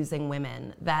they're using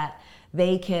women, that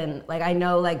they can, like, I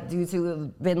know like dudes who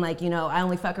have been like, I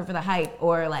only fuck her for the hype,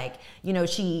 or like,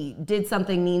 she did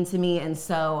something mean to me and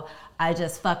so I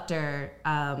just fucked her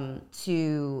and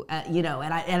I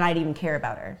didn't even care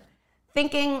about her.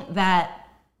 Thinking that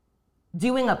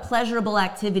doing a pleasurable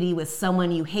activity with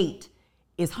someone you hate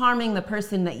is harming the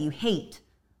person that you hate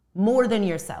more than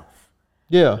yourself.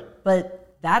 Yeah.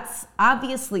 But that's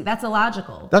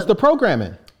illogical. That's the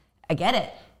programming. I get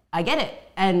it.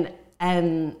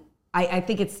 And I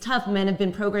think it's tough. Men have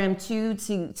been programmed to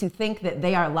think that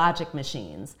they are logic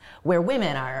machines, where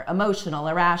women are emotional,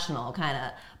 irrational, kind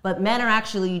of. But men are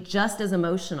actually just as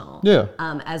emotional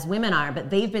as women are, but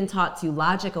they've been taught to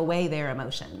logic away their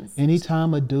emotions.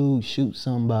 Anytime a dude shoots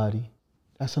somebody,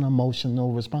 that's an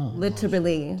emotional response.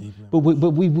 Literally. But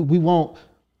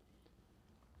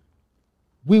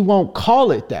we won't call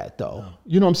it that though. No.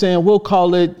 You know what I'm saying? We'll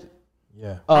call it,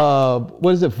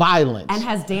 what is it? Violence. And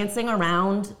has dancing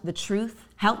around the truth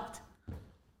helped?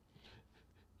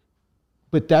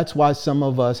 But that's why some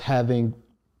of us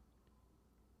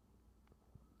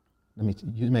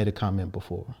you made a comment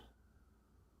before.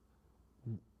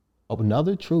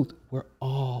 Another truth, we're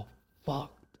all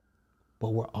fucked,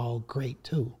 but we're all great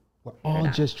too. We're all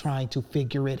just trying to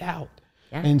figure it out.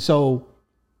 Yeah. And so,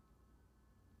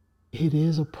 it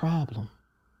is a problem.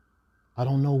 I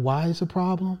don't know why it's a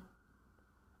problem.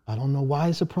 But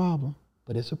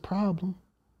it's a problem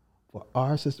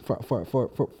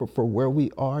for for where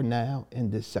we are now in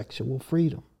this sexual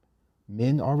freedom.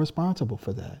 Men are responsible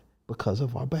for that because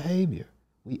of our behavior.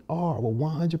 We're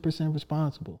 100%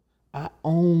 responsible. I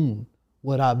own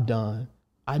what I've done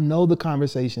I know the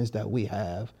conversations that we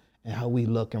have and how we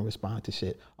look and respond to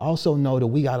shit. I also know that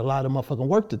we got a lot of motherfucking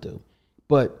work to do.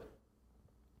 But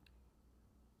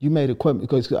you made a question,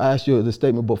 because I asked you the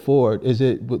statement before, is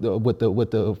it with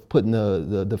the putting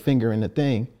the finger in the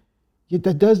thing? Yeah,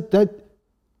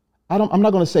 I'm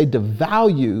not gonna say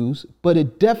devalues, but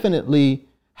it definitely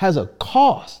has a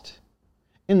cost.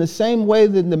 In the same way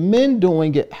that the men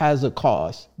doing it has a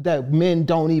cost that men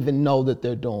don't even know that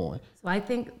they're doing. So I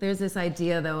think there's this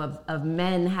idea, though, of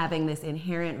men having this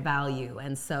inherent value,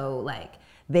 and so like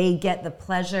they get the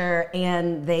pleasure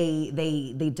and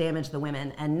they damage the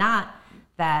women, and not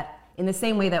that in the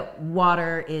same way that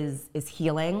water is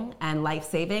healing and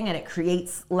life-saving and it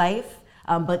creates life,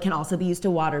 but can also be used to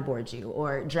waterboard you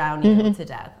or drown you to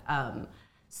death.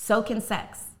 So can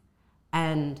sex.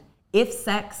 And if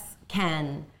sex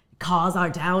can cause our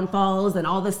downfalls and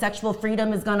all the sexual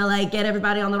freedom is gonna like get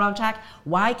everybody on the wrong track,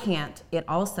 why can't it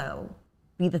also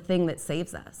be the thing that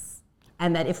saves us?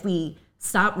 And that if we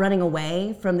stop running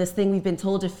away from this thing we've been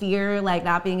told to fear, like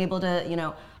not being able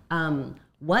to,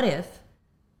 what if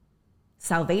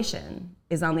salvation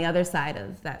is on the other side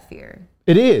of that fear?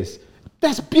 It is.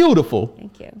 That's beautiful.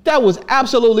 Thank you. That was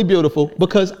absolutely beautiful,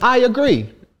 because I agree.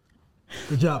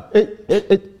 Good job.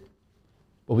 But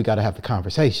we got to have the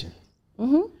conversation.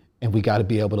 And we got to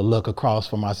be able to look across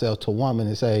from ourselves to a woman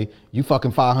and say, you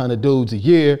fucking 500 dudes a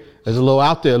year. There's a little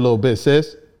out there a little bit,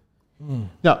 sis.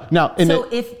 Now,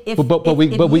 but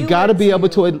we got to be able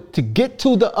to get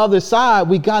to the other side.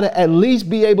 We got to at least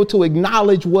be able to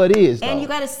acknowledge what is. And you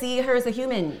got to see her as a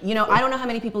human. I don't know how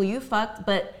many people you fucked,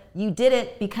 but you did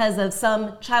it because of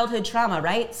some childhood trauma,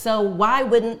 right? So why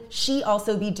wouldn't she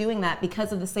also be doing that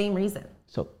because of the same reason?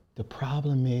 So the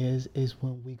problem is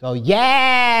when we go,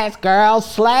 yes, girl,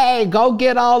 slay, go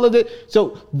get all of it. So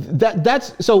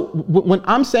when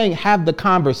I'm saying have the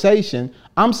conversation,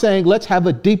 I'm saying let's have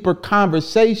a deeper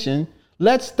conversation.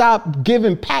 Let's stop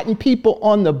patting people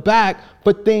on the back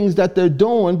for things that they're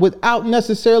doing without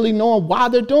necessarily knowing why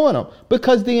they're doing them.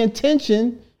 Because the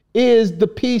intention is the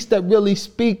piece that really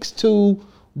speaks to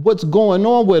what's going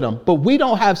on with them. But we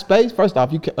don't have space. First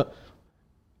off,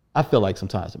 I feel like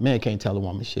sometimes a man can't tell a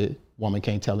woman shit. Woman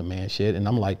can't tell a man shit. And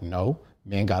I'm like, no,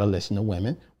 men got to listen to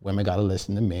women. Women got to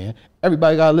listen to men.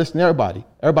 Everybody got to listen to everybody.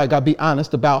 Everybody got to be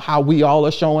honest about how we all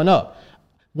are showing up.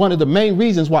 One of the main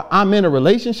reasons why I'm in a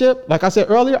relationship, like I said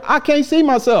earlier, I can't see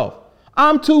myself.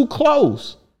 I'm too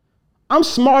close. I'm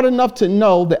smart enough to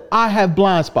know that I have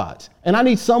blind spots and I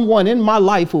need someone in my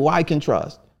life who I can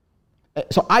trust.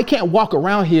 So I can't walk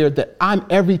around here that I'm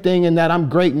everything and that I'm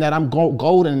great and that I'm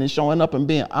golden and showing up and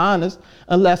being honest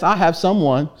unless I have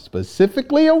someone,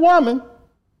 specifically a woman,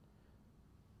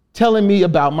 telling me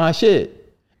about my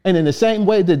shit. And in the same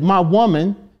way that my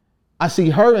woman, I see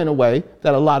her in a way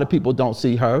that a lot of people don't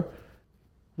see her.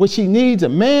 What she needs a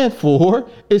man for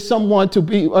is someone to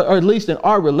be, or at least in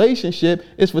our relationship,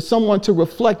 is for someone to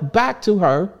reflect back to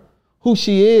her who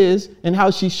she is and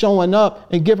how she's showing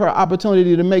up and give her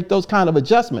opportunity to make those kind of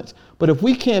adjustments. But if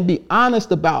we can't be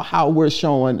honest about how we're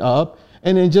showing up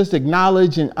and then just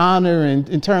acknowledge and honor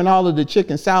and turn all of the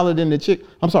chicken salad into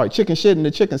chicken shit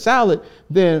into chicken salad,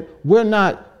 then we're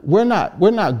not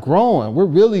growing. We're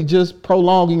really just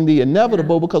prolonging the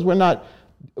inevitable because we're not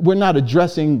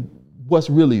addressing what's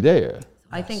really there.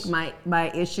 I think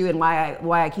my issue and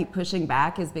why I keep pushing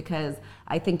back is because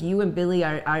I think you and Billy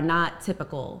are not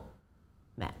typical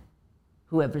men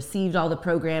who have received all the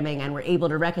programming and were able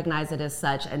to recognize it as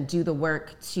such and do the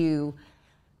work to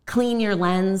clean your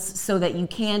lens so that you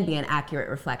can be an accurate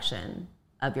reflection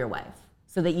of your wife,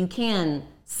 so that you can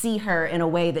see her in a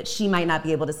way that she might not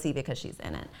be able to see because she's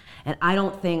in it. And I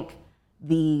don't think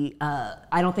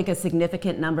a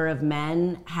significant number of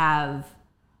men have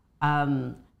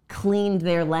cleaned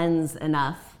their lens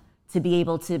enough to be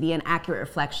able to be an accurate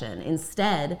reflection.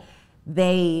 Instead,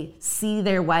 they see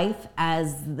their wife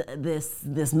as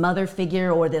this mother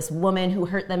figure or this woman who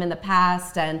hurt them in the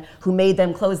past and who made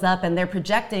them close up, and they're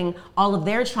projecting all of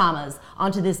their traumas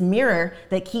onto this mirror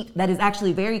that is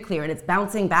actually very clear, and it's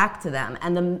bouncing back to them.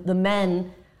 And the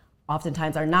men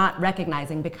oftentimes are not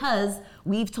recognizing, because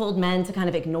we've told men to kind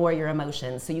of ignore your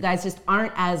emotions. So you guys just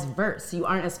aren't as versed, you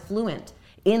aren't as fluent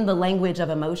in the language of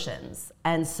emotions.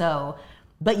 And so,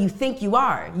 but you think you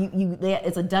are.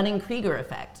 It's a Dunning-Kruger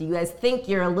effect. You guys think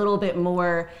you're a little bit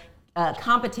more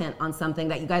competent on something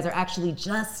that you guys are actually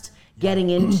just getting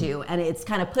into. And it's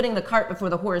kind of putting the cart before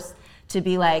the horse to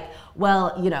be like,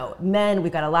 well, men,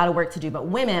 we've got a lot of work to do, but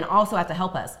women also have to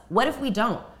help us. What if we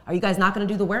don't? Are you guys not going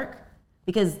to do the work?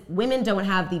 Because women don't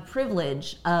have the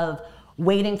privilege of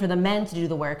waiting for the men to do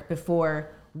the work before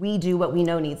we do what we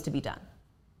know needs to be done.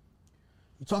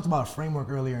 you talked about a framework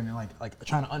earlier, and like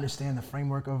trying to understand the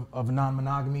framework of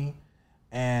non-monogamy,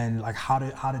 and like how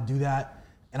to do that.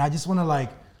 And I just want to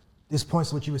this points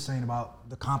to what you were saying about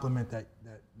the compliment that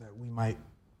we might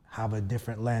have a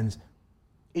different lens.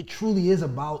 It truly is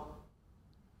about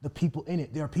the people in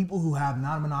it. There are people who have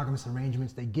non-monogamous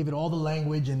arrangements. They give it all the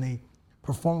language and they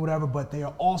perform whatever, but they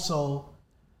are also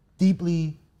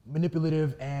deeply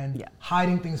manipulative and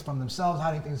hiding things from themselves,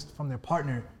 hiding things from their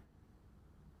partner.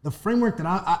 The framework that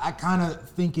I kind of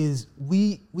think is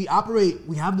we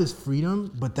have this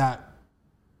freedom, but that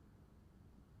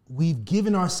we've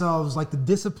given ourselves, like, the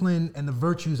discipline and the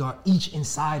virtues are each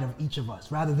inside of each of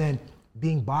us, rather than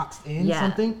being boxed in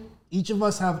something. Each of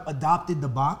us have adopted the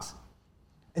box.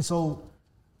 And so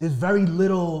there's very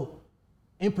little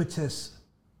impetus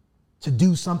to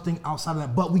do something outside of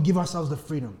that, but we give ourselves the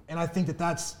freedom. And I think that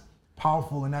that's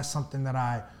powerful, and that's something that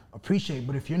I appreciate.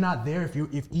 But if you're not there, if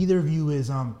either of you is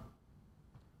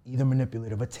either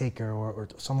manipulative, a taker, or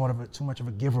somewhat of too much of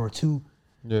a giver, or too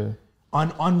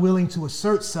unwilling to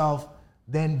assert self,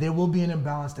 then there will be an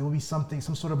imbalance. There will be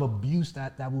some sort of abuse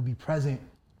that will be present.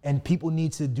 And people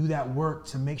need to do that work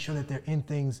to make sure that they're in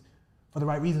things for the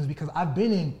right reasons. Because I've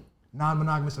been in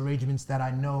non-monogamous arrangements that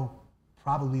I know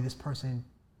probably this person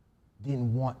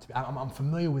didn't want to. I'm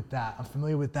familiar with that.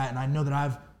 And I know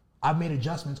that I've made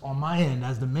adjustments on my end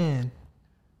as the man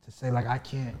to say, like, I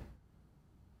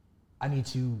need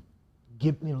to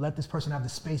let this person have the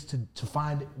space to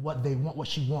find what they want, what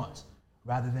she wants,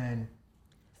 rather than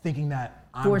thinking that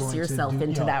I'm force going yourself to do,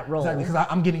 into that role. Exactly, because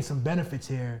I'm getting some benefits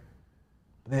here,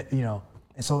 that, and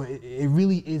so it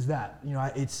really is that,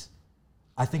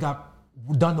 I think I've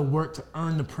done the work to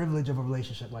earn the privilege of a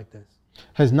relationship like this.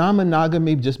 Has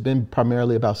non-monogamy just been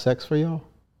primarily about sex for y'all?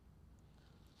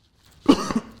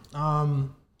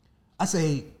 I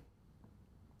say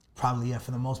probably,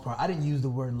 for the most part. I didn't use the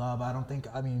word love.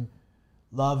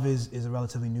 Love is a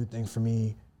relatively new thing for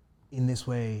me in this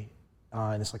way,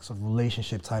 and it's like sort of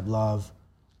relationship type love.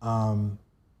 So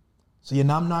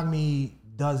non-monogamy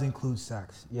does include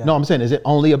sex. Yeah. No, I'm saying, is it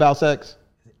only about sex?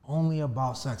 Is it only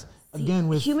about sex?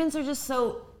 Again, humans are just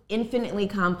so infinitely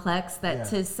complex that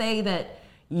to say that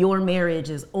your marriage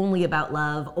is only about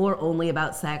love, or only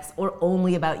about sex, or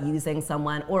only about using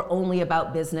someone, or only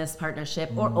about business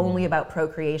partnership, or only about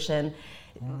procreation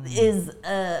is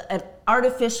an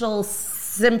artificial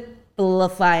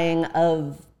simplifying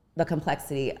of the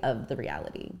complexity of the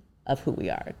reality of who we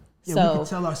are. Yeah, so we can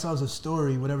tell ourselves a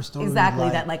story, whatever story. Exactly, we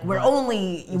like, that like we're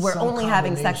only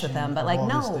having sex with them, but like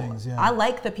no, things, I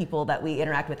like the people that we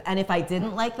interact with, and if I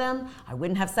didn't like them, I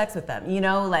wouldn't have sex with them.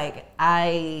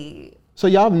 So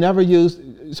y'all have never used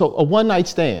a one-night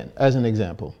stand as an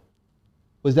example.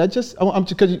 Was that just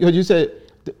because you said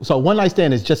so? One night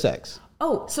stand is just sex.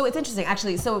 Oh, so it's interesting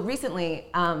actually. So recently,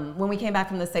 when we came back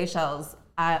from the Seychelles,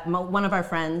 one of our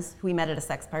friends who we met at a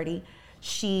sex party,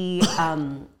 she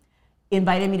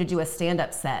invited me to do a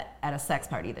stand-up set at a sex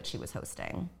party that she was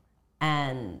hosting.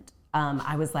 And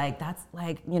I was like, that's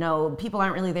like, people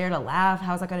aren't really there to laugh.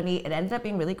 How's that gonna be? It ended up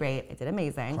being really great. It did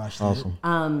amazing. Awesome.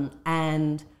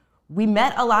 And we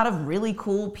met a lot of really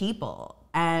cool people.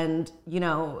 And,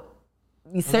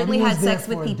 we certainly had sex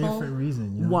with people a different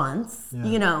reason, once,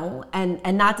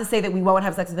 and not to say that we won't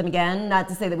have sex with them again, not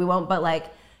to say that we won't, but like,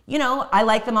 I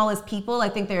like them all as people. I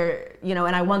think they're,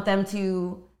 and I want them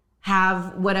to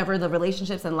have whatever the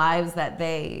relationships and lives that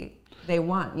they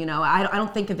want. I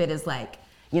don't think of it as like,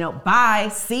 bye,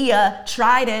 see ya,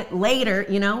 tried it, later,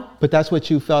 But that's what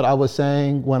you felt I was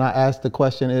saying when I asked the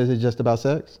question, is it just about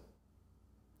sex?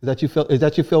 Is that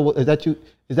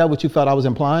what you felt I was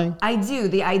implying? I do.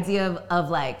 The idea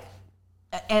of like,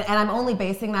 and I'm only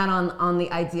basing that on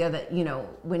the idea that,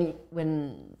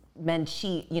 when men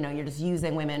cheat, you're just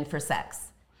using women for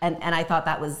sex. And I thought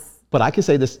that was. But I can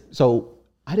say this, so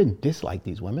I didn't dislike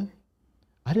these women.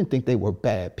 I didn't think they were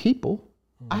bad people.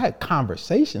 I had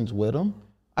conversations with them.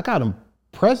 I got them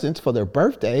presents for their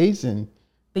birthdays.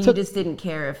 But you just didn't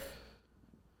care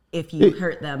if you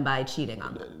hurt them by cheating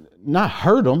on them. Not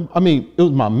hurt them. I mean, it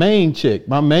was my main chick.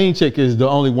 My main chick is the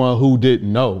only one who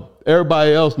didn't know.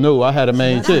 Everybody else knew I had a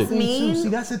main chick. See,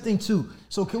 that's the thing too.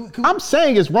 So can we I'm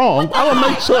saying it's wrong. I want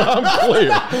to make sure I'm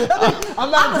clear. I'm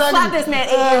not slapped this man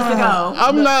 8 years ago.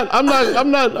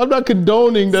 I'm not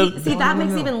condoning that. See, that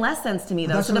makes even less sense to me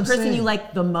though. So the person you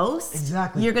like the most,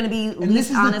 exactly, you're going to be and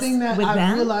least honest with them. And this is the thing that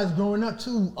I realized growing up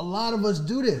too. A lot of us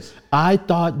do this. I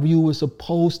thought you were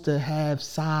supposed to have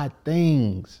side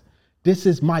things. This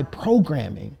is my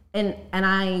programming. And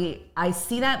I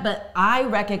see that, but I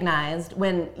recognized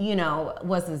when,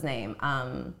 what's his name?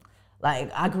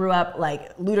 Like, I grew up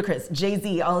like Ludacris,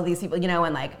 Jay-Z, all of these people, you know,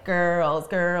 and like girls,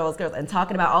 and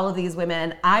talking about all of these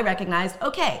women. I recognized,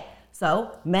 okay,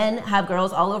 so men have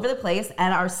girls all over the place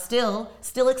and are still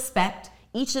expect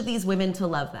each of these women to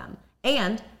love them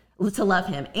and to love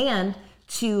him and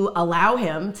to allow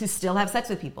him to still have sex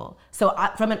with people. So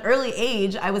from an early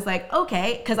age, I was like,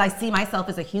 okay, because I see myself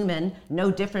as a human, no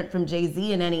different from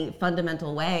Jay-Z in any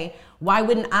fundamental way. Why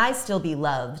wouldn't I still be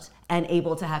loved and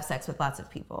able to have sex with lots of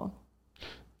people?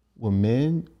 Well,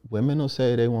 women will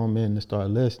say they want men to start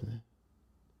listening.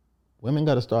 Women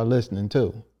got to start listening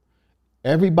too.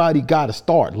 Everybody got to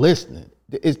start listening.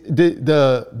 It's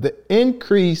the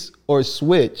increase or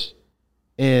switch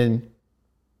in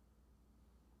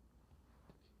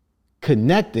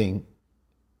connecting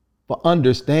for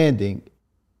understanding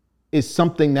is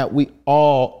something that we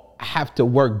all have to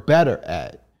work better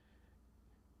at.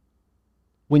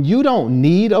 When you don't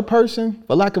need a person,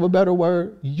 for lack of a better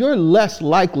word, you're less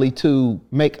likely to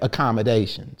make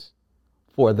accommodations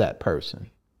for that person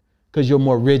because you're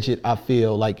more rigid, I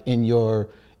feel, like in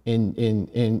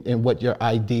what your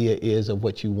idea is of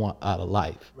what you want out of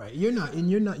life. Right. You're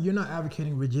not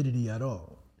advocating rigidity at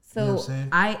all. So you know what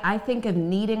I'm saying? I think of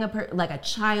needing like a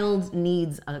child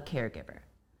needs a caregiver.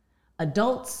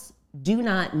 Adults do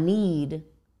not need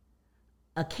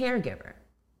a caregiver.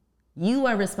 You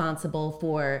are responsible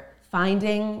for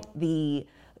finding the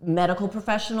medical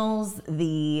professionals,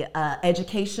 the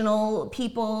educational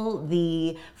people,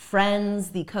 the friends,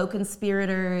 the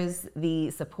co-conspirators, the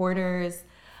supporters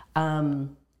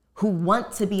who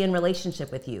want to be in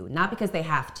relationship with you, not because they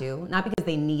have to, not because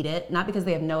they need it, not because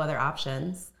they have no other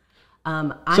options.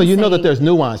 So you know that there's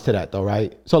nuance to that though,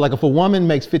 right? So like if a woman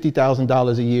makes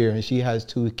 $50,000 a year and she has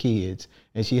 2 kids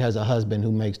and she has a husband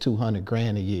who makes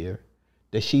 $200,000 a year,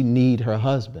 does she need her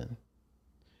husband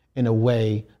in a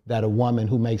way that a woman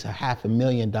who makes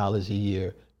 $500,000 a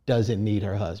year doesn't need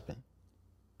her husband?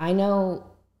 I know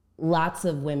lots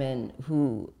of women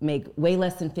who make way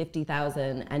less than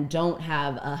 $50,000 and don't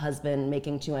have a husband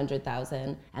making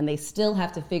 $200,000, and they still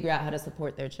have to figure out how to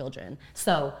support their children.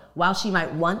 So while she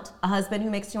might want a husband who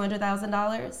makes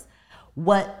 $200,000,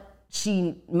 what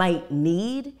she might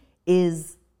need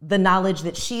is the knowledge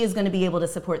that she is going to be able to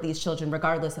support these children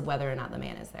regardless of whether or not the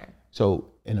man is there. So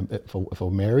if a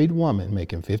married woman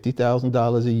making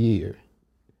 $50,000 a year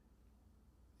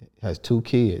has 2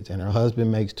 kids and her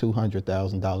husband makes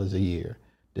 $200,000 a year,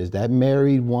 does that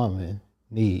married woman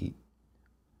need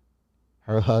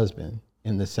her husband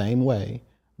in the same way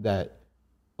that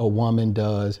a woman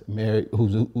does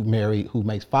who's married who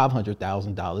makes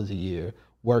 $500,000 a year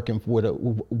working with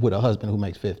a husband who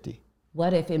makes 50?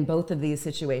 What if in both of these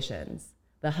situations,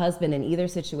 the husband in either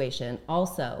situation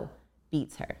also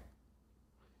beats her?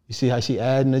 You see how she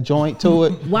adding a joint to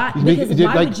it? Why? Because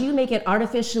why would you make it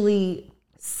artificially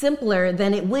simpler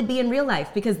than it would be in real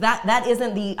life? Because that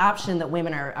isn't the option that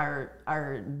women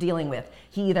are dealing with.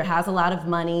 He either has a lot of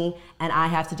money and I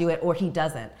have to do it, or he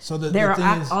doesn't. So there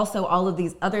are also all of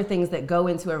these other things that go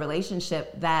into a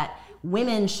relationship that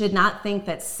women should not think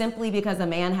that simply because a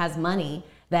man has money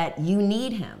that you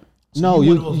need him. So no,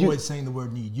 you want to avoid saying the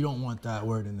word need. You don't want that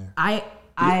word in there. It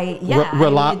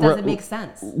doesn't make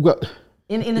sense.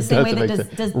 In the same way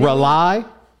that does rely?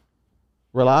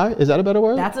 Is that a better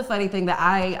word? That's a funny thing that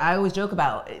I always joke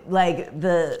about. Like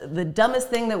the dumbest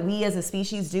thing that we as a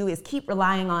species do is keep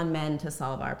relying on men to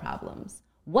solve our problems.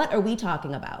 What are we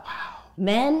talking about? Wow.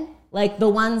 Men, like the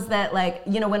ones that, like,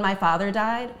 you know, when my father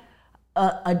died,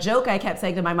 a joke I kept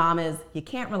saying to my mom is, you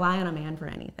can't rely on a man for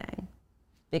anything.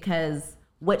 Because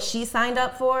what she signed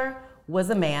up for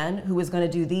was a man who was going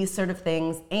to do these sort of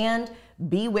things and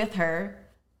be with her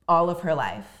all of her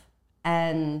life.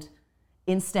 And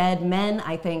instead, men,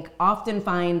 I think, often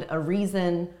find a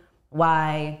reason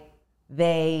why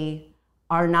they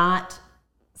are not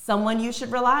someone you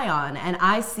should rely on. And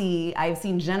I've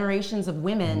seen generations of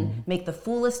women make the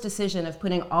foolish decision of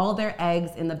putting all their eggs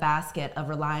in the basket of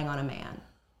relying on a man.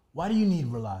 Why do you need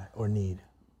rely or need?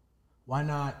 Why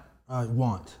not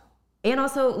want? And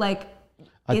also, like,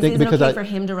 is it okay for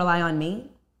him to rely on me?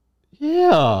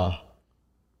 Yeah.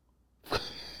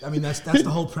 I mean, that's the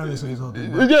whole premise of this whole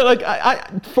thing. Right? Yeah,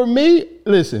 like for me,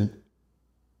 listen,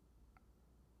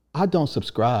 I don't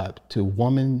subscribe to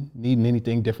woman needing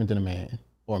anything different than a man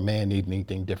or a man needing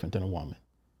anything different than a woman.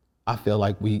 I feel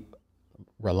like we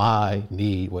rely,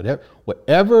 need,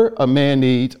 whatever a man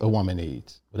needs, a woman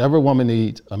needs. Whatever a woman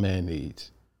needs, a man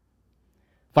needs.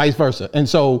 Vice versa. And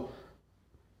so,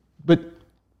 but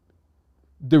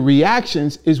the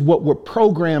reactions is what we're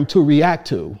programmed to react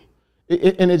to.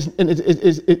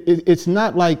 It's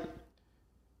not like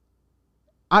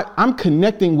I'm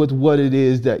connecting with what it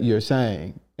is that you're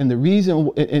saying. And the reason,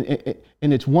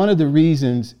 and it's one of the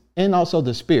reasons, and also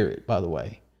the spirit, by the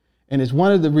way. And it's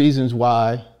one of the reasons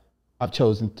why I've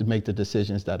chosen to make the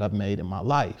decisions that I've made in my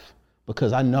life,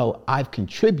 because I know I've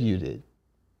contributed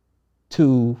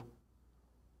to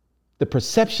the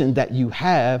perception that you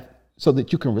have so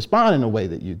that you can respond in a way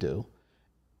that you do.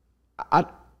 I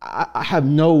have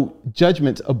no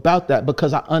judgments about that,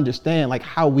 because I understand like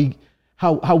how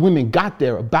women got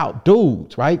there about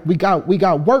dudes, right? We got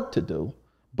work to do,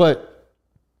 but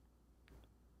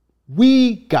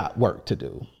we got work to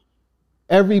do.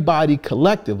 Everybody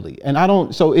collectively. And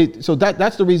that's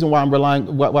the reason why I'm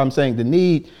relying, why I'm saying the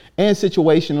need, and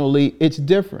situationally it's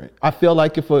different. I feel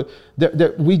like if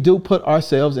we do put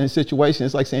ourselves in situations,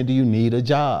 it's like saying, do you need a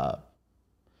job?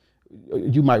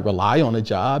 You might rely on a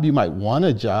job, you might want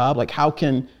a job. Like how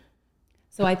can...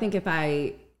 So I think if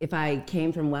I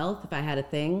came from wealth, if I had a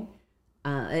thing,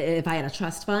 if I had a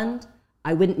trust fund,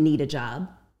 I wouldn't need a job.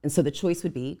 And so the choice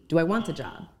would be, do I want a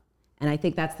job? And I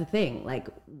think that's the thing. Like,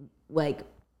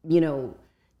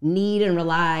 need and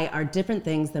rely are different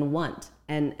things than want.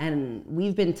 And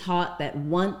we've been taught that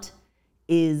want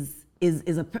is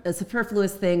a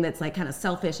superfluous thing that's like kind of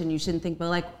selfish and you shouldn't think, but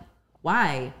like,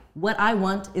 why? What I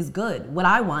want is good. What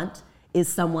I want is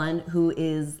someone who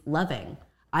is loving.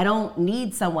 I don't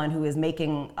need someone who is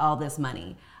making all this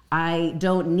money. I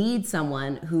don't need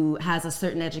someone who has a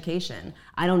certain education.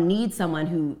 I don't need someone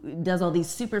who does all these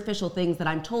superficial things that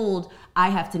I'm told I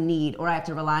have to need or I have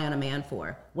to rely on a man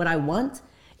for. What I want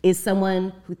is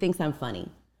someone who thinks I'm funny.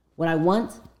 What I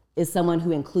want is someone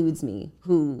who includes me,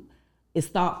 who is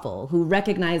thoughtful, who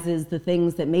recognizes the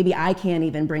things that maybe I can't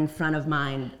even bring front of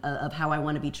mind of how I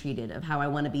want to be treated, of how I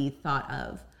want to be thought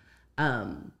of.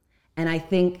 And I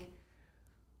think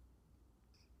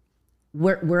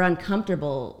we're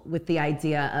uncomfortable with the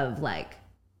idea of like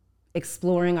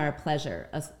exploring our pleasure,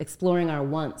 exploring our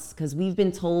wants, because we've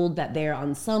been told that they're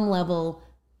on some level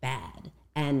bad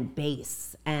and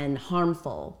base and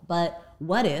harmful. But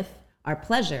what if our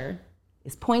pleasure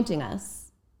is pointing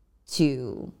us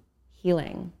to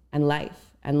healing and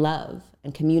life and love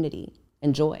and community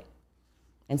and joy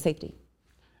and safety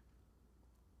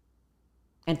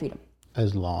and freedom?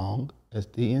 As long as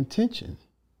the intention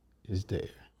is there.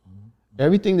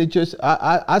 Everything that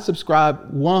I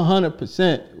subscribe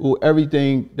 100% with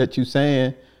everything that you're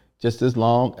saying, just as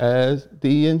long as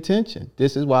the intention.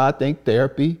 This is why I think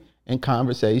therapy and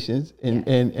conversations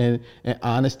and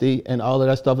honesty and all of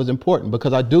that stuff is important,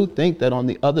 because I do think that on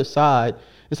the other side,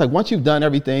 it's like once you've done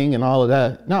everything and all of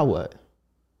that, now what?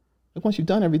 Like once you've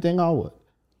done everything, now what?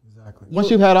 Exactly. Once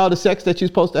you've had all the sex that you're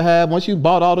supposed to have, once you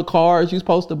bought all the cars you're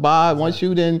supposed to buy, exactly. Once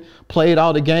you then played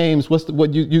all the games, what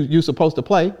you're supposed to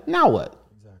play, now what?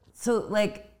 Exactly. So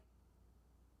like,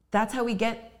 that's how we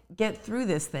get through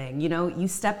this thing. You know, you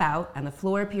step out and the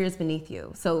floor appears beneath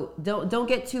you. So don't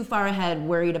get too far ahead,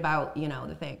 worried about,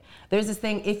 the thing. There's this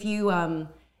thing, if you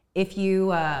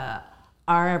are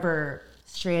ever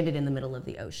stranded in the middle of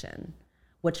the ocean,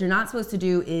 what you're not supposed to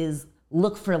do is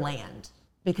look for land,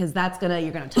 because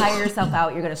you're gonna tire yourself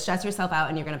out, you're gonna stress yourself out,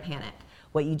 and you're gonna panic.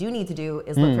 What you do need to do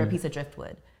is look for a piece of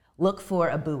driftwood, look for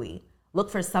a buoy,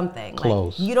 look for something.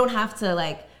 Close. Like, you don't have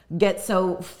to get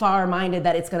so far-minded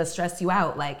that it's gonna stress you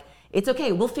out. Like, it's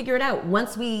okay, we'll figure it out.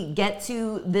 Once we get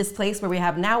to this place where we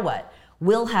have now what?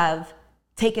 We'll have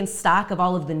taken stock of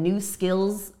all of the new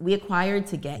skills we acquired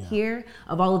to get here,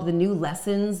 of all of the new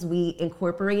lessons we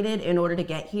incorporated in order to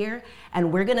get here,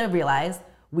 and we're gonna realize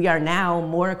we are now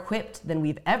more equipped than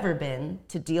we've ever been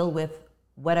to deal with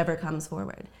whatever comes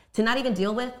forward. To not even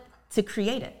deal with, to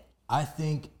create it. I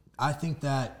think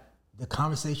that the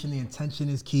conversation, the intention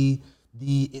is key.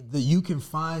 You can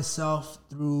find self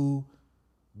through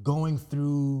going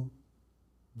through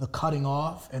the cutting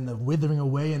off and the withering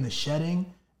away and the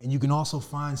shedding, and you can also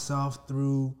find self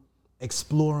through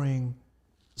exploring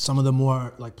some of the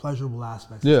more pleasurable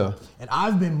aspects. Yeah. And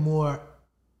I've been more,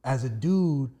 as a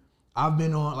dude, I've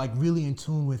been on really in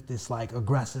tune with this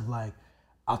aggressive,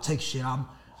 I'll take shit. I'm,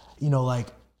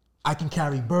 I can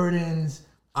carry burdens.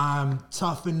 I'm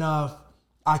tough enough.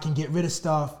 I can get rid of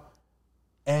stuff.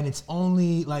 And it's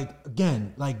only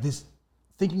this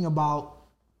thinking about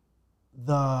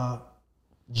the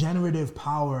generative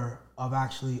power of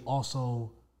actually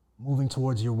also moving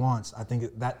towards your wants. I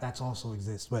think that's also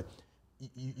exists, but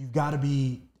you've got to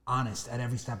be honest at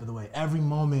every step of the way. Every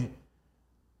moment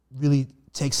really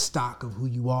take stock of who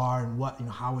you are and what,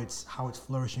 how it's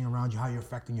flourishing around you, how you're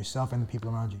affecting yourself and the people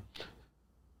around you.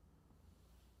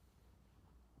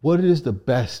 What is the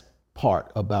best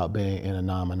part about being in a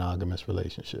non-monogamous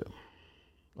relationship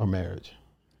or marriage?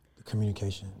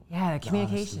 Communication. Yeah, the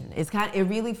communication. It's it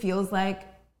really feels like,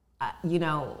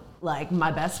 like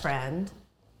my best friend,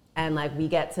 and like we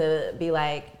get to be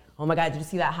like, oh my God, did you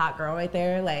see that hot girl right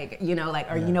there? Like, you know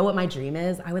what my dream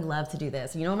is? I would love to do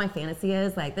this. You know what my fantasy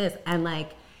is? Like this. And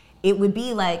like, it would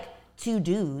be like two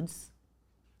dudes,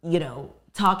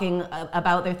 talking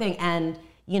about their thing. And,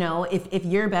 if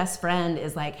your best friend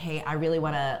is like, hey, I really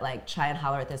want to like try and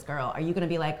holler at this girl, are you going to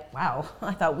be like, wow,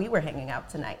 I thought we were hanging out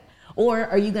tonight? Or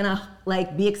are you going to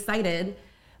like be excited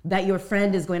that your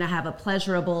friend is going to have a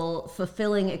pleasurable,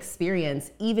 fulfilling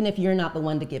experience, even if you're not the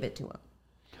one to give it to him?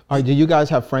 All right, do you guys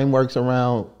have frameworks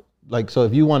around, like, so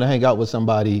if you want to hang out with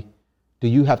somebody, do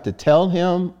you have to tell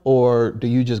him, or do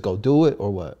you just go do it,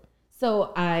 or what?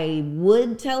 So I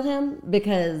would tell him,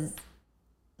 because,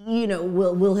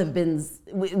 we'll have been,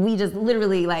 we just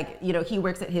literally like, he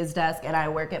works at his desk and I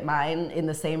work at mine in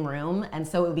the same room. And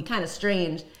so it would be kind of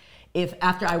strange if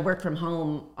after I work from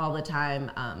home all the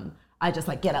time, I just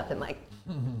like get up and like,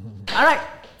 all right,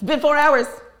 it's been 4 hours.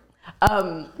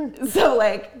 So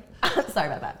like, sorry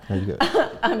about that. No, you're good.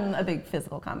 I'm a big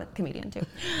physical comedian too.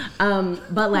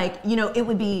 But like, it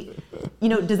would be,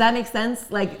 does that make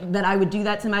sense? Like that I would do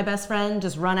that to my best friend,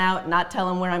 just run out, not tell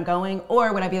him where I'm going?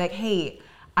 Or would I be like, hey,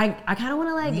 I kind of want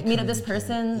to like meet up this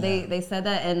person. Yeah. They said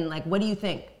that, and like, what do you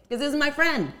think? Because this is my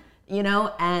friend,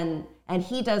 and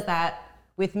he does that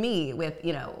with me, with,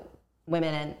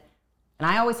 women. And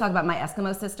I always talk about my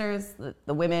Eskimo sisters,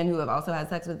 the women who have also had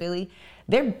sex with Billy.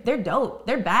 They're dope.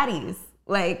 They're baddies.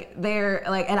 Like they're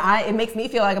like, and it makes me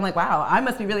feel like I'm like, wow, I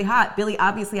must be really hot. Billy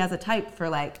obviously has a type for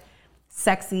like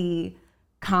sexy,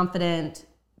 confident,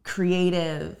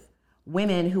 creative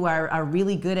women who are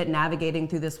really good at navigating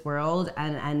through this world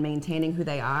and maintaining who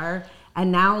they are. And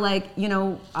now, like,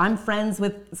 I'm friends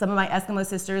with some of my Eskimo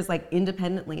sisters, like,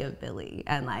 independently of Billy.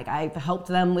 And, like, I've helped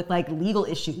them with, like, legal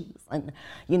issues and,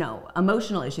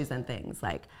 emotional issues and things.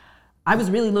 Like, I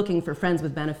was really looking for friends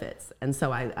with benefits. And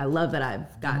so I love that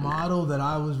I've gotten the model that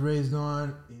I was raised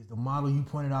on is the model you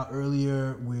pointed out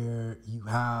earlier, where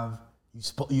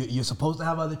you're supposed to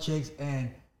have other chicks, and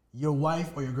your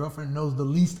wife or your girlfriend knows the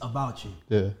least about you.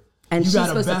 Yeah. And she's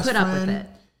supposed to put up with it.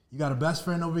 You got a best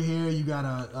friend over here. You got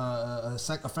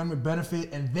a friend with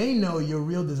benefit, and they know your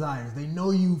real desires. They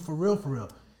know you for real.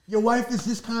 Your wife is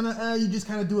just kind of you just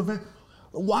kind of do event.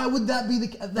 Why would that be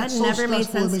the? That's so never made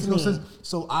stressful. sense. It makes to no me. sense.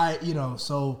 So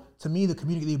so to me,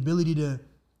 the ability to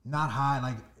not hide.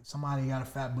 Like, if somebody got a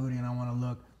fat booty and I want to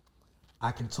look,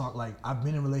 I can talk. Like, I've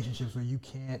been in relationships where you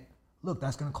can't look.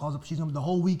 That's gonna cause the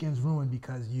whole weekend's ruined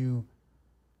because you.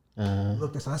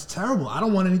 Look, that's terrible. I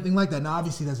don't want anything like that. Now,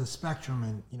 obviously, there's a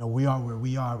spectrum, and we are where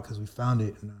we are because we found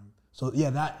it. And, so yeah,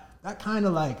 that kind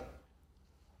of like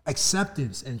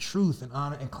acceptance and truth and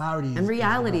honor and clarity and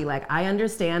reality. Like, I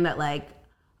understand that like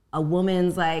a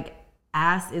woman's like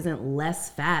ass isn't less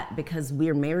fat because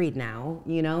we're married now.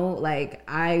 Like,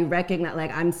 I recognize,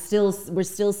 like, we're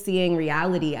still seeing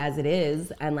reality as it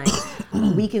is, and like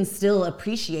we can still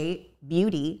appreciate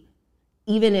beauty,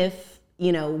 even if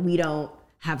we don't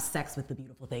have sex with the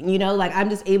beautiful thing. Like, I'm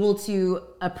just able to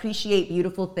appreciate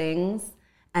beautiful things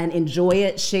and enjoy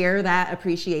it, share that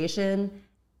appreciation,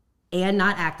 and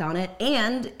not act on it.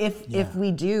 And if we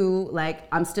do, like,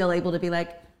 I'm still able to be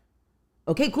like,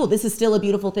 okay, cool, this is still a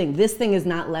beautiful thing. This thing is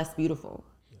not less beautiful.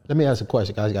 Let me ask a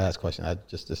question. Guys, gotta ask a question. I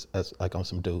just as like on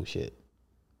some dude shit.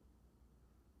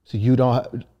 So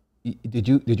did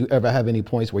you ever have any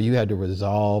points where you had to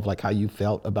resolve like how you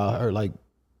felt about her, like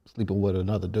sleeping with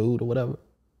another dude or whatever?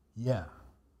 Yeah.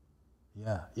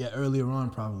 Earlier on,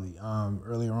 probably.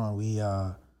 Earlier on, we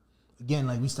again,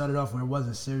 like, we started off where it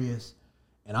wasn't serious,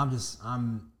 and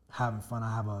I'm having fun.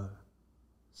 I have a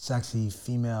sexy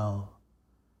female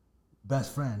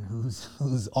best friend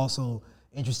who's also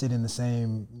interested in the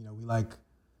same. We like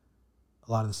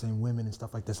a lot of the same women and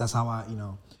stuff like this. That's how I,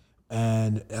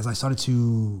 and as I started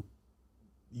to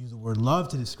use the word love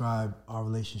to describe our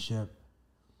relationship,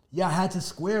 I had to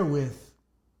square with,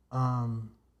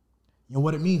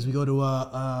 what it means. We go to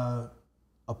a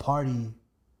party,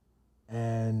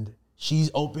 and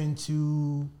she's open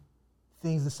to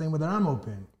things the same way that I'm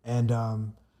open, and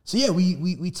so yeah,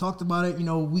 we talked about it.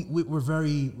 We're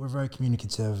very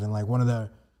communicative, and like one of the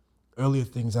earlier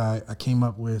things I came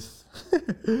up with,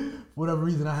 for whatever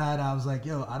reason I was like,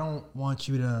 I don't want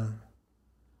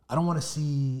to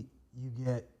see you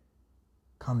get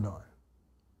cummed on.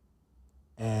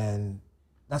 And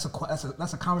that's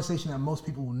a conversation that most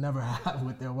people will never have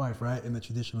with their wife, right? In the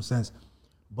traditional sense.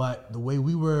 But the way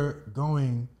we were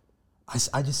going,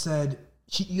 I just said,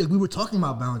 we were talking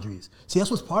about boundaries. See,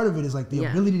 that's what's part of it, is like the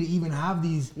ability to even have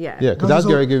these. Yeah, because that's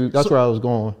where I was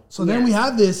going. So then we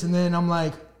have this, and then I'm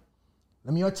like,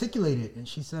 let me articulate it. And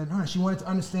she said, she wanted to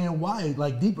understand why,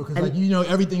 like deeper, because like, you know,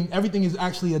 everything is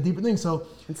actually a deeper thing. So,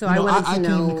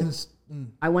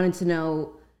 I wanted to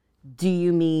know, do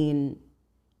you mean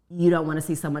you don't want to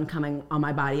see someone coming on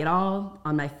my body at all,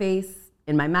 on my face,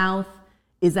 in my mouth?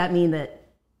 Does that mean that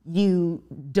you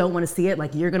don't want to see it,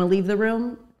 like you're going to leave the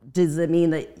room? Does it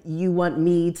mean that you want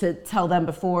me to tell them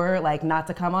before, like not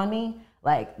to come on me?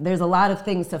 Like there's a lot of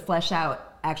things to flesh out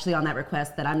actually on that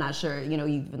request that I'm not sure, you know,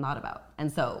 you've even thought about.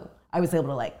 And so I was able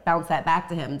to like bounce that back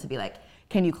to him to be like,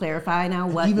 can you clarify now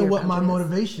what even what my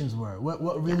motivations were,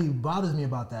 what really bothers me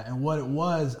about that, and what it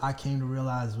was I came to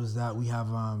realize was that we have,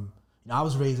 you know, I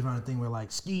was raised around a thing where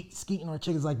like skeeting our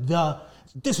chick is like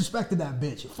disrespected that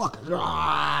bitch, fuck her,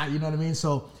 you know what I mean?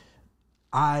 So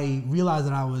I realized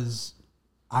that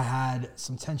I had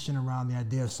some tension around the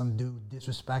idea of some dude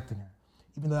disrespecting her,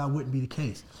 even though that wouldn't be the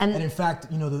case. And in fact,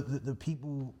 you know, the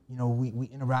people, you know, we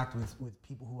interact with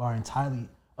people who are entirely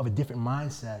of a different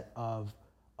mindset of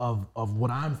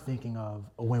what I'm thinking of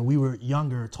when we were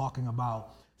younger, talking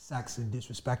about sex and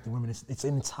disrespecting women. It's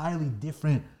an entirely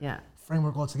different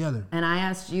framework altogether. And I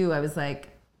asked you, I was like,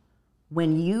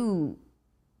 when you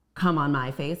come on my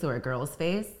face or a girl's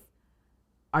face,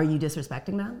 are you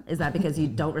disrespecting them? Is that because you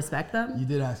don't respect them? You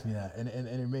did ask me that, and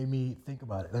it made me think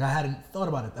about it. Like I hadn't thought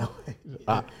about it that way.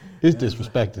 It's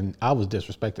disrespecting. I was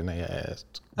disrespecting their ass.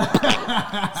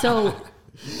 So,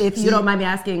 if you don't mind me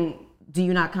asking, do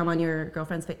you not come on your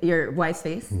girlfriend's face, your wife's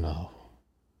face? No.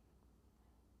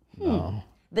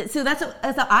 So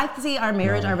I see our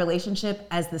marriage, our relationship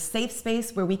as the safe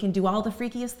space where we can do all the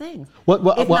freakiest things.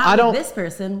 I don't. This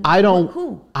person. I don't.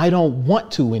 Who? I don't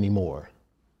want to anymore.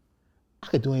 I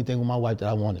could do anything with my wife that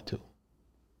I wanted to.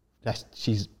 That's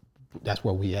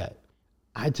where we at.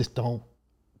 I just don't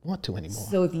want to anymore.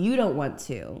 So if you don't want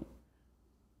to,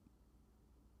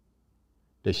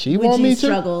 does she want me to? Would you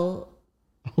struggle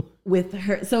with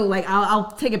her? So like,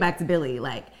 I'll take it back to Billy.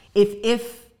 Like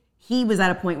if he was at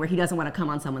a point where he doesn't want to come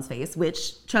on someone's face,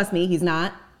 which trust me, he's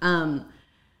not,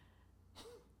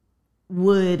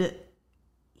 would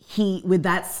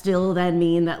that still then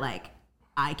mean that like,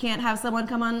 I can't have someone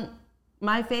come on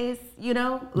my face, you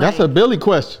know? Like, that's a Billy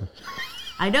question.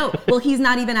 I know. Well, he's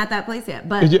not even at that place yet.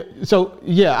 But so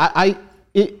yeah,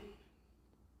 it's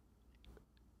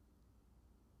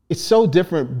so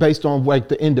different based on like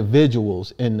the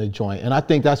individuals in the joint, and I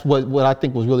think that's what I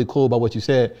think was really cool about what you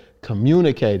said.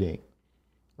 Communicating,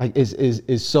 like,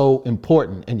 is so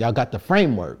important, and y'all got the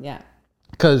framework. Yeah.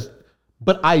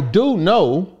 But I do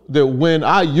know that when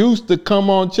I used to come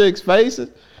on chicks'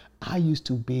 faces, I used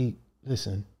to be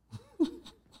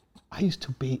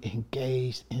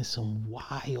engaged in some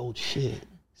wild shit,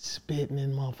 spitting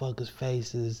in motherfuckers'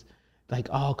 faces, like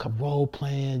all role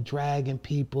playing, dragging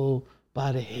people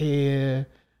by the hair,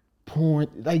 porn.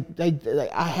 Like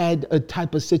I had a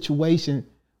type of situation,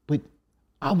 but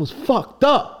I was fucked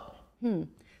up.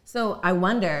 So I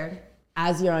wonder,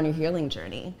 as you're on your healing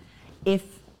journey, if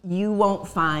you won't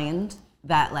find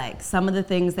that like some of the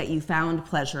things that you found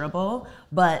pleasurable,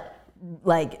 but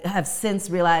like have since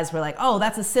realized were like, oh,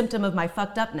 that's a symptom of my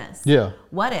fucked upness. Yeah.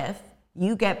 What if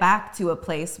you get back to a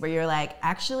place where you're like,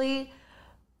 actually,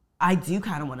 I do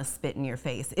kind of want to spit in your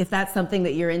face, if that's something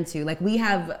that you're into. Like we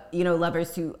have, you know,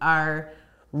 lovers who are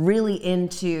really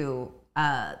into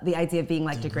the idea of being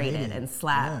like degraded and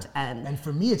slapped. Yeah. And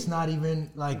for me, it's not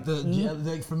even like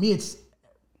for me, it's,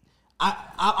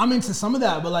 I'm into some of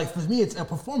that, but like for me, it's a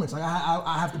performance. Like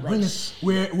I have to bring it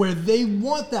where they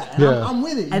want that, and I'm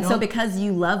with it. You know? So because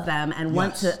you love them and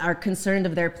are concerned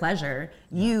of their pleasure,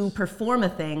 you perform a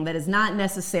thing that is not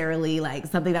necessarily like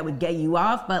something that would get you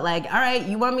off, but like, all right,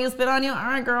 you want me to spit on you? All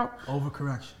right, girl.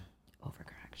 Overcorrection.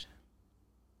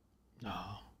 No,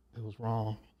 it was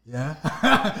wrong. Yeah.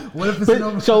 What if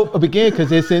it's so again,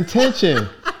 because it's intention.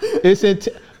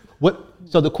 What?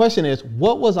 So the question is,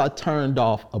 what was I turned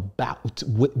off about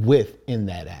with in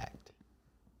that act?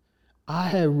 I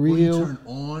had real turn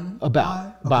on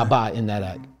by in that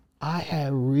act. I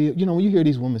had real, you know, when you hear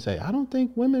these women say, I don't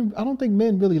think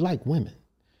men really like women,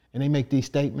 and they make these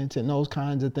statements and those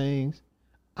kinds of things.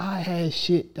 I had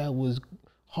shit that was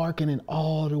hearkening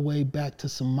all the way back to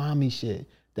some mommy shit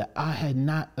that I had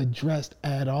not addressed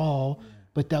at all.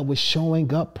 But that was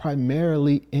showing up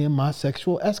primarily in my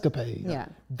sexual escapades. Yeah.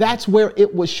 That's where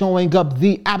it was showing up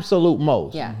the absolute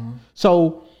most. Yeah. Mm-hmm.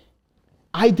 So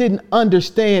I didn't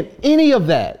understand any of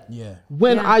that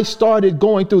when I started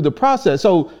going through the process.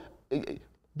 So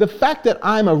the fact that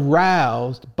I'm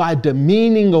aroused by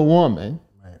demeaning a woman,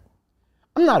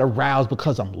 I'm not aroused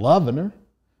because I'm loving her.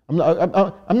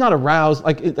 I'm not aroused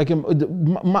like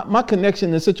my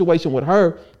connection, the situation with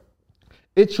her,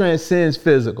 it transcends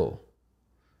physical.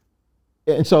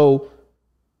 and so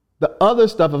the other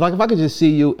stuff, if I could just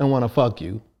see you and want to fuck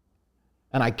you,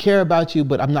 and I care about you,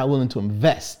 but I'm not willing to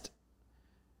invest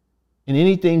in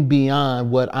anything beyond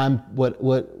what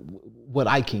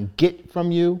I can get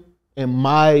from you in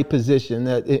my position,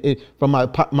 that from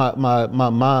my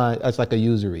mind, that's like a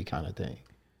usury kind of thing.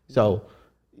 So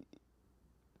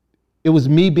it was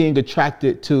me being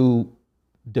attracted to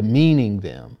demeaning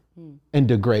them and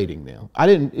degrading them. I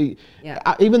didn't,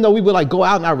 even though we would like go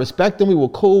out and I respect them, we were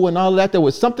cool and all that, there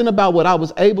was something about what I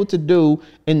was able to do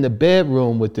in the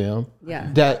bedroom with them. Yeah.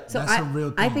 That's a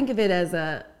real thing. I think of it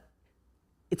as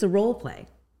it's a role play.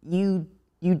 You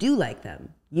do like them.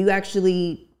 You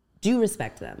actually do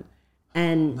respect them.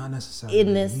 And not necessarily.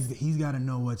 In this, he's got to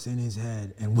know what's in his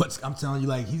head, and I'm telling you,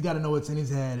 like, he's got to know what's in his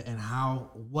head and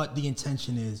what the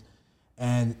intention is.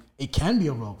 And it can be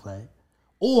a role play,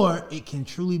 or it can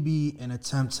truly be an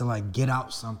attempt to like get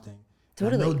out something.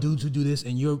 Totally. I know dudes who do this,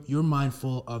 and you're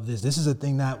mindful of this. This is a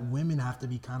thing that women have to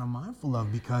be kind of mindful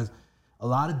of, because a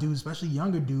lot of dudes, especially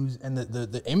younger dudes, and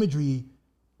the imagery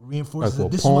reinforces that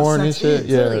this is what sex is.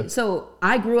 Yeah. Totally. So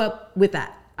I grew up with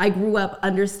that. I grew up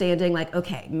understanding, like,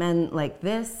 okay, men like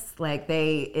this, like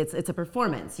it's a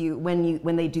performance.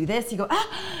 When they do this, you go, ah,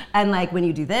 and like when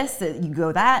you do this, you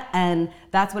go that, and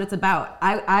that's what it's about.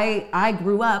 I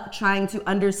grew up trying to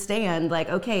understand, like,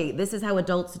 okay, this is how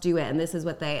adults do it, and this is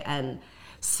what and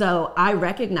so I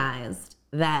recognized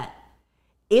that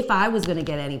if I was gonna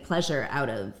get any pleasure out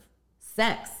of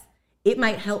sex, it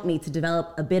might help me to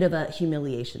develop a bit of a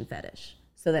humiliation fetish,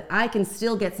 so that I can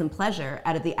still get some pleasure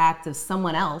out of the act of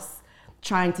someone else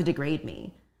trying to degrade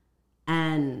me.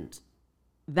 And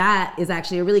that is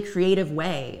actually a really creative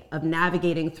way of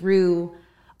navigating through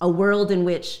a world in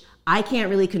which I can't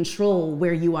really control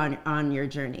where you are on your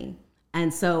journey.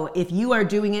 And so if you are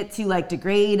doing it to like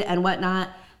degrade and whatnot,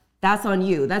 that's on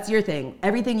you. That's your thing.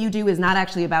 Everything you do is not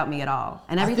actually about me at all.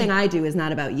 And everything I do is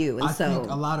not about you. And I think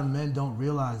a lot of men don't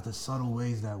realize the subtle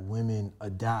ways that women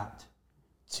adapt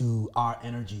to our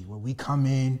energy. When we come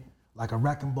in like a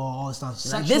wrecking ball, all this stuff,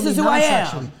 sexually, this is who I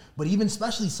am. But even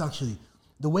especially sexually,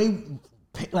 the way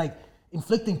like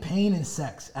inflicting pain in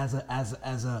sex as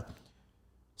a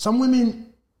some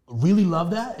women really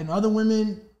love that, and other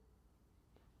women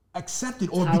accept it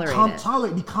or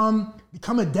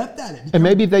become adept at it. And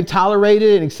maybe they tolerated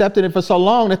it and accepted it for so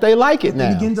long that they like it now.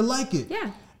 They begin to like it.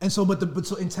 Yeah. And so,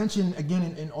 so intention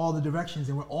again in all the directions,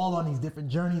 and we're all on these different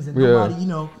journeys, and nobody,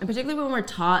 And particularly when we're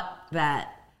taught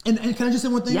that. And can I just say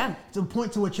one thing? Yeah. To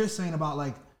point to what you're saying about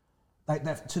like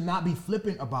that, to not be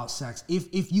flippant about sex.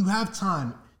 If you have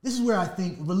time, this is where I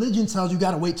think religion tells you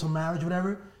got to wait till marriage,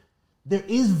 whatever. There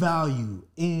is value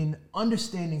in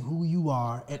understanding who you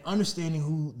are and understanding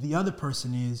who the other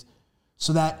person is,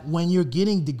 so that when you're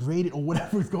getting degraded or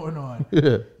whatever is going on,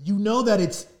 you know that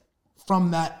it's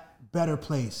from that better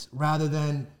place rather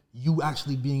than you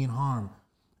actually being in harm.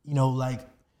 Like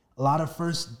a lot of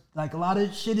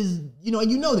shit is, and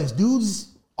you know this, dudes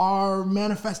are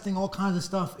manifesting all kinds of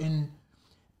stuff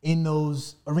in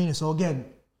those arenas. So again,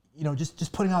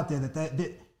 just putting out there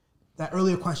that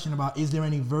earlier question about is there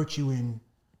any virtue in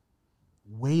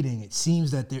waiting? It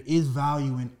seems that there is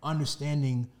value in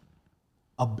understanding,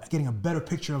 getting a better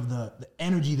picture of the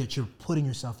energy that you're putting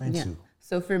yourself into. Yeah.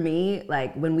 So for me,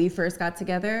 like when we first got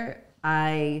together,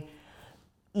 I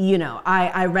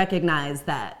recognized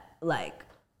that like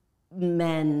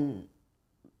men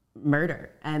murder,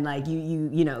 and like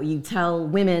you tell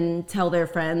women, tell their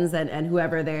friends and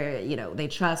whoever they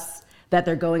trust that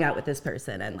they're going out with this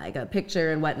person, and like a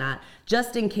picture and whatnot,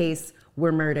 just in case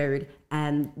we're murdered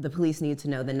and the police need to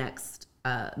know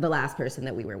the last person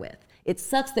that we were with. It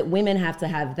sucks that women have to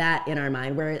have that in our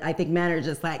mind, where I think men are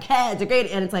just like, hey,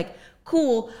 degraded. And it's like,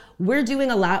 cool, we're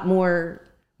doing a lot more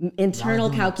internal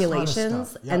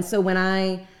calculations. Yep. And so when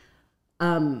I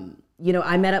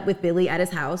met up with Billy at his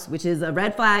house, which is a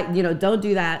red flag, don't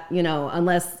do that,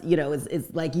 unless,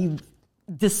 it's like you've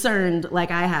discerned like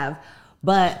I have.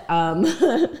 But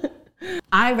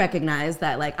I recognize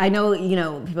that, like, I know,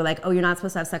 people are like, oh, you're not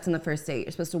supposed to have sex on the first date.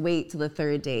 You're supposed to wait till the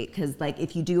third date, because, like,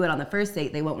 if you do it on the first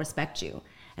date, they won't respect you.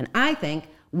 And I think,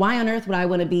 why on earth would I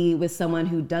want to be with someone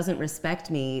who doesn't respect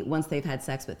me once they've had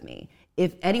sex with me?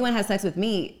 If anyone has sex with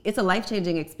me, it's a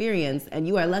life-changing experience, and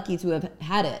you are lucky to have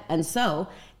had it. And so,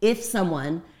 if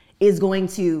someone is going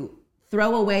to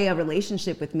throw away a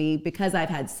relationship with me because I've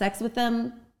had sex with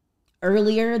them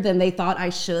earlier than they thought I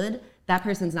should, that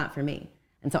person's not for me.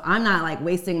 And so I'm not like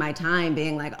wasting my time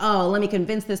being like, oh, let me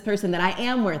convince this person that I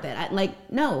am worth it.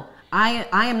 No, I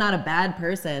am not a bad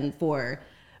person for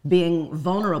being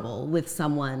vulnerable with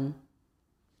someone,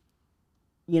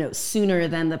 sooner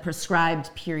than the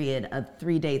prescribed period of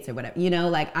 3 dates or whatever.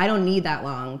 Like I don't need that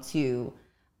long to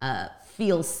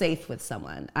feel safe with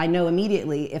someone. I know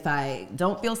immediately if I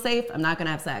don't feel safe, I'm not gonna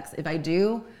have sex. If I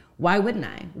do, why wouldn't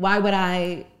I? Why would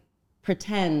I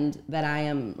pretend that I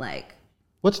am like...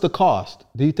 What's the cost?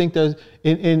 Do you think there's,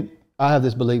 I have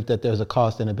this belief that there's a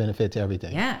cost and a benefit to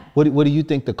everything. Yeah. What do you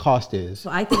think the cost is?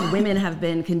 So I think women have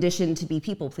been conditioned to be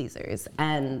people pleasers,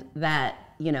 and that,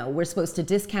 we're supposed to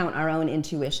discount our own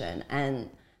intuition. And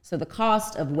so the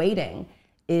cost of waiting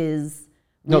is...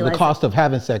 No, the cost of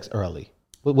having sex early.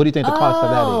 What do you think the cost of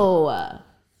that is?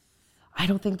 I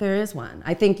don't think there is one.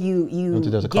 I think you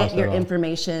get your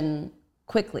information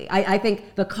quickly. I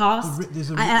think the cost,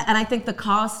 I think the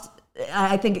cost,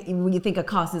 I think when you think a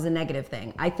cost is a negative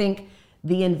thing. I think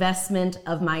the investment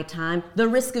of my time, the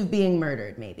risk of being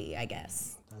murdered, maybe, I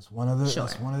guess. That's one of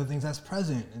the things that's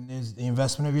present. And there's the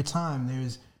investment of your time.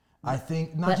 There's, I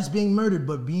think, not just being murdered,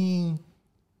 but being,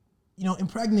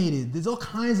 impregnated. There's all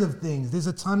kinds of things. There's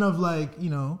a ton of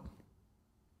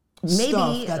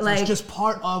maybe stuff that's just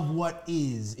part of what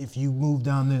is if you move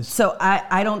down this. So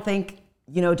I don't think,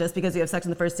 just because you have sex on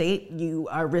the first date, you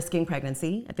are risking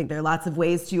pregnancy. I think there are lots of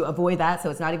ways to avoid that, so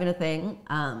it's not even a thing.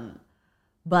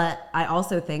 But I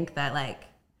also think that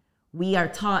we are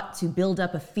taught to build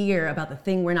up a fear about the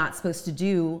thing we're not supposed to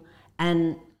do,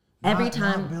 and every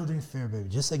time... Not building fear, baby.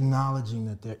 Just acknowledging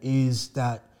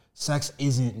that sex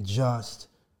isn't just...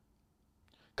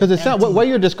 Because what way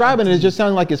you're describing it is just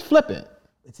sounding like it's flippant.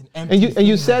 It's an empty and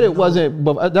you said it wasn't,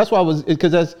 but that's why I was,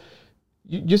 because that's,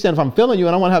 you said if I'm feeling you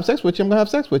and I want to have sex with you, I'm going to have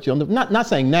sex with you. Not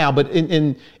saying now, but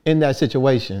in that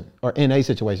situation or in a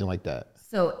situation like that.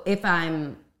 So if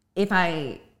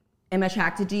I am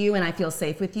attracted to you and I feel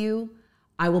safe with you,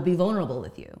 I will be vulnerable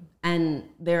with you. And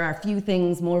there are few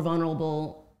things more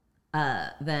vulnerable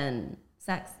than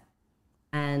sex.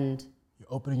 And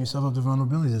you're opening yourself up to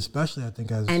vulnerabilities, especially I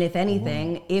think as... And if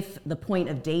anything, if the point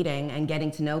of dating and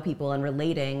getting to know people and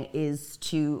relating is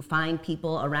to find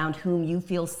people around whom you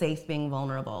feel safe being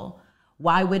vulnerable,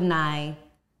 why wouldn't I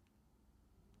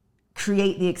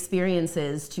create the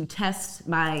experiences to test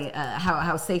my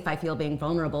how safe I feel being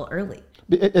vulnerable early?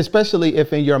 Especially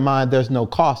if in your mind there's no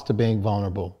cost to being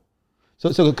vulnerable.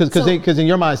 So because in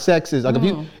your mind sex is like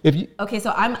if you okay,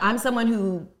 so I'm someone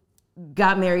who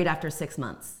got married after 6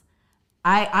 months.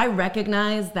 I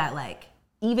recognize that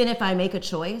even if I make a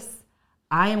choice,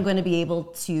 I am going to be able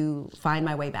to find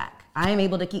my way back. I am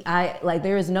able to keep,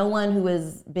 there is no one who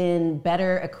has been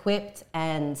better equipped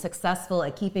and successful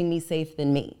at keeping me safe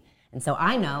than me. And so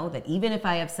I know that even if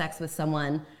I have sex with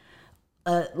someone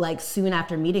soon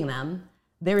after meeting them,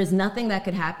 there is nothing that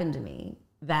could happen to me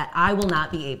that I will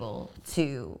not be able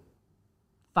to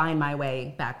find my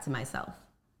way back to myself.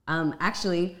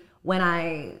 Actually, when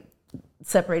I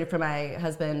separated from my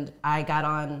husband, I got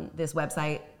on this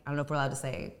website. I don't know if we're allowed to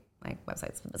say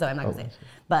websites, so I'm not gonna say it.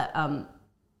 But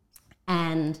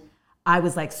and I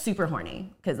was super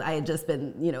horny because I had just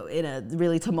been, in a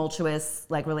really tumultuous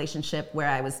relationship where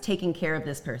I was taking care of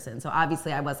this person. So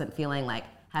obviously I wasn't feeling like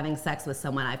having sex with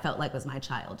someone I felt like was my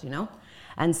child,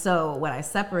 And so when I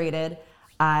separated,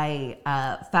 I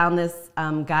found this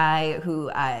guy who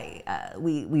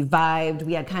we vibed.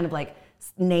 We had kind of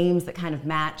names that kind of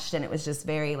matched, and it was just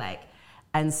very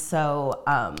and so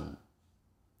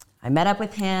I met up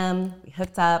with him, we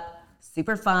hooked up,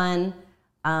 super fun.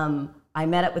 I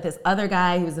met up with this other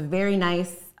guy who was a very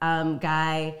nice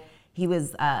guy. He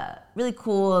was really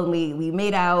cool, and we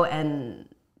made out, and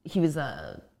he was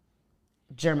a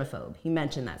germaphobe. He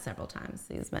mentioned that several times.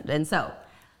 And so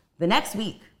the next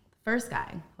week, first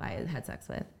guy who I had sex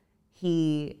with,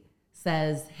 he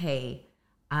says, hey,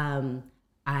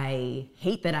 I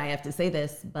hate that I have to say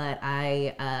this, but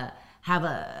I have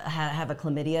a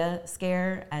chlamydia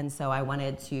scare, and so I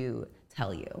wanted to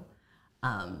tell you.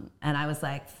 And I was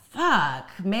like, fuck,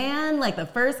 man, the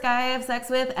first guy I have sex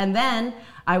with. And then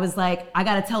I was like, I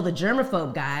gotta tell the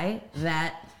germaphobe guy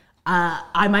that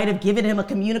I might have given him a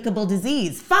communicable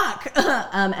disease. Fuck.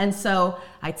 And so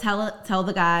I tell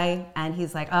the guy, and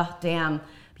he's like, oh, damn,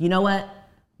 you know what?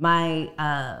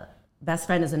 My best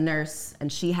friend is a nurse,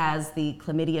 and she has the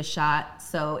chlamydia shot.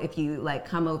 So if you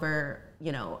come over,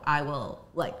 I will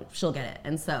she'll get it.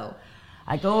 And so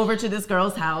I go over to this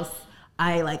girl's house.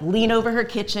 I lean over her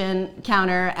kitchen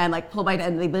counter and pull my,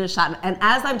 and they put a shot. And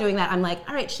as I'm doing that, I'm like,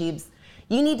 all right, Shebs,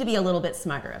 you need to be a little bit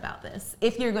smarter about this.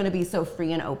 If you're going to be so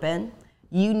free and open,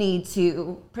 you need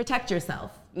to protect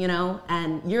yourself,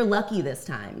 and you're lucky this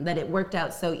time that it worked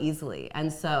out so easily.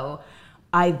 And so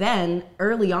I then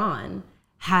early on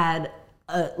had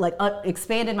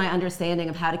expanded my understanding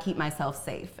of how to keep myself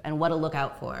safe and what to look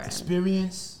out for.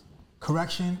 Experience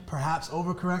correction, perhaps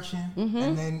overcorrection,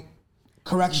 and then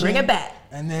correction. Bring it back.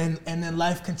 And then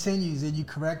life continues and you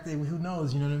correct it. Who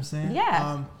knows? You know what I'm saying?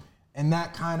 Yeah. And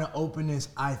that kind of openness,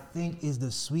 I think, is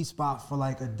the sweet spot for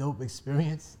like a dope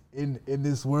experience in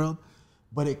this world.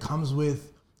 But it comes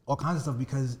with all kinds of stuff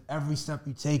because every step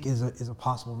you take is a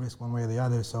possible risk one way or the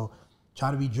other. So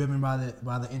try to be driven by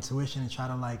the intuition and try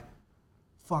to like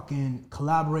fucking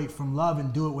collaborate from love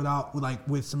and do it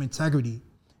with some integrity.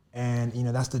 And you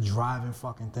know, that's the driving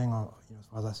fucking thing as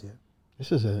far as I see it.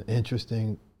 This is an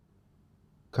interesting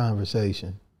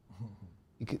conversation.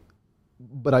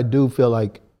 But I do feel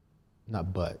like, I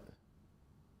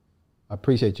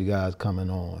appreciate you guys coming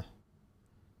on.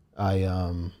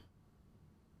 I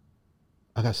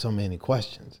got so many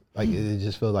questions. Like it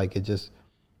just feels like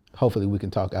hopefully we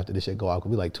can talk after this shit go out.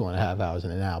 We'll be like 2.5 hours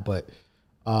in and out. But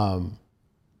I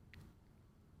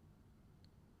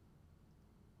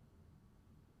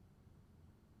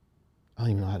don't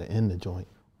even know how to end the joint.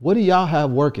 What do y'all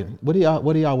have working? What are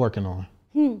y'all working on?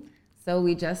 So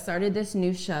we just started this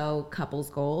new show, Couples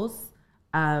Goals.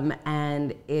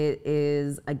 And it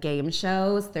is a game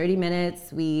show. It's 30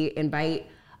 minutes. We invite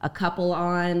a couple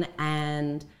on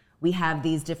and we have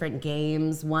these different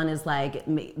games. One is like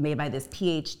made by this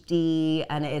PhD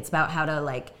and it's about how to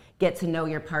like get to know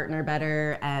your partner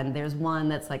better. And there's one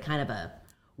that's like kind of a,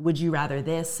 would you rather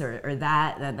this or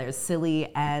that? Then there's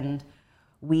silly, and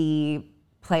we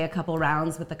play a couple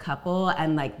rounds with the couple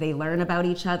and like they learn about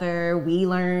each other. We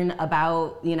learn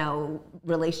about, you know,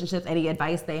 relationships, any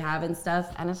advice they have and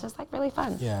stuff. And it's just like really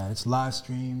fun. Yeah, it's live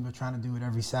stream. We're trying to do it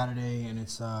every Saturday and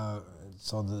it's so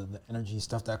the energy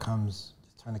stuff that comes,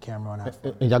 just turn the camera on.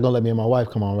 And y'all gonna let me and my wife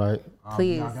come on, right?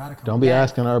 Please. Y'all gotta come Don't be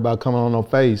asking her about coming on no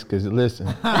face, cause listen.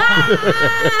 See?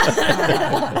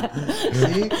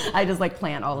 I just like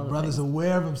plant all of the Brother's things.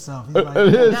 aware of himself. He's like,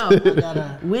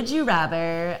 No. Would you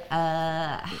rather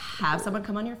have someone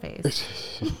come on your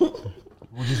face?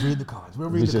 We'll just read the cards. We'll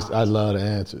read the cards. I love the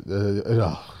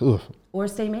answer. Or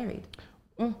stay married?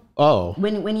 Oh.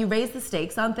 When you raise the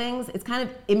stakes on things,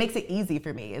 it makes it easy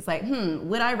for me. It's like,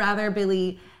 would I rather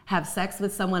Billy have sex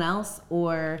with someone else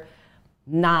or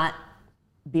not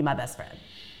be my best friend?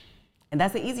 And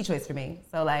that's an easy choice for me.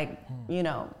 So like, you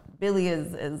know, Billy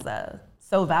is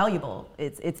so valuable.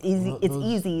 It's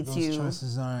easy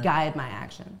to guide my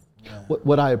actions. Yeah.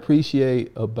 What I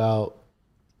appreciate about,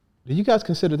 do you guys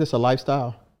consider this a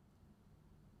lifestyle?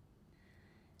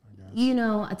 You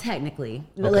know, technically,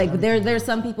 like there's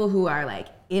some people who are like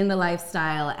in the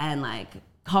lifestyle and like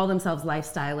call themselves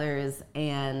lifestylers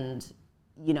and,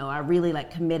 you know, are really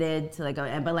like committed to like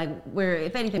go, but like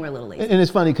if anything, we're a little lazy. And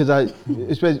it's funny because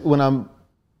especially when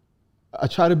I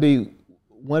try to be,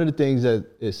 one of the things that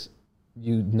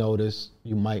you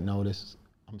might notice,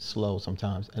 I'm slow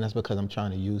sometimes, and that's because I'm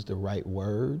trying to use the right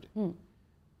word.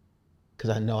 Because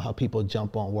I know how people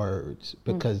jump on words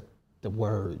because the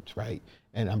words, right?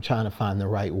 And I'm trying to find the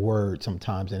right word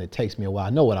sometimes, and it takes me a while.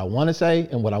 I know what I want to say,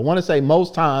 and what I want to say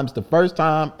most times, the first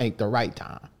time ain't the right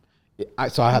time.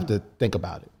 So I have to think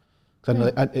about it,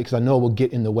 because I know it will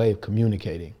get in the way of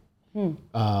communicating. It's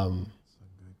a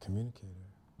good communicator.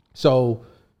 So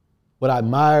what I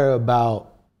admire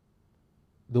about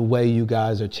the way you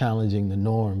guys are challenging the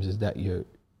norms is that you're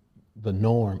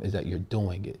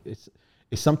doing it.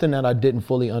 It's something that I didn't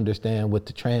fully understand with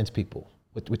the trans people.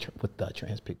 With the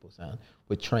trans people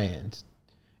with trans,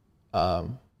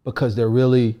 because they're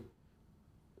really,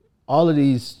 all of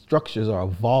these structures are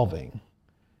evolving,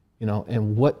 you know,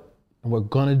 and we're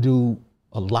gonna do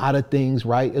a lot of things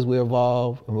right as we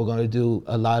evolve, and we're gonna do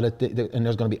a lot of things, and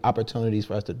there's gonna be opportunities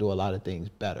for us to do a lot of things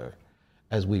better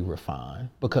as we refine,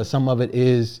 because some of it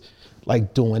is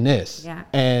like doing this,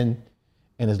 and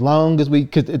as long as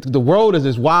because the world is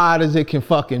as wide as it can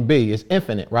fucking be, it's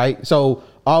infinite, right? So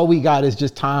all we got is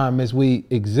just time as we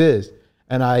exist.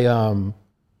 And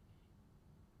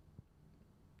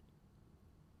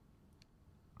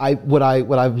what I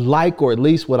like, or at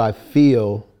least what I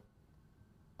feel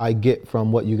I get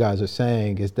from what you guys are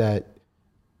saying, is that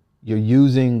you're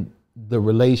using the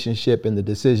relationship and the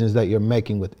decisions that you're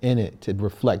making within it to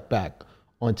reflect back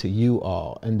onto you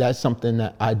all. And that's something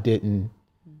that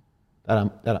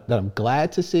I'm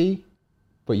glad to see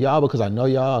for y'all, because I know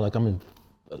y'all, like I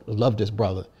love this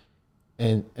brother,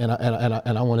 and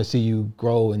I want to see you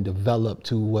grow and develop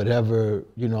to whatever,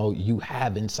 you know, you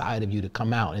have inside of you to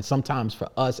come out. And sometimes for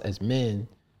us as men,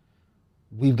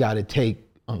 we've got to take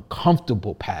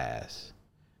uncomfortable paths,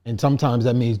 and sometimes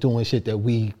that means doing shit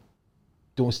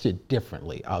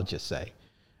differently, I'll just say.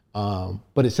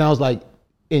 But it sounds like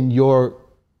in your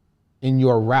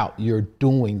route you're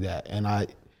doing that, and I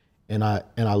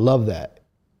love that.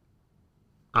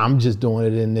 I'm just doing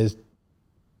it in this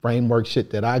framework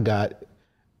shit that I got.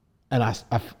 And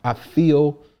I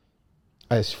feel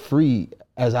as free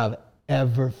as I've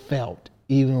ever felt,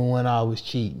 even when I was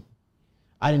cheating.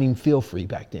 I didn't even feel free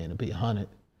back then, to be 100.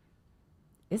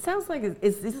 It sounds like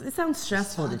it sounds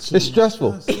stressful to cheat. It's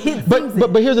stressful.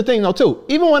 but here's the thing though too.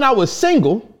 Even when I was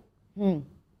single, and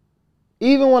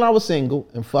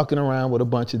fucking around with a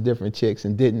bunch of different chicks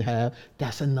and didn't have,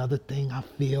 that's another thing I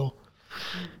feel.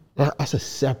 That's a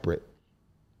separate.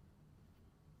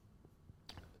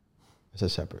 It's a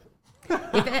separate.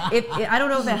 I don't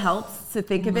know if it helps to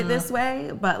think of it this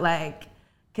way, but like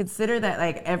consider that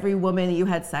like every woman you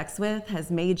had sex with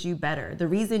has made you better. The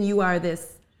reason you are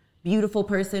this beautiful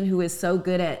person who is so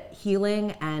good at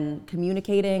healing and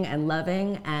communicating and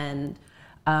loving and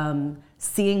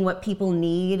seeing what people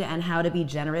need and how to be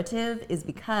generative is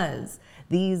because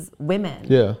these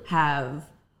women have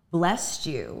blessed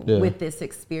you with this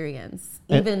experience.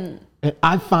 And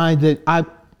I find that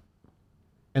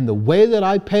and the way that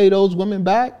I pay those women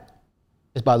back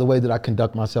is by the way that I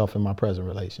conduct myself in my present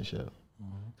relationship.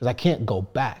 Because I can't go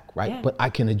back, right? Yeah. But I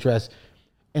can address,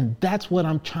 and that's what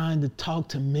I'm trying to talk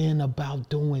to men about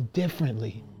doing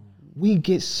differently. We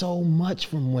get so much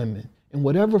from women. And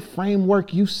whatever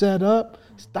framework you set up,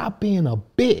 stop being a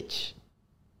bitch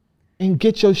and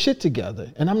get your shit together.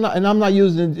 And I'm not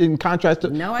using it in contrast to,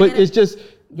 but it's just,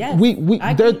 yes,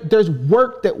 there's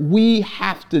work that we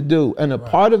have to do. And a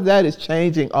part of that is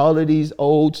changing all of these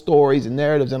old stories and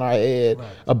narratives in our head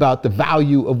about the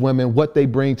value of women, what they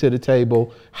bring to the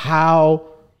table, how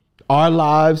our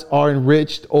lives are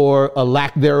enriched or a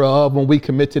lack thereof when we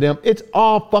commit to them. It's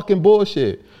all fucking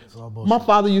bullshit. My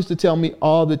father used to tell me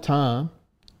all the time,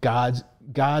 God's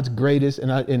greatest,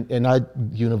 and our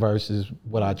universe is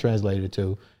what I translated it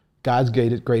to, God's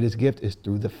greatest gift is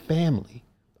through the family.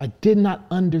 I did not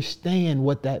understand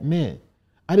what that meant.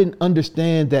 I didn't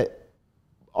understand that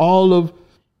I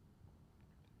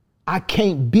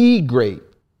can't be great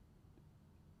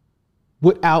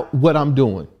without what I'm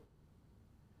doing.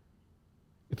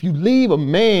 If you leave a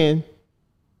man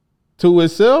to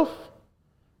himself,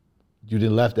 you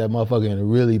done left that motherfucker in a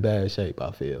really bad shape,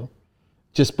 I feel.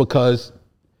 Just because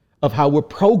of how we're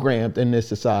programmed in this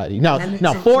society. Now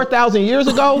 4,000 years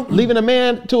ago, leaving a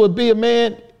man to be a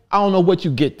man, I don't know what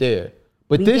you get there.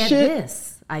 But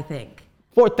I think.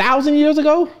 4,000 years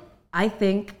ago? I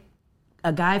think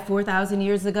a guy 4,000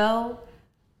 years ago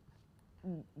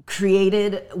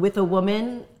created with a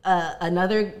woman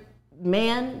another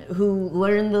man who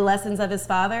learned the lessons of his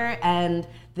father, and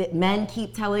that men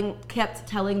kept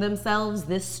telling themselves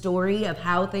this story of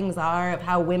how things are, of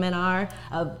how women are,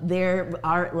 of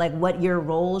like what your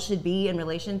role should be in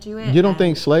relation to it. You don't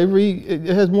think slavery it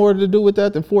has more to do with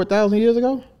that than 4,000 years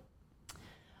ago?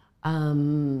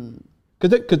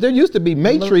 Because there used to be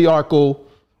matriarchal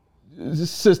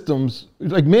systems.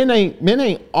 Like men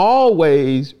ain't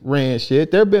always ran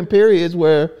shit. There have been periods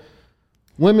where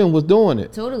women was doing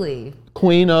it. Totally.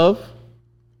 Queen of.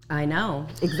 I know,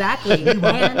 exactly. And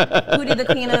who did the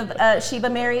Queen of Sheba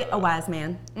marry? A wise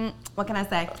man. What can I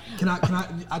say?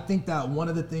 I think that one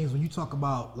of the things when you talk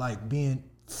about like being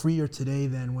freer today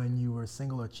than when you were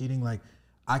single or cheating, like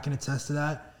I can attest to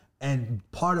that. And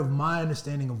part of my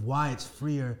understanding of why it's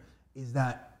freer is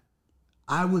that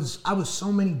I was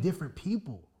so many different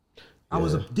people. Yeah. I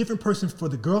was a different person for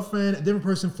the girlfriend, a different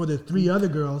person for the 3 other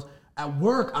girls. At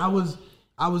work, I was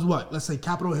what? Let's say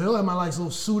Capitol Hill. I had my like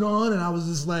little suit on, and I was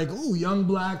just like, ooh, young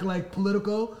black, like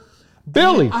political.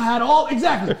 Billy. And I had all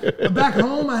exactly. But back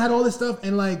home, I had all this stuff,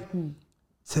 and like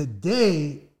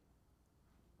today,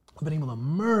 I've been able to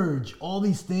merge all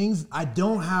these things. I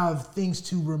don't have things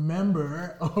to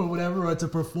remember or whatever, or to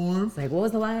perform. It's like, what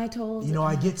was the lie I told? You know,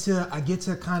 I get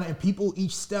to kind of, and people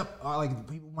each step are like,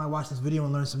 people might watch this video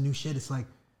and learn some new shit. It's like,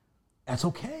 that's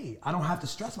okay. I don't have to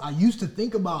stress. I used to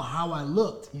think about how I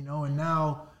looked, you know, and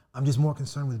now I'm just more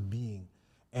concerned with being.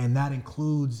 And that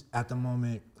includes, at the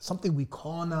moment, something we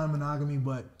call non-monogamy,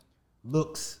 but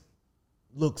looks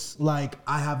like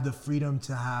I have the freedom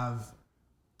to have,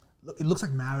 it looks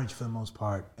like marriage for the most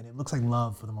part, and it looks like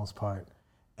love for the most part.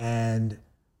 And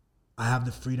I have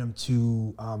the freedom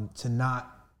to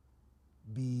not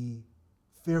be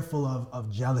fearful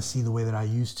of jealousy the way that I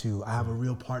used to. I have a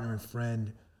real partner and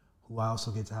friend who I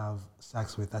also get to have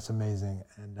sex with. That's amazing.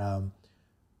 And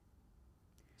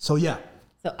so yeah.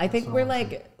 So I think we're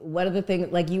like, one of the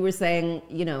things, like you were saying,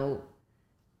 you know,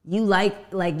 you like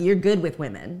you're good with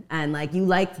women and like you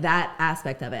liked that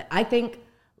aspect of it. I think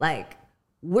like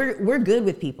we're good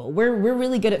with people. We're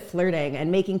really good at flirting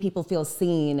and making people feel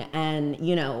seen and,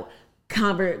 you know,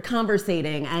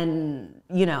 conversating, and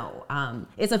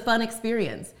it's a fun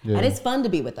experience, and it's fun to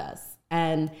be with us.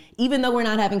 And even though we're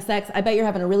not having sex, I bet you're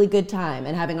having a really good time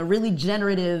and having a really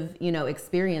generative,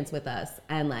 experience with us.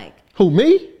 And like, who,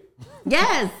 me?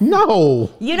 Yes.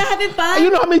 No. You're not having fun? You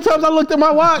know how many times I looked at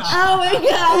my watch? Oh my God.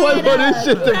 I want for this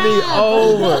shit to be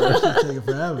over. Take it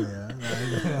forever,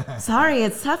 yeah. Sorry,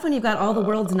 it's tough when you've got all the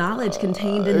world's knowledge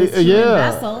contained in this human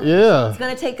vessel. Yeah. It's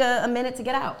gonna take a minute to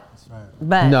get out. That's right.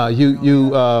 But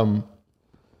no,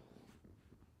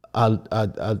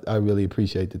 I really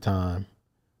appreciate the time.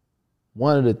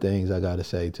 One of the things I gotta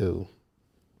say too,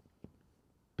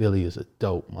 Billy is a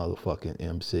dope motherfucking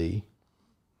MC.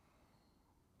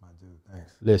 My dude,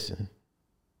 thanks. Listen,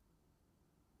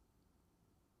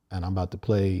 and I'm about to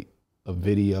play a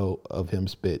video of him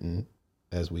spitting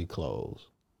as we close.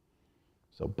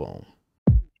 So boom.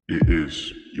 It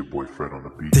is your boyfriend on the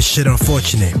beat. This shit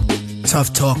unfortunate.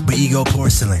 Tough talk, but ego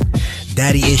porcelain.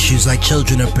 Daddy issues like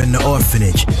children up in the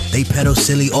orphanage. They peddle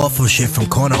silly awful shit from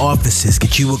corner offices.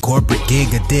 Get you a corporate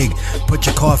gig, a dig, put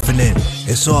your coffin in.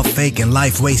 It's all fake and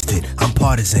life wasted. I'm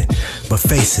partisan, but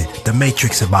face it, the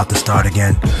matrix about to start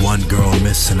again. One girl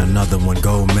missing, another one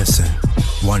go missing.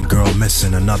 One girl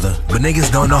missing another, but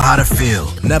niggas don't know how to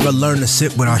feel. Never learn to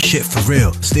sit with our shit for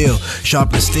real. Still,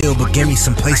 sharp as steel, but give me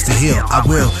some place to heal. I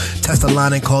will test a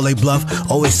line and call a bluff.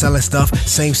 Always selling stuff,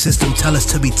 same system tell us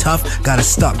to be tough. Gotta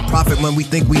stuck, profit when we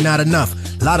think we not enough.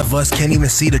 A lot of us can't even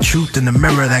see the truth in the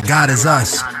mirror that God is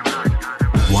us.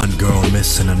 One girl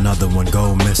missing, another one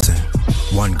go missing.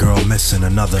 One girl missing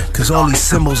another. Cause all these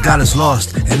symbols got us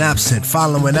lost and absent,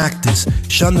 following actors.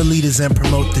 Shun the leaders and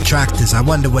promote detractors. I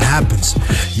wonder what happens.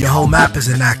 Your whole map is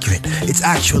inaccurate. It's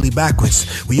actually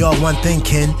backwards. We all one thing,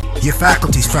 kin. Your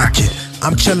faculty's fractured.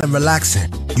 I'm chillin',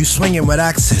 relaxing. You swinging with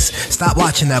axes. Stop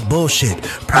watching that bullshit.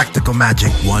 Practical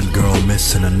magic. One girl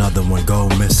missing, another one go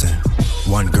missing.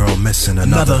 One girl missing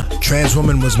another. Trans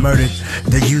woman was murdered.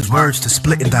 They use words to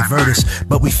split and divert us.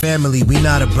 But we family, we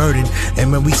not a burden.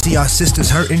 And when we see our sisters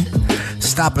hurting,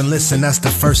 stop and listen, that's the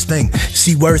first thing.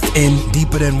 See worth in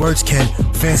deeper than words can.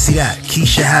 Fancy that.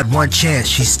 Keisha had one chance,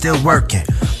 she's still working.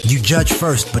 You judge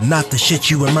first, but not the shit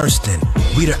you immersed in.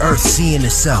 We the earth seeing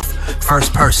itself,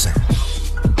 first person.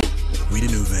 We the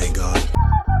new Vanguard.